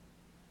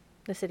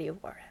 The city of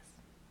Juarez.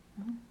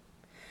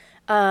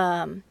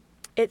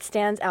 It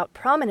stands out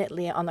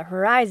prominently on the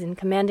horizon,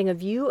 commanding a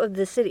view of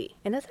the city.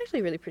 And it's actually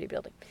a really pretty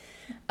building.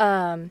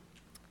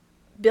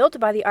 Built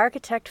by the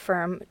architect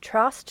firm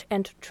Trost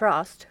and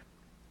Trost,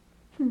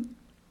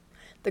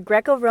 the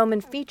Greco-Roman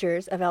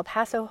features of El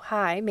Paso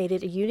High made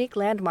it a unique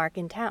landmark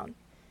in town.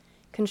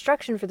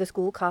 Construction for the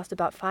school cost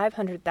about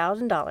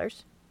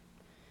 $500,000,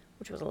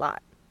 which was a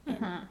lot.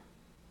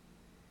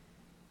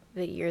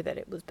 The year that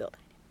it was built.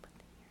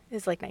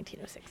 It's like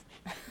 1906.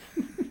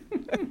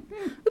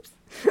 Oops.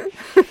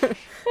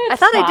 I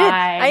thought I did.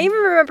 I even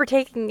remember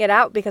taking it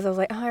out because I was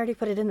like, oh, I already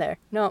put it in there.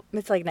 No,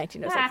 it's like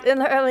 1906. In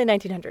the early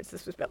 1900s,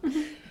 this was built.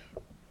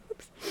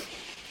 Oops.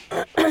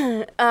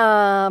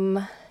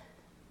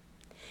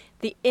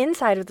 The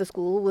inside of the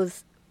school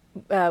was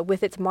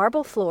with its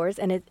marble floors,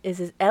 and it is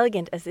as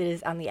elegant as it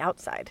is on the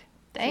outside.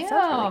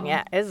 Damn.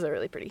 Yeah, it is a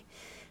really pretty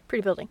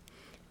building.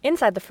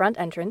 Inside the front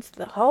entrance,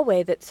 the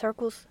hallway that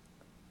circles...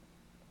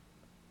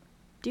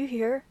 Do you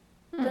hear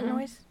the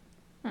noise?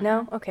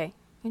 No? Okay.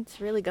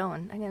 It's really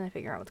going. I gotta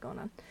figure out what's going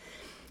on.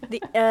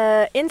 The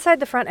inside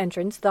the front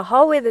entrance, the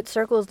hallway that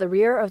circles the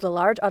rear of the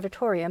large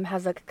auditorium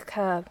has a...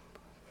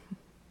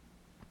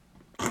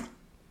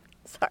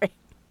 Sorry.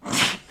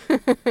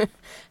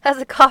 has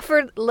a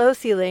coffered low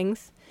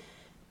ceilings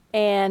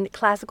and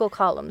classical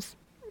columns.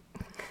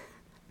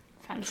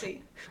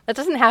 Fancy. That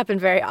doesn't happen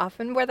very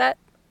often where that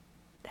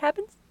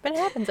happens, but it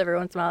happens every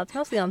once in a while. It's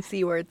mostly on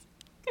C words.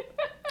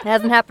 It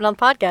hasn't happened on the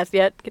podcast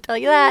yet, I can tell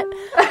you that.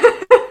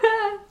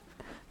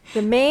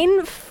 The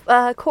main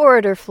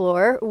corridor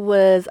floor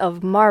was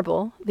of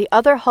marble. The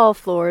other hall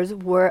floors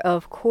were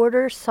of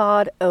quarter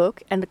sawed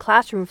oak, and the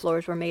classroom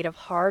floors were made of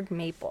hard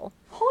maple.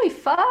 Holy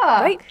fuck.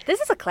 Right?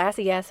 This is a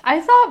classy ass. I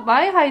thought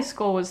my high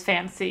school was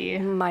fancy.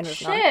 Mine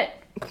was not. Shit.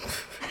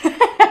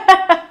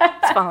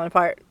 It's falling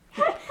apart.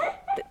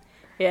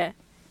 Yeah.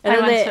 And I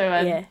then went they- to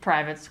a yeah.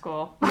 private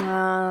school.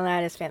 Well,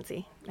 that is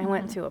fancy. I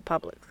went to a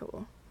public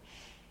school.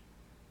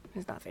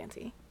 It's not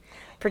fancy.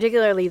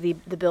 Particularly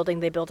the building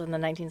they built in the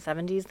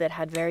 1970s that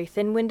had very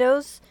thin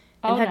windows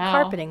and Oh, had no.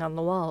 carpeting on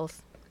the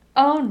walls.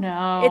 Oh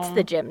no. It's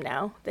the gym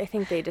now. I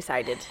think they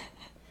decided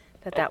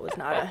that was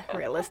not a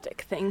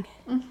realistic thing.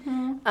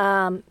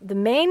 The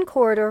main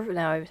corridor...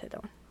 No, I said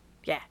that one.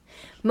 Yeah.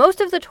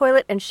 Most of the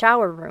toilet and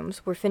shower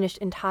rooms were finished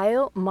in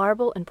tile,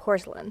 marble, and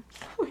porcelain.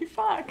 Holy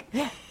fuck.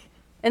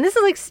 And this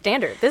is like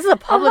standard. This is a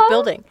public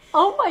building.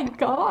 Oh my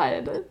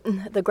god.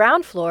 The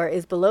ground floor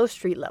is below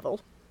street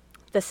level.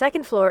 The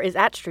second floor is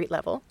at street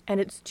level,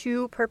 and its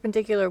two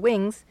perpendicular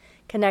wings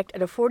connect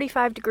at a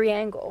 45-degree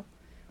angle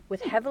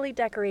with heavily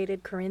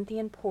decorated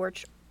Corinthian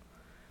porch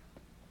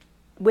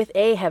or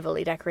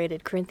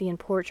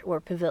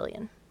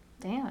pavilion.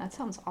 Damn, that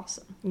sounds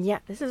awesome. Yeah,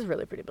 this is a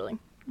really pretty building.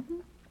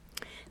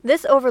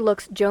 This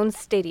overlooks Jones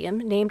Stadium,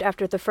 named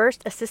after the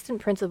first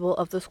assistant principal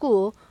of the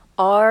school,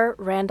 R.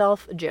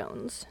 Randolph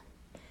Jones.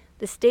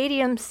 The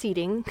stadium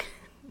seating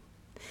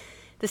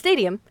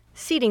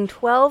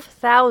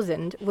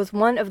 12,000 was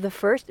one of the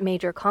first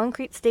major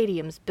concrete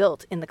stadiums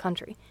built in the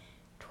country.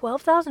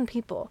 12,000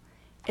 people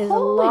is a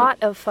Holy lot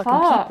of fucking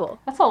fuck. people.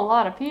 That's a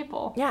lot of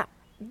people. Yeah.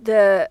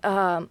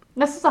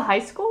 This is a high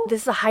school?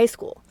 This is a high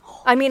school.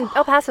 I mean,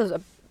 El Paso's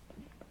a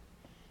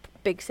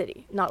big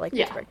city, not like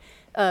Yeah. Pittsburgh.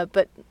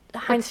 But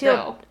Heinz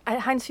still.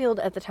 Field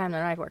at the time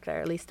that I worked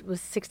there, at least,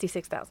 was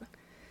 66,000.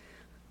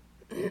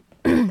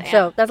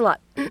 So that's a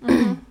lot.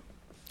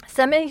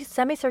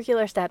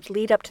 Semicircular steps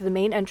lead up to the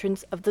main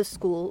entrance of the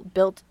school,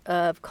 built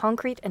of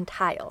concrete and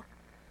tile.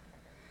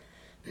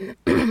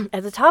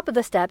 At the top of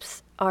the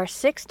steps are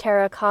 6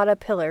 terracotta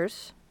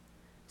pillars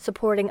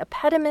supporting a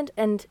pediment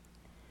and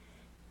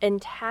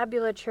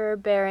entablature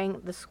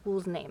bearing the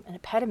school's name. An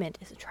pediment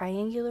is a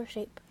triangular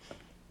shape.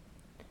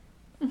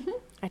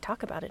 I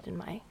talk about it in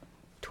my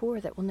tour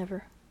that will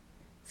never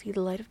see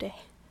the light of day.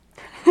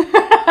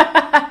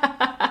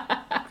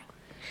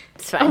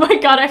 It's Oh fine. my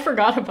god, I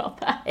forgot about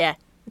that. Yeah,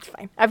 it's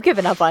fine. I've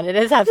given up on it.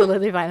 It's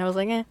absolutely fine. I was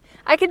like,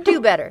 I can do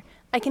better.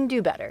 I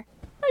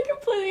I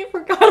completely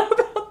forgot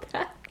about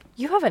that.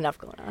 You have enough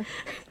going on.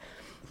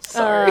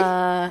 Sorry.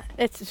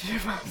 It's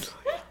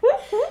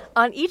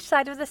on each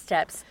side of the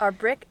steps are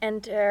brick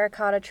and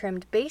terracotta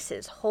trimmed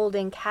bases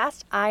holding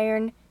cast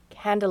iron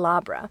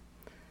candelabra.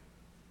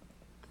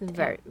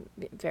 Very,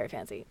 very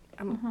fancy.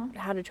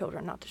 How do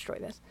children not destroy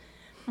this?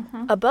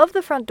 Above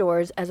the front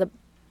doors, a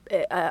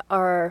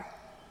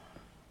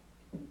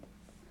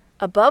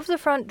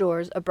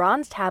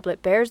bronze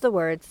tablet bears the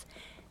words,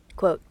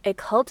 quote, "A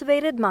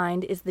cultivated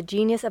mind is the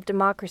genius of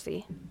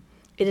democracy.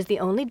 It is the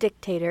only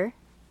dictator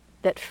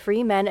that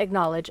free men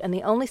acknowledge and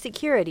the only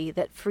security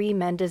that free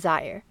men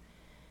desire.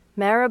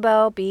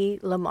 Maribel B.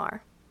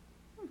 Lamar."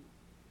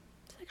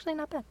 It's actually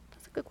not bad.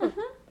 That's a good quote.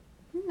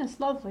 That's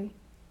lovely.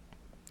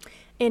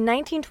 In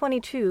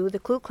 1922, the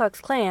Ku Klux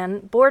Klan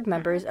board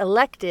members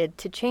elected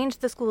to change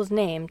the school's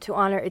name to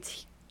honor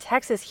its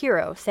Texas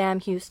hero, Sam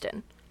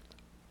Houston.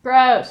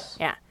 Gross.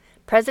 Yeah.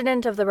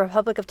 President of the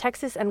Republic of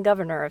Texas and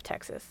Governor of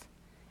Texas.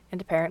 And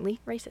apparently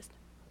racist.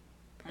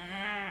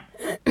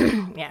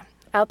 Yeah.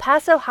 El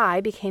Paso High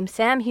became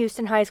Sam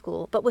Houston High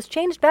School, but was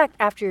changed back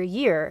after a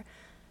year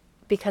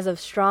because of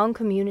strong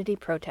community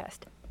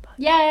protest.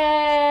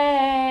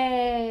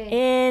 Yay!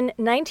 In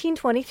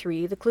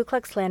 1923, the Ku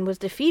Klux Klan was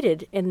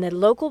defeated in the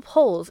local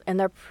polls, and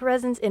their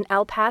presence in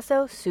El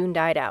Paso soon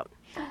died out.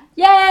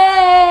 Yay!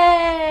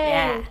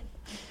 Yeah.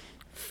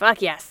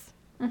 Fuck yes.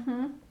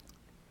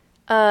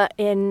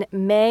 In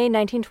May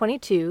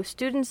 1922,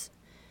 students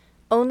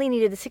only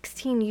needed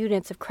 16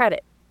 units of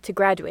credit to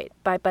graduate.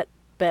 But by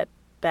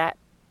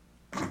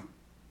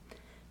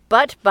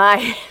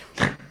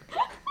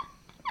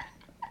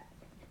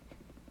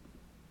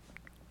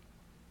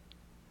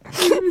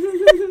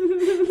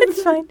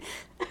it's fine.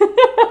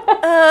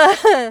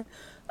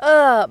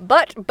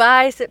 But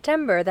by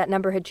September, that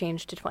number had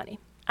changed to 20.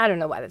 I don't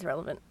know why that's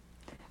relevant.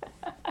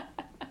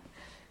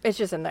 It's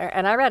just in there,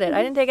 and I read it.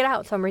 I didn't take it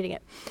out, so I'm reading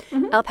it.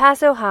 El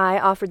Paso High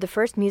offered the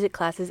first music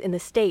classes in the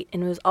state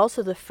and was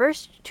also the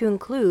first to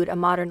include a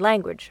modern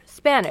language,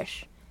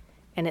 Spanish,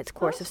 in its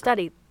course of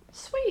study.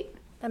 Sweet.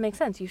 That makes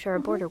sense. You share a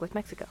border with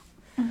Mexico.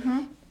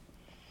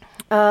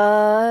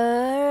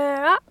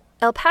 El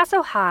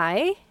Paso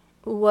High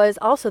was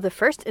also the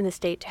first in the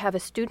state to have a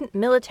student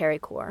military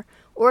corps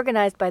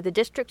organized by the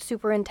district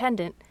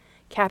superintendent,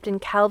 Captain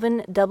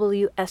Calvin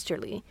W.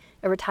 Esterly,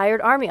 a retired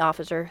Army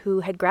officer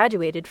who had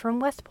graduated from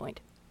West Point.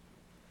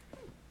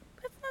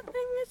 That's nothing.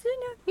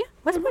 Yeah,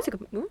 West Point's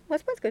good.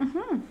 West Point's good.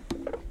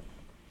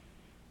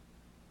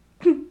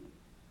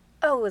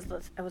 Oh, it was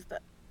the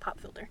pop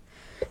filter.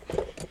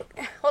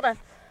 Hold on.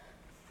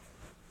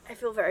 I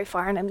feel very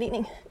far and I'm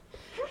leaning.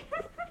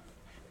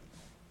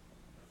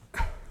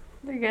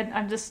 You're good.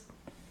 I'm just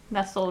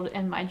nestled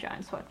in my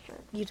giant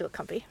sweatshirt. You look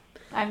comfy.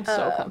 I'm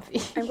so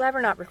comfy. I'm glad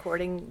we're not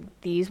recording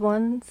these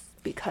ones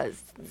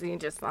because you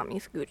just saw me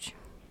scooch.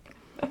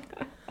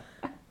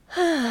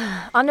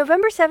 On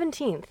November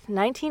 17th,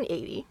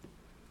 1980,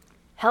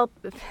 El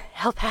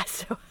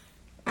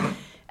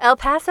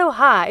Paso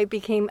High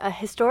became a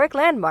historic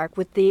landmark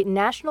with the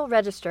National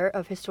Register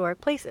of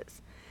Historic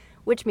Places,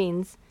 which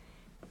means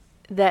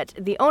that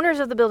the owners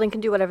of the building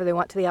can do whatever they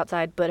want to the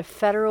outside, but a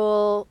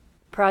federal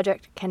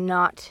project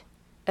cannot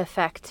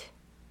affect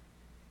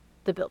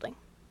the building.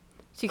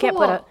 So you can't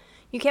put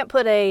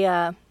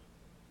a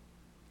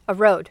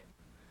road,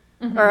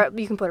 or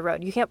you can put a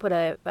road. You can't put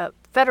a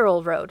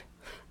federal road,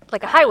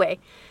 like a highway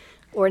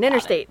or an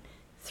interstate,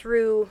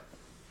 through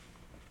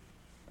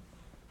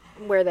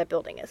where that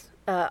building is.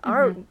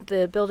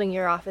 The building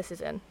your office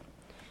is in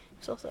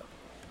is also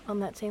on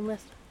that same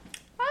list.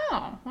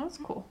 Oh, that's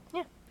cool.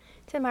 Yeah,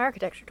 it's in my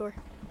architecture tour.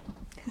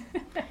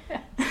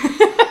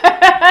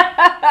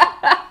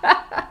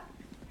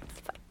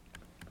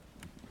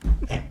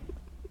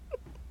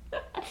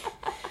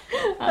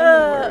 I'm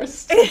the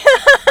worst.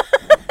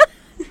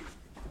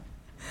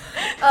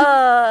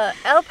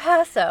 El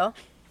Paso.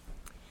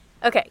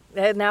 Okay,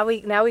 now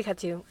we cut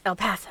to El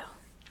Paso.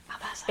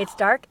 It's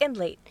dark and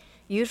late,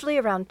 usually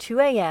around 2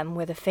 a.m.,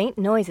 where the faint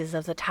noises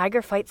of the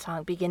Tiger Fight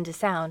song begin to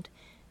sound.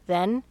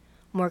 Then,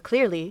 more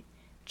clearly,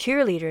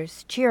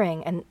 cheerleaders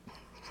cheering and...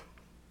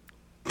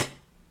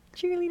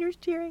 cheerleaders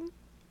cheering.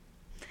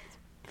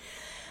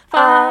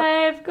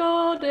 5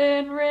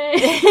 golden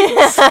rings.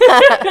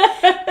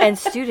 And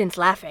students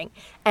laughing,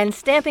 and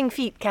stamping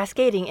feet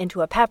cascading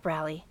into a pep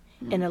rally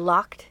in a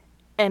locked,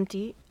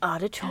 empty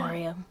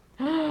auditorium.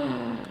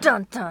 Dun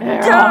dun dun!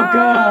 Oh,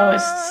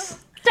 ghosts.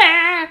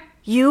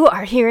 You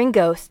are hearing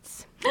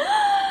ghosts.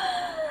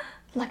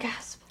 La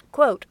gasp.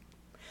 Quote,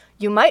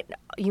 you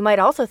might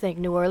also think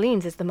New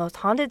Orleans is the most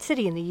haunted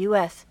city in the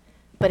U.S.,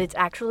 but it's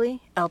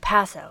actually El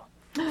Paso,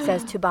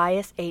 says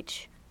Tobias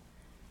H.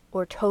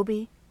 or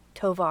Toby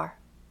Tovar,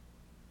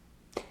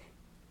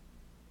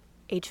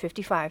 age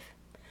 55,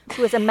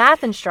 who is a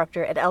math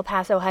instructor at El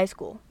Paso High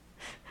School.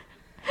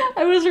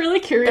 I was really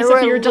curious There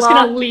if were you were a just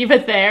lot- gonna leave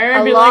it there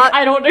and a be lot- like,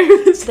 I don't know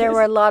who this There is.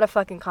 were a lot of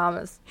fucking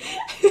commas.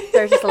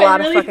 There's just a I lot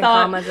really of fucking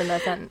thought- commas in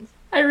that sentence.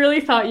 I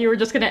really thought you were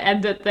just gonna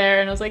end it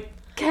there, and I was like,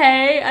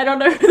 okay, I don't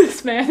know who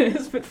this man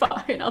is, but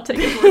fine, I'll take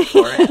his word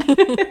for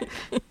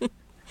it.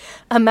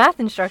 A math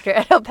instructor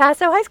at El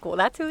Paso High School.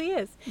 That's who he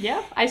is.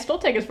 Yeah, I still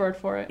take his word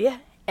for it. Yeah.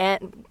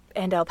 And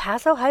El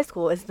Paso High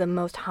School is the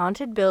most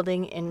haunted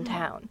building in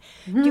town.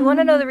 Do you want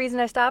to know the reason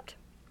I stopped?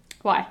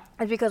 Why?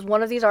 It's because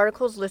one of these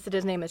articles listed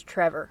his name as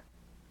Trevor.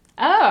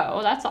 Oh,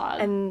 well, that's odd.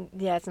 And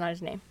yeah, it's not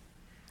his name.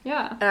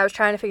 Yeah. And I was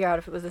trying to figure out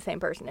if it was the same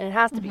person. And it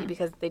has to be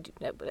because they do,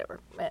 whatever.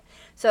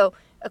 So,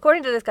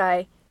 according to this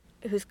guy,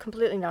 who's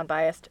completely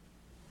non-biased.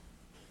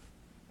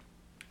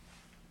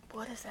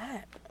 What is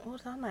that?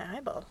 What's on my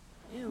eyeball?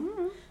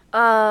 Ew.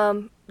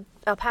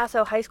 El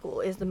Paso High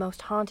School is the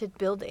most haunted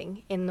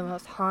building in the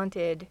most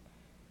haunted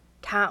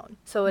town.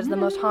 So it's the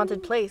most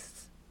haunted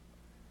place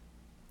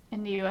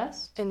In the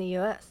U.S.? in the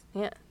U.S.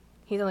 Yeah.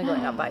 He's only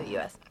going out by the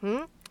U.S.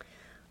 You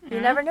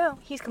never know.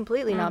 He's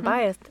completely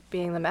non-biased,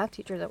 being the math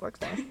teacher that works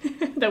there.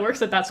 That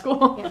works at that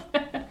school.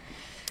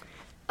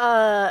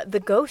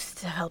 The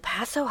ghosts of El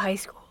Paso High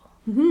School.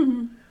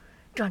 Dun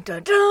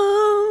dun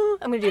dun!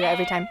 I'm gonna do that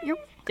every time.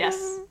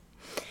 Yes.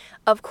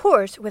 Of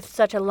course, with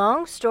such a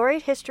long,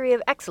 storied history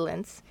of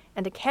excellence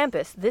and a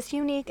campus this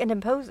unique and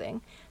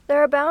imposing, there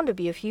are bound to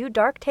be a few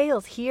dark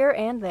tales here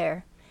and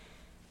there.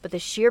 But the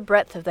sheer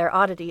breadth of their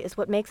oddity is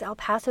what makes El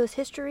Paso's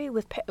history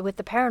with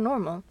the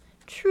paranormal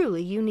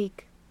truly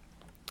unique.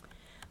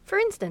 For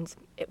instance,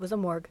 it was a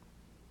morgue.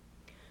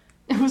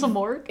 It was a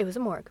morgue? It was a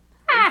morgue.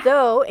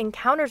 Though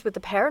encounters with the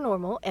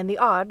paranormal and the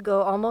odd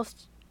go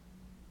almost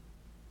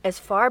as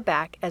far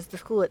back as the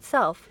school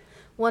itself,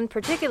 one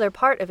particular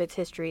part of its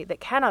history that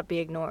cannot be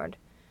ignored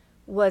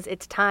was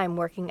its time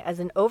working as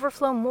an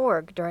overflow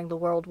morgue during the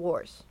World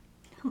Wars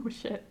Oh,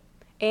 shit.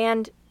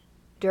 and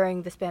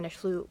during the Spanish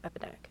flu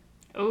epidemic,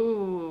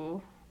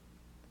 Ooh.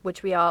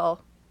 which we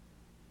all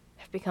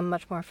have become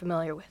much more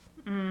familiar with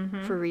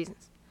for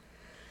reasons.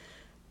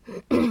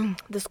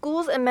 The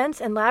school's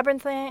immense and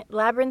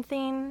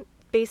labyrinthine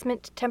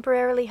basement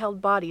temporarily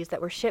held bodies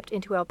that were shipped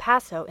into El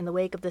Paso in the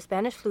wake of the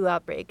Spanish flu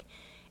outbreak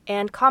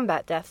and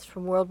combat deaths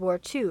from World War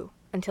II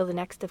until the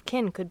next of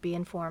kin could be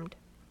informed.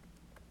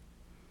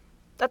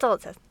 That's all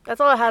it says.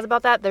 That's all it has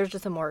about that. There's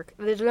just a morgue.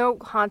 There's no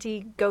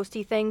haunty,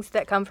 ghosty things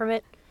that come from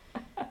it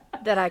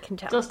that I can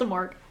tell. Just a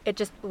morgue. It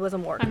just was a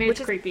morgue. I mean, which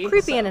it's creepy, is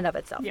creepy so- in and of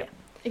itself. Yep.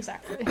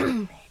 Exactly.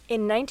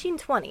 In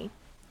 1920,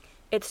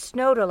 it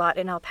snowed a lot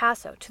in El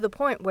Paso to the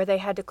point where they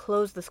had to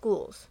close the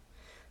schools.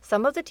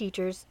 Some of the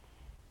teachers...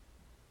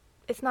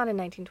 It's not in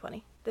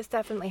 1920. This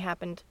definitely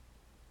happened.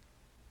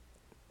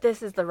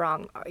 This is the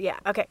wrong... Yeah,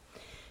 okay.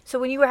 So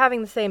when you were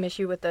having the same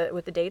issue with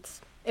the dates,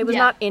 it was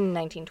Yeah. not in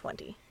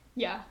 1920.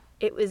 Yeah.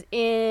 It was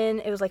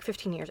like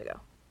 15 years ago.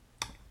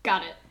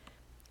 Got it.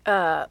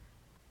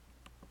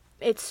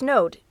 It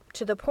snowed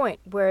to the point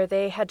where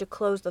they had to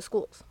close the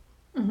schools.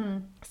 Mm-hmm.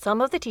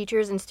 Some of the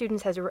teachers and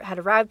students had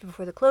arrived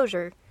before the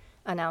closure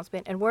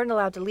announcement and weren't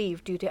allowed to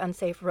leave due to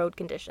unsafe road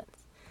conditions.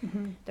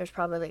 Mm-hmm. There's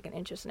probably like an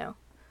inch of snow.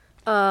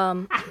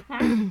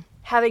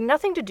 Having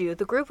nothing to do,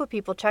 the group of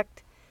people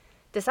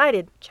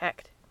decided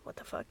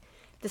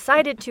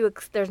to,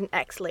 there's an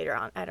X later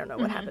on. I don't know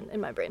what happened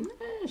in my brain.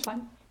 It's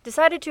fine.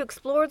 Decided to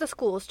explore the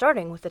school,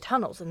 starting with the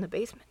tunnels in the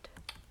basement.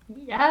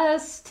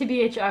 Yes,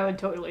 TBH, I would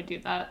totally do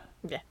that.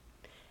 Yeah.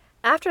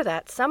 After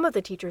that, some of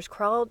the teachers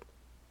crawled...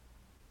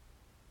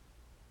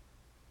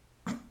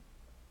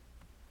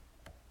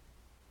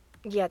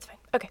 Yeah, it's fine.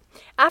 Okay.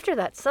 After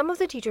that, some of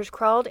the teachers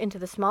crawled into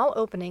the small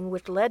opening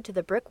which led to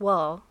the brick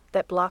wall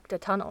that blocked a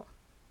tunnel.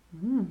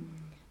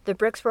 The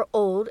bricks were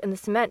old and the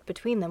cement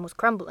between them was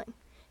crumbling.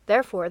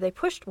 Therefore, they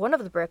pushed one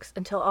of the bricks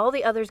until all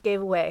the others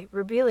gave away,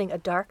 revealing a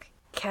dark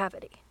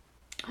cavity.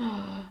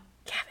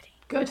 Cavity.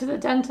 Go to the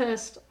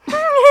dentist.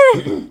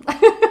 I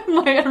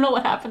don't know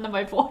what happened to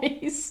my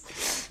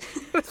voice.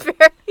 It was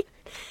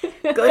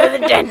very... Go to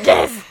the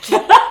dentist!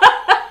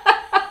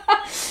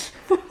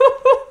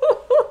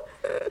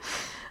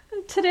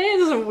 Today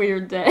is a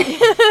weird day.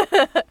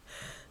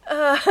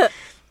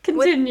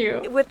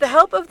 Continue. With the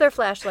help of their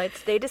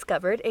flashlights, they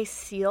discovered a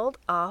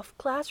sealed-off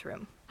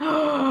classroom.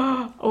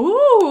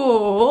 Ooh.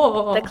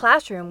 The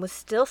classroom was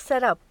still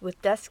set up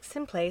with desks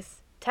in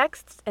place,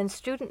 texts and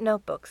student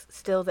notebooks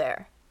still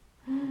there.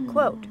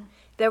 Quote,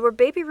 there were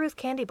Baby Ruth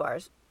candy bar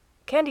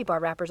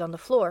wrappers on the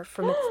floor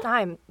from its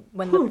time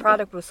when the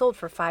product was sold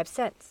for 5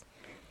 cents,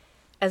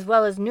 as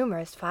well as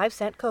numerous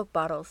 5-cent Coke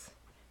bottles.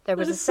 There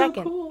was That a is so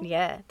second, cool.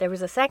 there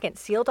was a second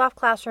sealed-off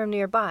classroom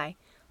nearby,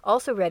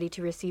 also ready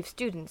to receive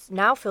students,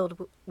 now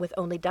filled with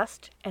only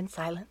dust and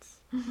silence.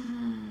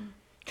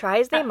 Try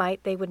as they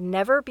might, they would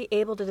never be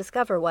able to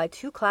discover why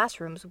 2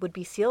 classrooms would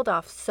be sealed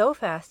off so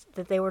fast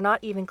that they were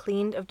not even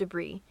cleaned of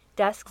debris,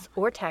 desks,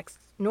 or texts,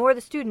 nor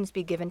the students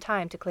be given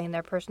time to clean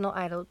their personal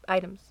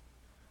items.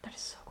 That is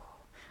so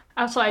cool.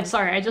 Also, I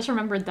just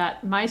remembered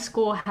that my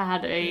school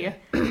had a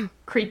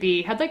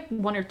had like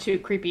 1 or 2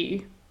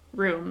 creepy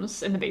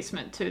rooms in the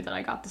basement too that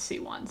I got to see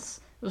once.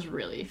 It was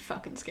really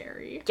fucking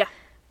scary. Yeah.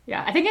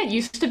 Yeah, I think it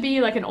used to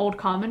be like an old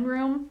common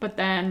room, but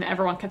then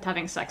everyone kept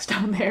having sex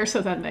down there,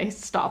 so then they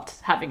stopped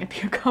having a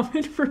pure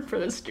common room for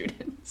the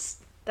students.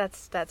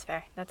 That's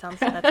fair. That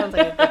sounds like a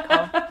good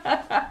call.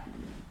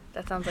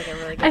 That sounds like a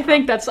really good I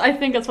think that's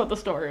what the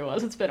story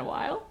was. It's been a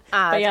while.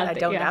 But yeah, I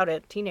don't doubt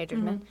it. Teenagers,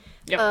 man.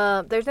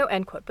 Yep. There's no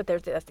end quote, but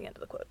that's the end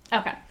of the quote.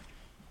 Okay.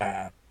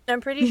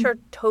 I'm pretty sure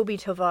Toby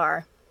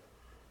Tovar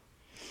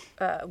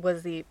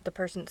was the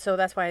person, so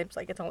that's why it's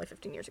like it's only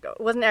 15 years ago.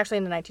 It wasn't actually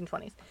in the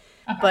 1920s.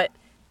 But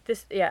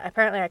this,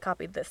 apparently I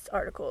copied this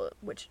article,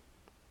 which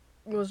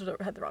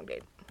had the wrong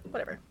date.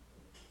 Whatever.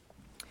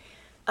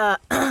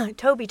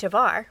 Toby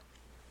Tovar,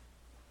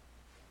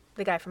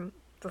 the guy from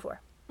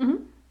before,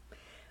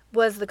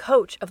 was the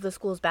coach of the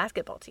school's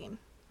basketball team.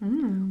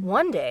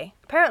 One day,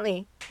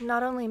 apparently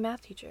not only a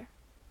math teacher,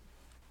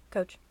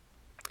 coach.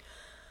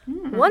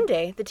 One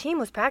day, the team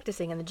was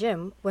practicing in the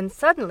gym when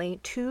suddenly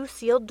 2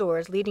 sealed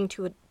doors leading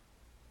to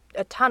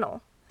a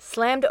tunnel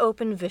slammed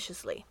open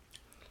viciously.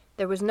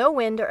 There was no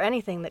wind or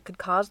anything that could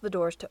cause the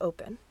doors to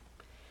open.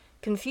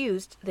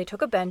 Confused, they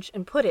took a bench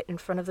and put it in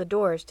front of the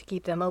doors to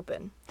keep them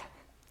open.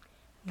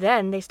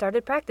 Then they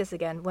started practice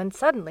again when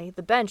suddenly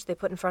the bench they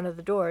put in front of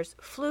the doors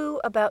flew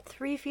about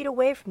 3 feet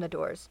away from the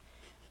doors,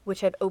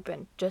 which had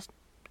opened just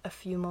a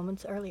few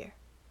moments earlier.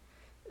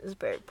 This is a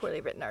very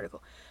poorly written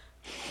article.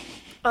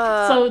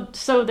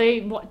 So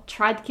they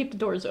tried to keep the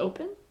doors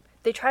open?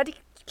 They tried to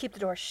keep the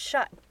door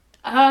shut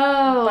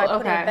Oh, by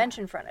putting okay. a bench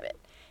in front of it.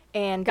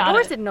 And Got the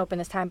doors it. didn't open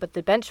this time, but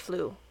the bench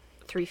flew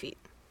 3 feet.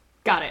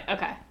 Got it.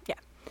 Okay. Yeah.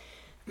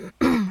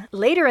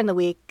 Later in the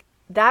week,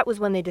 that was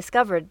when they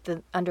discovered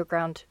the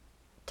underground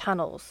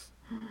tunnels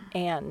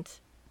and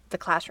the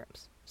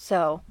classrooms.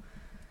 So,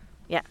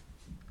 yeah.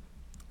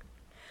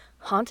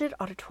 Haunted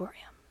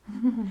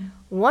auditorium.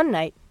 One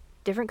night,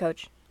 different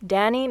coach,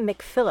 Danny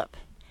McPhillip,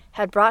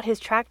 had brought his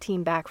track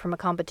team back from a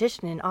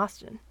competition in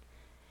Austin.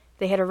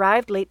 They had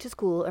arrived late to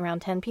school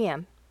around 10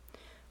 p.m.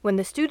 When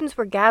the students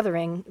were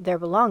gathering their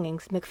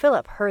belongings,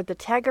 McPhillip heard the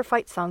Tiger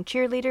Fight Song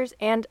cheerleaders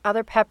and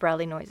other pep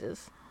rally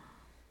noises.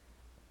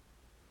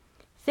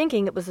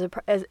 Thinking it was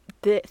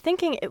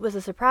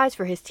a surprise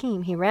for his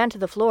team, he ran to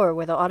the floor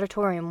where the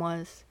auditorium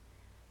was.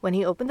 When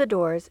he opened the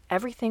doors,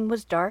 everything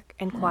was dark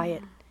and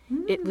quiet.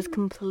 It was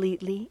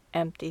completely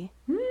empty.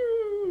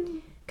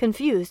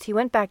 Confused, he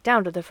went back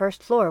down to the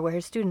first floor where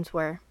his students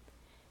were.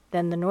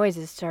 Then the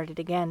noises started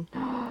again.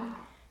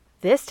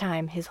 This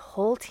time, his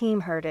whole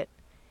team heard it.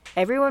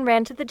 Everyone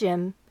ran to the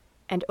gym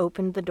and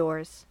opened the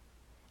doors.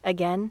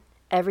 Again,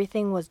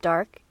 everything was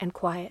dark and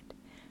quiet.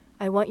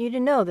 I want you to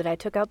know that I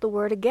took out the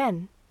word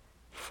again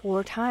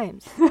 4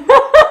 times.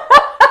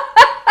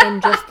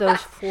 In just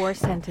those 4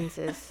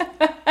 sentences.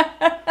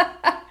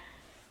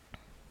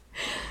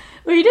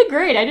 Well, you did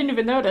great. I didn't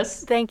even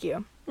notice. Thank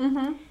you.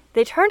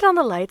 They turned on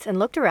the lights and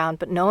looked around,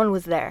 but no one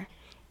was there.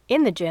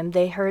 In the gym,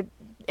 they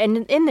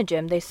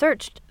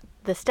searched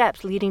the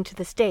steps leading to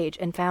the stage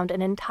and found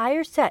an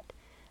entire set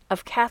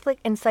of Catholic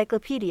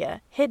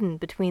encyclopedia hidden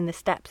between the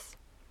steps.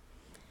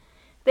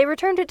 They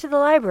returned it to the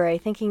library,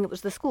 thinking it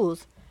was the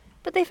school's,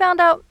 but they found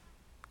out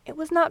it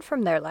was not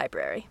from their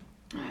library.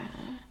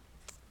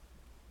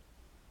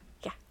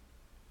 Yeah.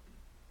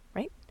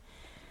 Right?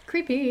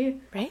 Creepy.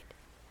 Right?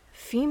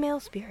 Female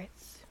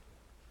spirits.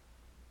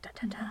 Dun,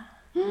 dun, dun.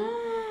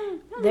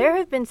 There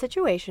have been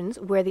situations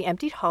where the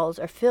emptied halls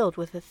are filled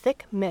with a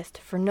thick mist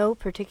for no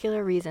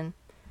particular reason.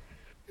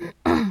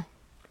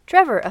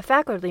 Trevor, a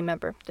faculty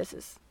member, this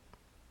is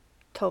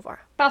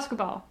Tovar.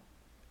 Basketball.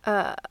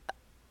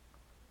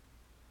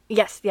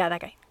 Yes, yeah,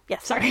 that guy.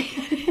 Yes. Sorry.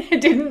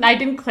 I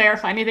didn't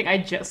clarify anything. I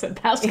just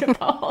said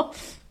basketball.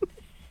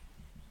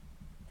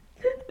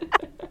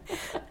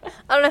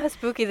 I don't know how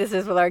spooky this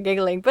is with our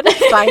giggling, but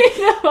it's fine.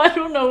 No, I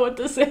don't know what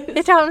this is.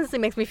 It honestly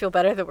makes me feel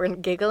better that we're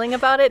giggling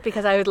about it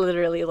because I would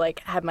literally I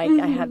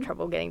had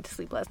trouble getting to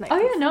sleep last night. Oh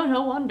yeah,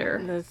 no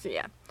wonder.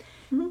 Yeah.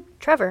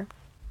 Trevor,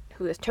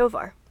 who is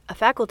Tovar, a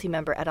faculty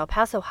member at El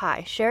Paso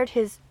High, shared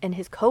his and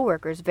his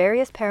co-workers'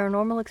 various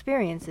paranormal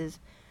experiences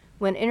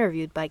when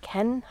interviewed by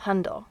Ken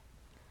Hundal.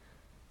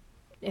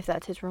 If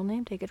that's his real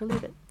name, take it or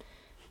leave it.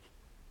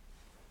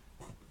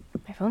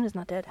 My phone is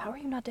not dead. How are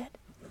you not dead?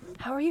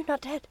 How are you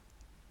not dead?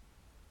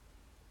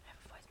 I have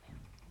a voicemail.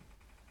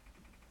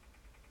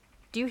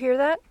 Do you hear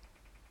that?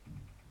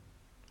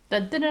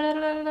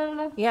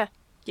 Yeah,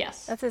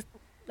 Yes. that's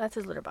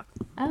his litter box.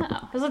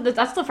 Oh,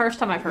 that's the first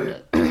time I've heard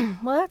it.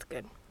 Well, that's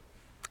good.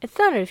 It's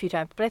done it a few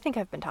times, but I think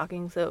I've been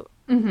talking, so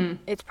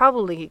it's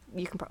probably,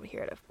 you can probably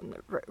hear it.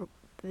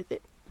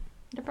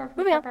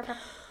 Moving on.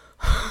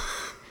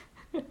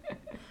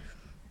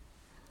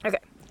 Okay.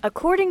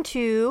 According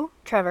to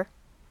Trevor,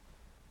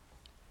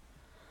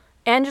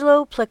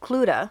 Angelo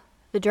Plecluda,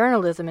 the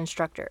journalism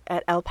instructor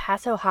at El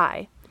Paso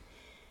High.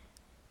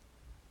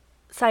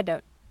 Side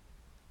note.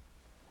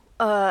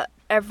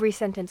 Every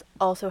sentence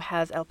also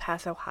has El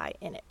Paso High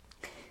in it.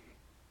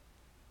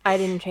 I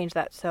didn't change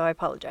that, so I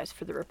apologize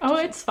for the repetition. Oh,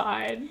 it's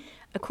fine.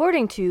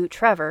 According to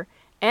Trevor,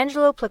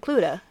 Angelo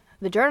Plecluda,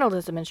 the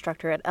journalism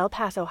instructor at El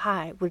Paso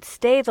High, would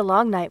stay the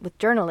long night with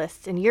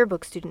journalists and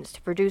yearbook students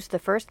to produce the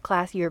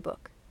first-class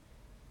yearbook.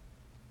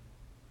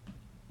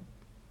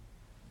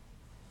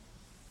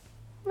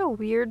 What a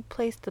weird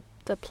place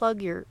to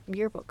plug your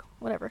yearbook.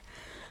 Whatever.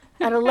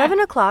 At 11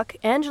 o'clock,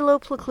 Angelo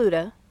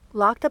Plecluda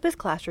locked up his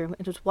classroom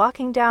and was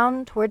walking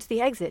down towards the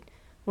exit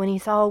when he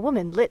saw a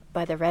woman lit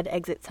by the red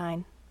exit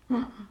sign.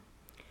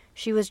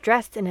 She was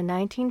dressed in a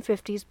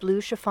 1950s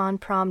blue chiffon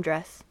prom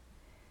dress.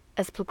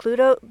 As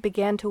Plecluda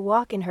began to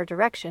walk in her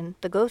direction,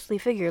 the ghostly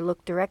figure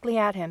looked directly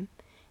at him,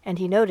 and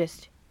he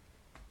noticed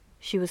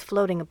she was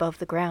floating above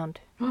the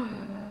ground.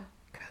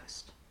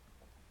 Ghost.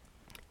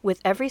 With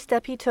every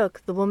step he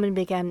took, the woman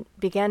began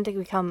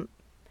to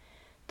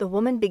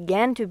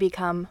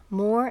become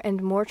more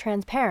and more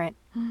transparent,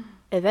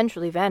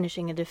 eventually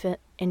vanishing into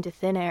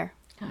thin air.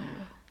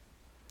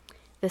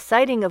 The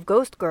sighting of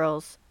ghost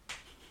girls.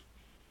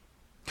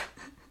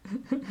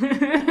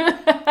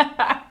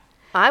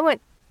 I went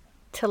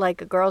to a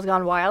Girls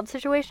Gone Wild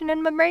situation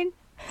in my brain.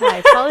 I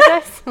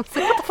apologize. I was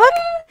like, what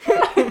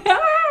the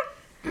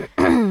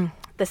fuck?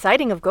 The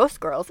sighting of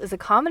ghost girls is a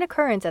common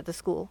occurrence at the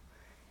school.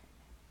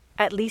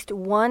 At least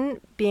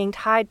one being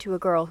tied to a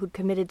girl who'd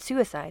committed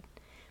suicide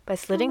by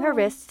slitting her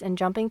wrists and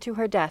jumping to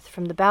her death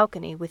from the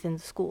balcony within the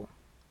school.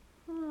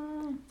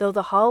 Though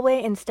the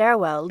hallway and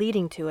stairwell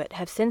leading to it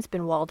have since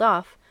been walled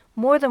off,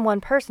 more than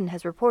one person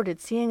has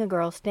reported seeing a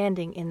girl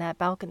standing in that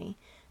balcony,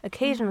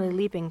 occasionally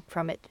leaping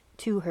from it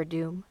to her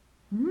doom.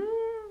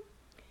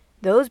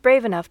 Those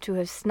brave enough to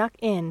have snuck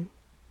into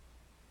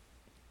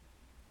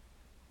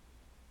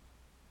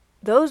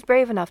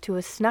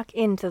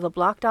the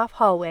blocked-off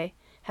hallway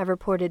have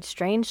reported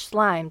strange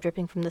slime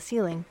dripping from the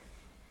ceiling,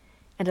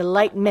 and a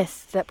light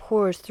mist that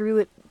pours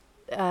through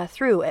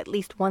at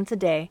least once a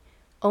day,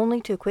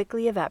 only to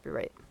quickly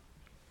evaporate.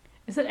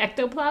 Is it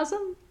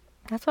ectoplasm?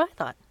 That's what I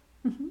thought.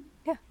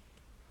 Yeah.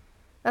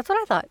 That's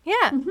what I thought.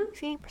 Yeah.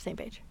 See? Same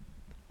page.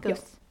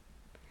 Ghosts.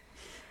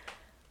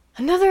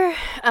 Yep.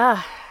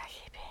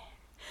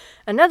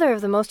 Another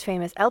of the most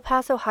famous El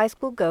Paso High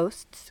School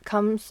ghosts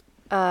comes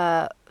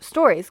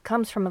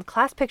from a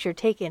class picture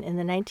taken in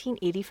the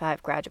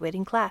 1985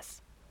 graduating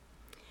class.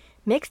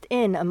 Mixed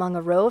in among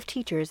a row of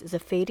teachers is a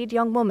faded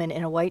young woman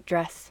in a white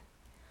dress.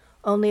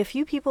 Only a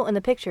few people in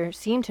the picture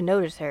seem to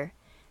notice her,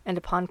 and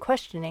upon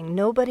questioning,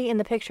 nobody in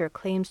the picture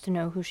claims to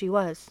know who she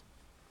was.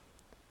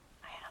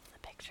 I have the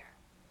picture.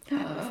 I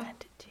will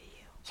send it to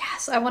you.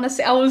 Yes, I want to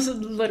see. I was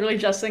literally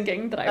just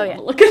thinking that I want yeah.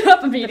 to look it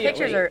up The immediately.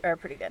 pictures are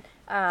pretty good.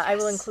 I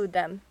will include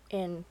them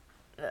in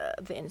the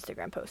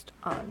Instagram post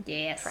on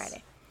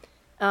Friday.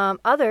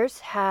 Others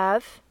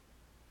have...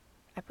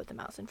 I put the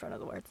mouse in front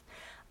of the words.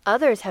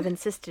 Others have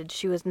insisted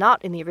she was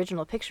not in the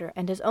original picture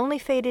and has only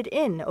faded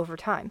in over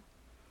time.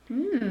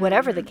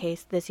 Whatever the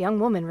case, this young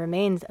woman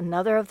remains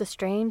another of the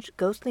strange,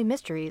 ghostly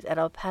mysteries that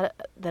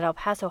El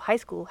Paso High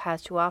School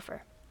has to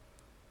offer.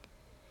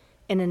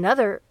 In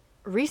another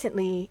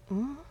recently...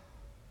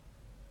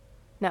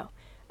 No,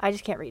 I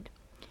just can't read.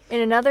 In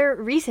another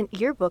recent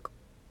yearbook,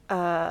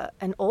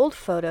 an old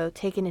photo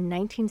taken in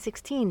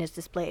 1916 is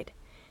displayed.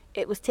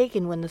 It was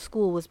taken when the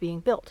school was being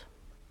built.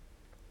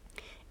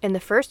 In the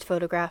first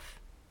photograph,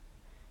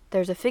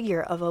 there's a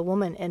figure of a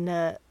woman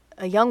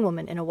a young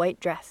woman in a white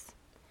dress.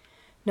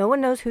 No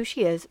one knows who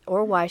she is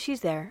or why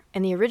she's there.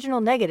 In the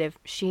original negative,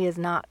 she is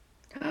not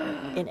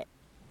in it.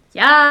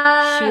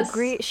 Yes!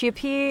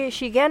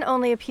 She again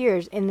only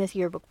appears in this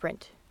yearbook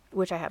print,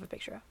 which I have a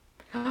picture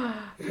of.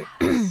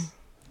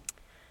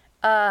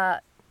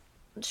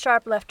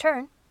 Sharp left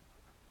turn.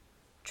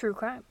 True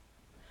crime.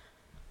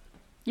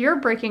 You're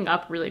breaking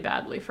up really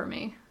badly for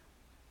me.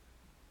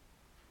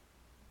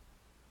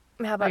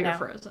 How about You're now?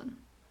 frozen.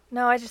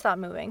 No, I just thought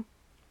moving.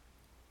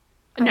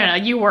 No,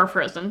 you were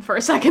frozen for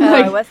a second. Oh,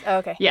 I was? Oh,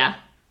 okay. Yeah.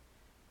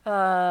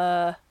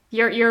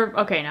 You're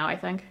okay now, I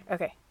think.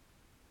 Okay.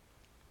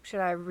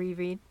 Should I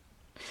reread?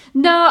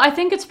 No, I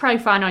think it's probably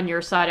fine on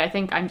your side. I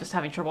think I'm just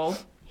having trouble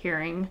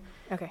hearing.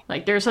 Okay.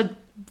 Like, there's a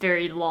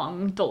very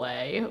long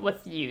delay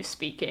with you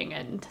speaking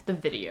and the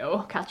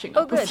video catching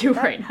up with you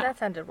right now. That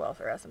sounded well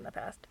for us in the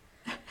past.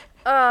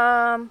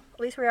 At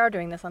least we are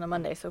doing this on a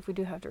Monday, so if we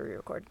do have to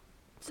re-record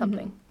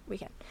something, we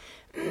can.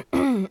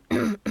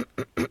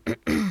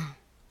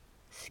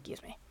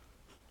 Excuse me.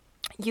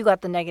 You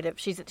got the negative.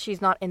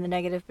 She's not in the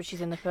negative, but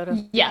she's in the photo.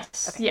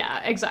 Yes. Okay.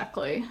 Yeah,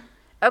 exactly.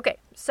 Okay,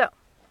 so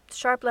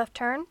sharp left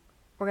turn.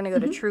 We're gonna go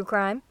to true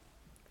crime.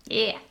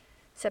 Yeah.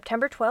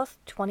 September 12th,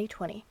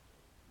 2020.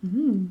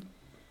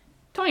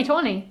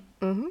 2020.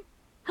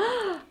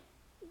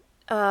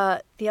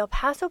 The El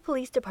Paso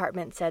Police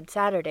Department said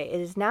Saturday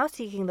it is now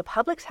seeking the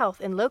public's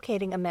help in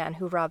locating a man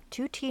who robbed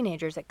 2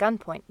 teenagers at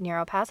gunpoint near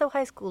El Paso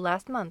High School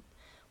last month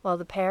while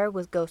the pair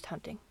was ghost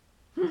hunting.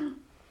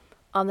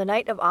 On the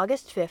night of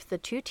August 5th, the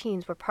 2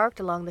 teens were parked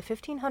along the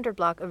 1500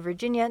 block of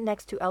Virginia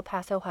next to El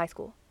Paso High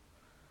School.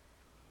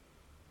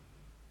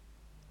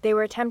 They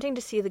were attempting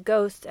to see the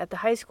ghosts at the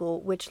high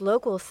school, which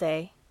locals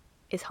say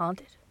is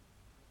haunted.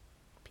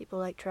 People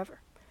like Trevor.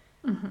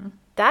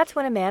 That's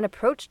when a man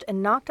approached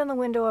and knocked on the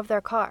window of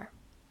their car.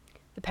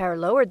 The pair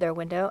lowered their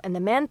window, and the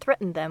man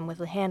threatened them with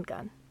a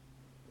handgun.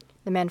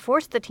 The man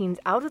forced the teens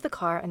out of the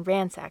car and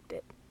ransacked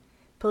it.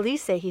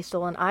 Police say he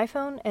stole an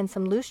iPhone and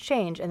some loose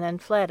change and then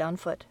fled on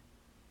foot.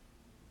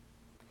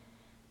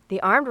 The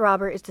armed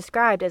robber is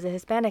described as a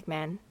Hispanic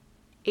man,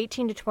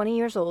 18 to 20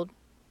 years old,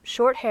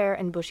 short hair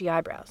and bushy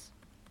eyebrows.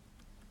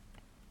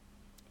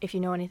 If you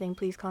know anything,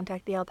 please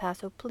contact the El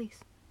Paso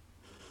police.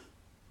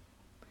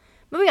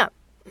 Moving on.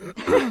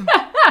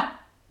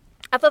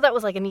 I thought that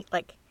was like a neat,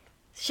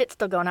 shit's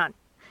still going on.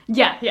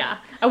 Yeah.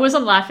 I was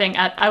laughing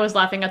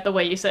at the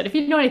way you said, if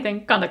you know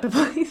anything, contact the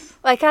police.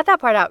 Well, I cut that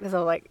part out because I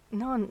was like,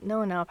 no one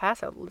in El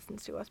Paso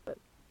listens to us, but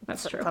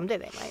That's true. someday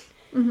they might.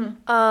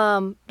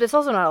 There's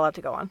also not a lot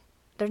to go on.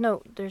 There's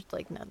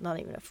not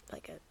even a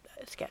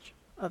sketch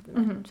of the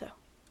men. So,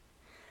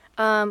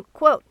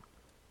 quote,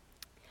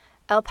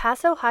 El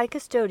Paso High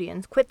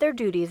custodians quit their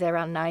duties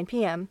around 9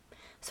 p.m.,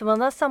 so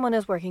unless someone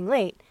is working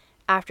late,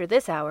 after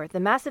this hour, the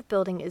massive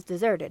building is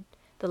deserted,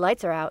 the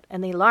lights are out,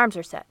 and the alarms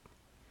are set.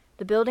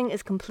 The building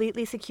is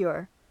completely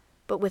secure,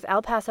 but with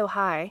El Paso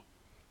High,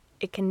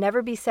 it can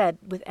never be said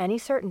with any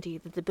certainty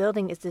that the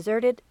building is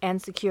deserted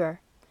and secure.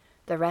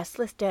 The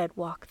restless dead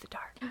walk the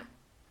dark.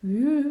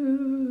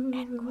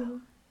 End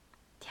quote.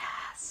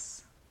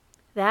 Yes.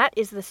 That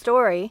is the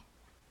story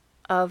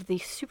of the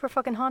super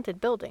fucking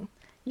haunted building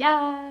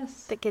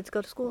Yes. that kids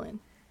go to school in.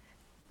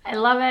 I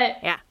love it.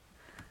 Yeah.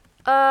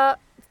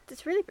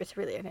 It's really, I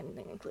didn't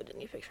include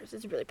any pictures.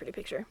 It's a really pretty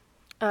picture.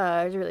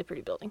 It's a really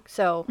pretty building.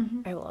 So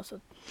I will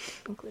also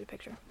include a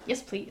picture.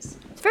 Yes, please.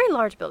 It's a very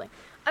large building.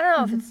 I don't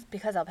know if it's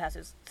because El Paso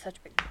is such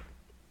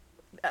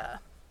a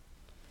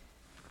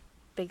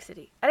big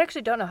city. I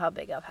actually don't know how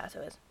big El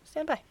Paso is.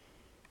 Stand by.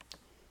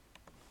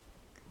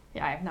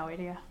 Yeah, I have no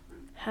idea.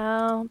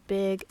 How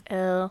big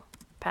El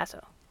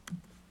Paso?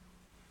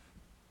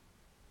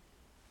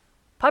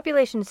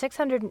 Population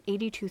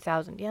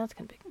 682,000. Yeah, that's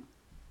kind of big.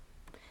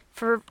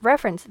 For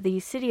reference, the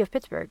city of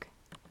Pittsburgh,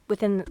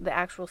 within the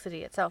actual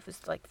city itself,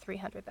 is like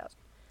 300,000.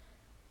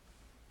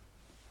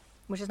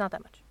 Which is not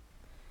that much.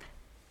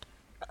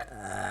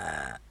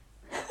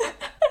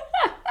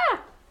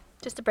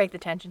 Just to break the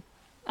tension.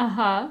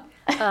 Uh-huh.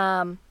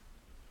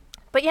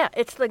 But yeah,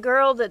 it's the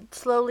girl that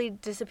slowly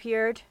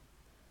disappeared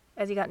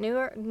as he got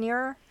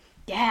nearer.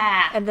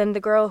 Yeah. And then the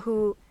girl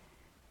who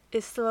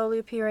is slowly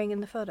appearing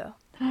in the photo.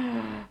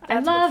 I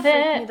love what freaked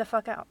it. me the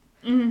fuck out.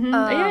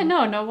 Yeah,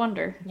 no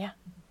wonder. Yeah.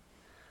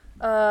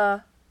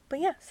 But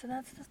yeah, so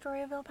that's the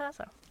story of El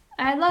Paso.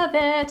 I love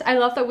it. I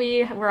love that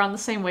we were on the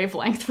same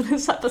wavelength for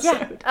this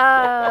episode.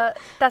 Yeah.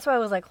 That's why I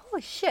was like,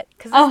 holy shit,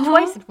 because it's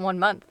twice in 1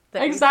 month.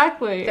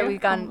 Exactly. That we've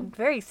gotten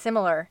very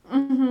similar.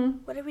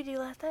 What did we do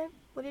last time?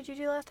 What did you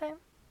do last time?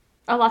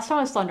 Oh, last time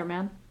was Slender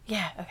Man.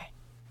 Yeah, okay.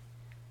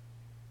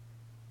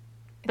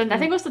 Then I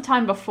think it was the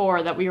time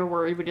before that we were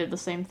worried we did the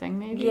same thing,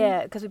 maybe.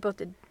 Yeah, because we both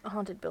did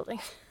haunted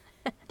buildings.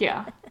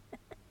 Yeah.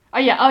 Oh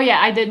yeah,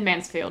 I did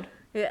Mansfield.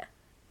 Yeah.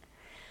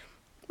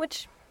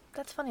 Which,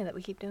 that's funny that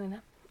we keep doing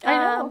that. I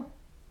know.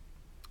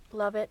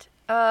 Love it.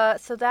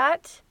 So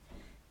that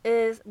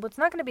is what's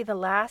not going to be the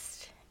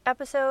last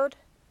episode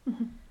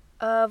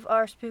of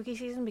our spooky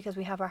season because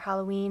we have our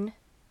Halloween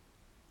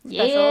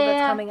special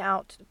that's coming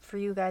out for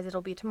you guys.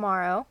 It'll be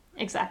tomorrow.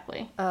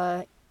 Exactly.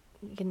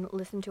 You can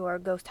listen to our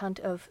ghost hunt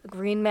of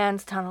Green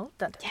Man's Tunnel.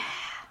 Dun, dun.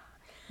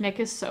 Nick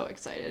is so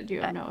excited.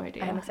 You have no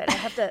idea. I'm excited. I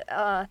have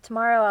to,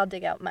 tomorrow I'll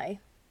dig out my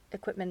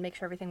equipment, make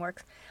sure everything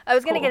works. I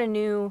was going to Cool. get a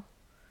new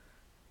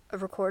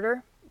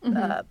recorder,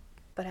 but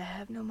I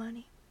have no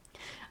money.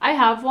 I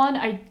have one.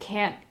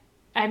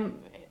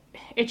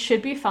 It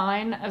should be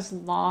fine as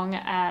long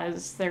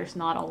as there's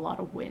not a lot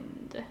of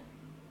wind.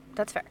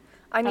 That's fair.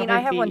 I mean, That I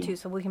would have one be- too,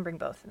 so we can bring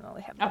both and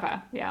only have Okay,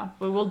 yeah.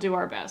 We will do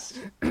our best.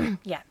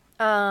 Yeah.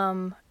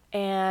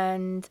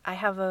 And I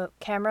have a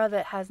camera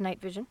that has night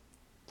vision.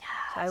 Yes.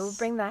 So I will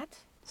bring that.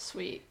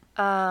 Sweet.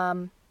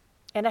 And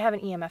I have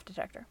an EMF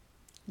detector.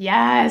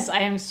 Yes, I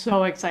am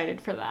so excited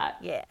for that.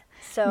 Yeah.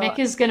 So Mick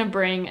is gonna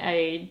bring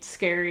a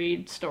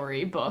scary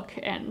story book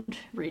and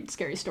read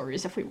scary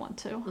stories if we want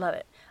to. love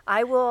it.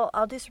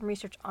 I'll do some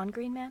research on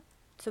Green Man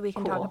so we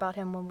can talk Cool. about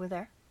him when we're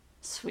there.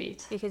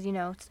 Sweet. Because,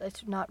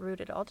 it's not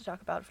rude at all to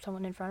talk about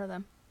someone in front of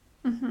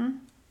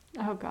them.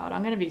 Oh god,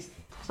 I'm gonna be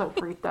so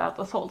freaked out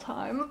this whole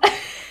time.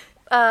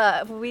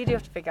 We do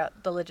have to figure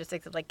out the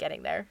logistics of,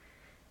 getting there.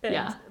 And,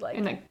 Yeah,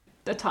 in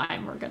the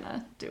time we're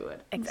gonna do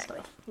it. and Exactly.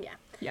 stuff. Yeah.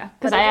 Yeah, But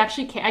because I I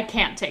think- actually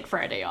can't take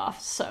Friday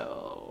off,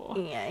 so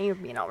Yeah, you're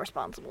being all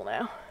responsible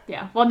now.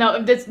 yeah. Well, no,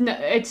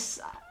 it's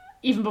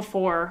even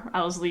before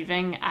I was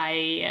leaving.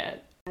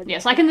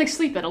 So I can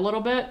sleep it a little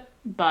bit,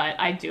 but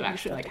I do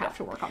actually have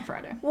to work on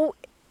Friday. Well,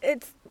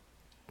 it's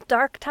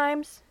dark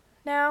times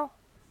now.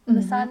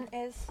 The sun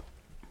is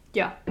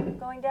Yeah,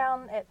 going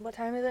down at, what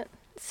time is it?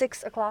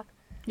 6 o'clock.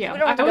 yeah. We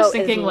don't have I to was go as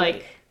thinking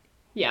late.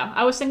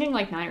 I was thinking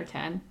 9 or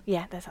 10.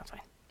 Yeah, that sounds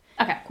fine.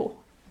 Okay, cool,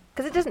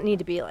 Because it doesn't need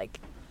to be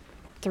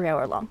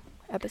 3-hour long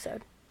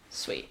episode.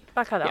 sweet.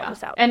 I'll cut all Yeah,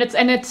 this out. and it's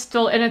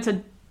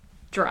a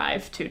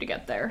drive too to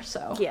get there.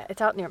 So Yeah,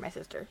 it's out near my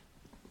sister.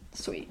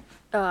 sweet.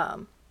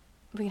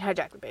 We can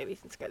hijack the babies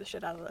and scare the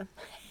shit out of them.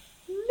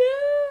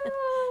 No.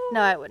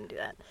 No, I wouldn't do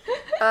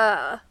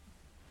that.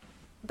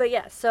 But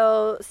yeah,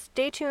 so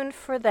stay tuned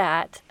for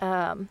that.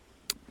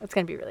 It's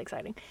going to be really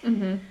exciting.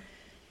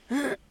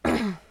 I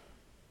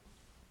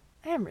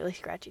am really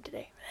scratchy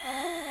today.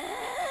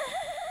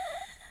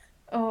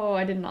 Oh,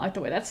 I did not like the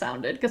way that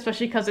sounded,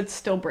 especially because it's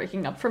still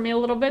breaking up for me a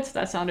little bit, so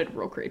that sounded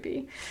real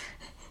creepy.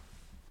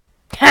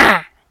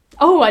 Ha!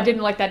 Oh, I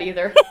didn't like that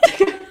either.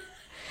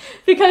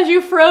 Because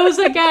you froze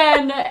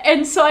again,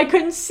 and so I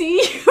couldn't see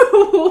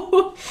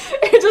you.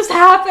 It just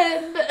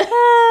happened.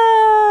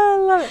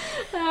 Love it.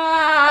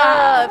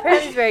 Ah,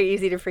 Apparently it's very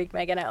easy to freak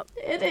Megan out.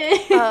 it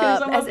is.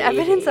 I'm a As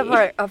evidence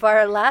baby. of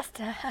our last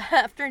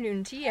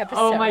afternoon tea episode.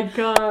 Oh my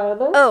god.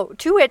 Oh,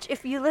 to which,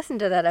 if you listen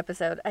to that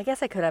episode, I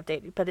guess I could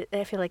update you, but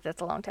I feel like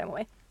that's a long time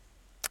away.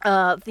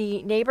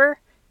 The neighbor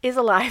is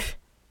alive.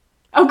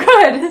 Oh,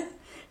 good.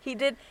 He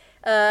did.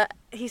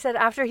 He said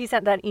after he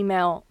sent that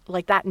email,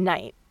 that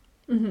night,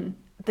 the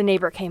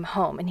neighbor came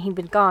home, and he'd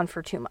been gone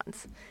for 2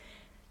 months,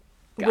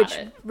 Got which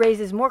it.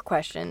 raises more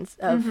questions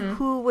of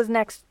who was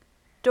next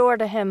door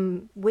to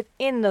him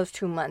within those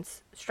 2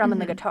 months, strumming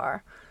the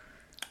guitar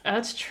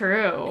That's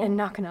true. and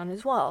knocking on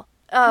his wall.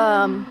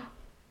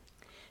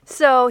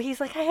 So he's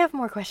like, I have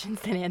more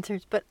questions than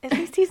answers, but at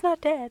least he's not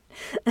dead.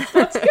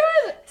 That's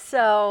good.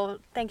 So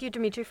thank you,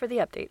 Dimitri, for the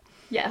update.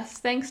 Yes,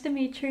 thanks,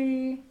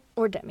 Dimitri.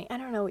 Or Demi. I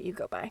don't know what you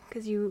go by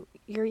because your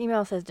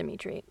email says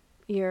Dimitri.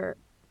 Your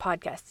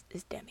podcast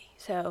is Demi.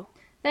 So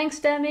Thanks,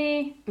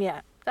 Demi.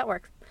 yeah, that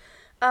works.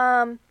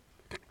 I'm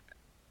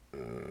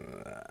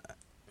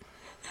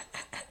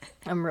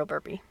real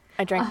burpy.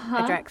 I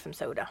drank some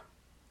soda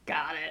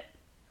Got it.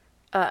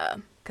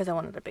 because I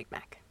wanted a Big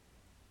Mac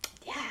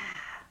Yeah.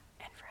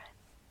 and fries.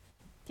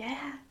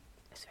 Yeah.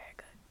 It's very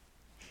good.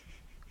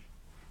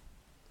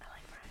 I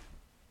like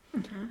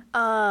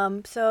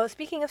fries. So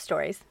speaking of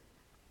stories,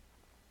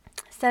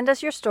 send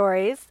us your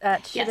stories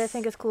at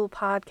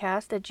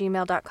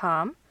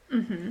shouldithinkiscoolpodcast@gmail.com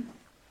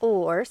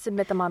or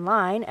submit them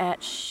online at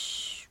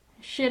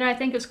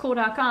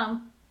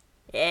ShitIthinkIsCool.com.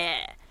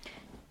 yeah.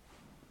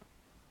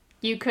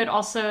 You could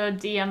also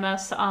DM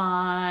us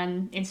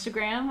on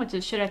Instagram, which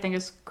is Shit I Think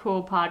Is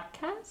Cool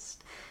Podcast,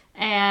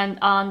 and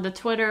on the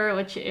Twitter,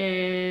 which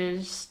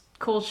is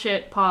Cool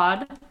Shit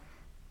Pod,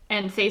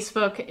 and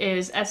Facebook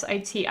is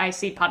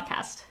SITIC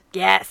Podcast.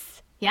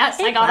 Yes. Yes,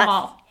 I got them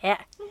all. Yeah.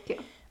 Thank you.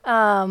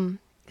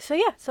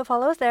 So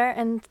follow us there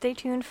and stay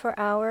tuned for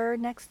our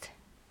next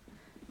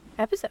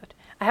episode.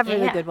 I have a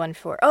really Yeah. good one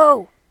for.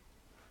 Oh,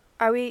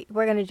 we're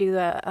gonna do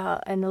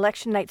an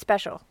election night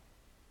special.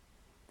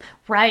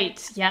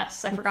 Right.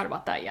 Yes, I forgot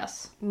about that.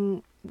 Yes.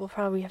 We'll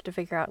probably have to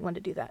figure out when to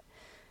do that.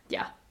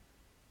 Yeah.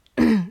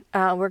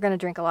 We're gonna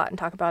drink a lot and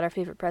talk about our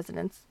favorite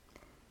presidents.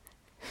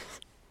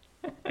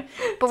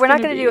 But we're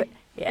not going to do it.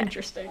 Yeah,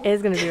 Interesting. it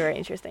is going to be very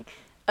interesting.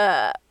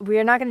 We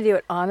are not going to do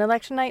it on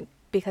election night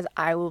because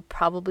I will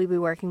probably be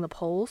working the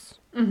polls.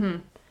 Mm-hmm.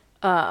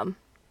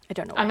 I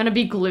don't know. I'm gonna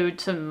be glued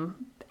to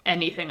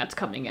anything that's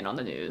coming in on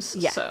the news.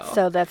 Yeah, So,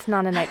 so that's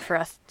not a night for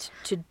us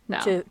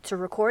No. to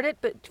record it,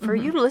 but for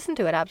you to listen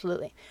to it,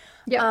 absolutely.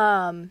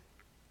 yeah.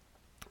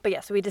 But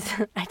yeah, so we just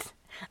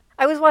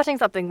I was watching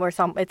something where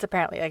it's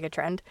apparently like a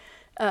trend,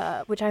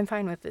 which I'm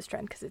fine with this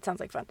trend because it sounds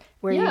like fun.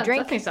 Where Yeah, you it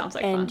drink definitely sounds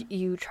like and fun.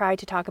 you try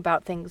to talk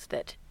about things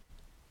that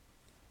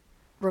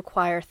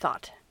require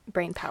thought,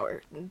 brain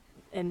power,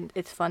 and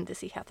it's fun to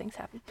see how things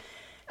happen.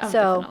 Oh,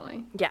 so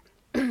definitely.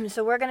 yeah,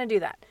 so we're gonna do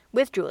that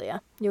with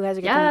Julia. You guys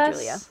are gonna meet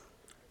Julia. Yes.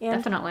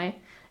 And Definitely.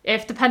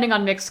 If depending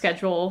on Nick's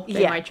schedule,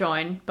 they Yeah. might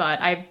join, but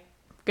I'm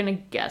gonna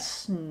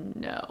guess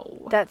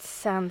no. that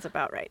sounds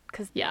about right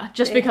because Yeah,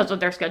 just because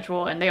of their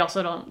schedule, and they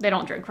also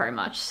don't drink very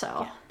much.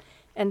 So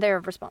and they're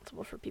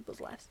responsible for people's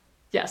lives.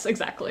 yes,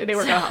 exactly. They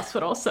work at a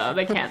hospital, so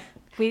they can't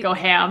We- go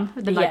ham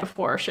the Yeah. night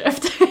before a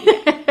shift,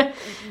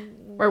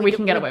 where we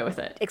can get away with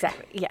it.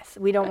 Exactly. Yes,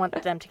 we don't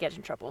want them to get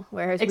in trouble,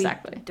 whereas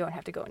Exactly. we don't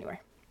have to go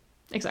anywhere.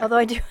 Exactly. Although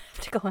I do have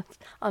to go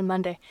on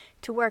Monday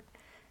to work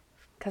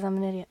because I'm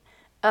an idiot.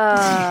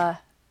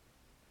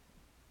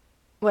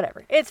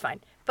 Whatever. It's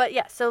fine. But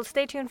yeah, so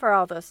stay tuned for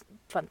all those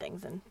fun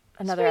things and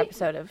another Sweet.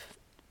 episode of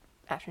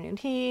Afternoon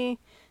Tea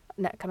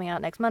coming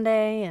out next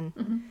Monday. And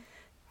Mm-hmm.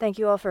 thank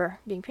you all for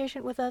being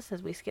patient with us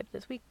as we skip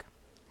this week.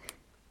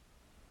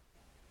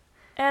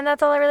 And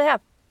that's all I really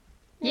have.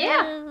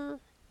 Yeah.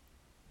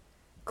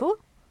 Cool.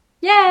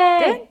 Yay.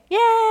 Good.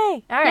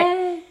 Yay. All right.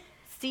 Yay.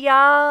 See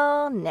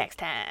y'all next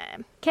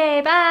time.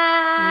 Okay.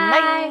 Bye.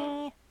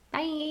 Bye.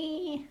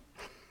 Bye.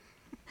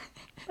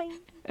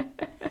 Bye.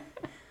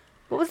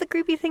 What was the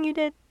creepy thing you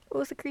did? What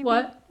was the creepy?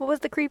 What? What was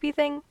the creepy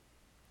thing?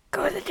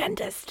 Go to the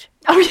dentist.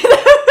 Oh, yeah.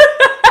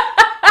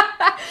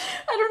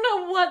 I don't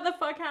know what the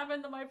fuck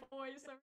happened to my voice.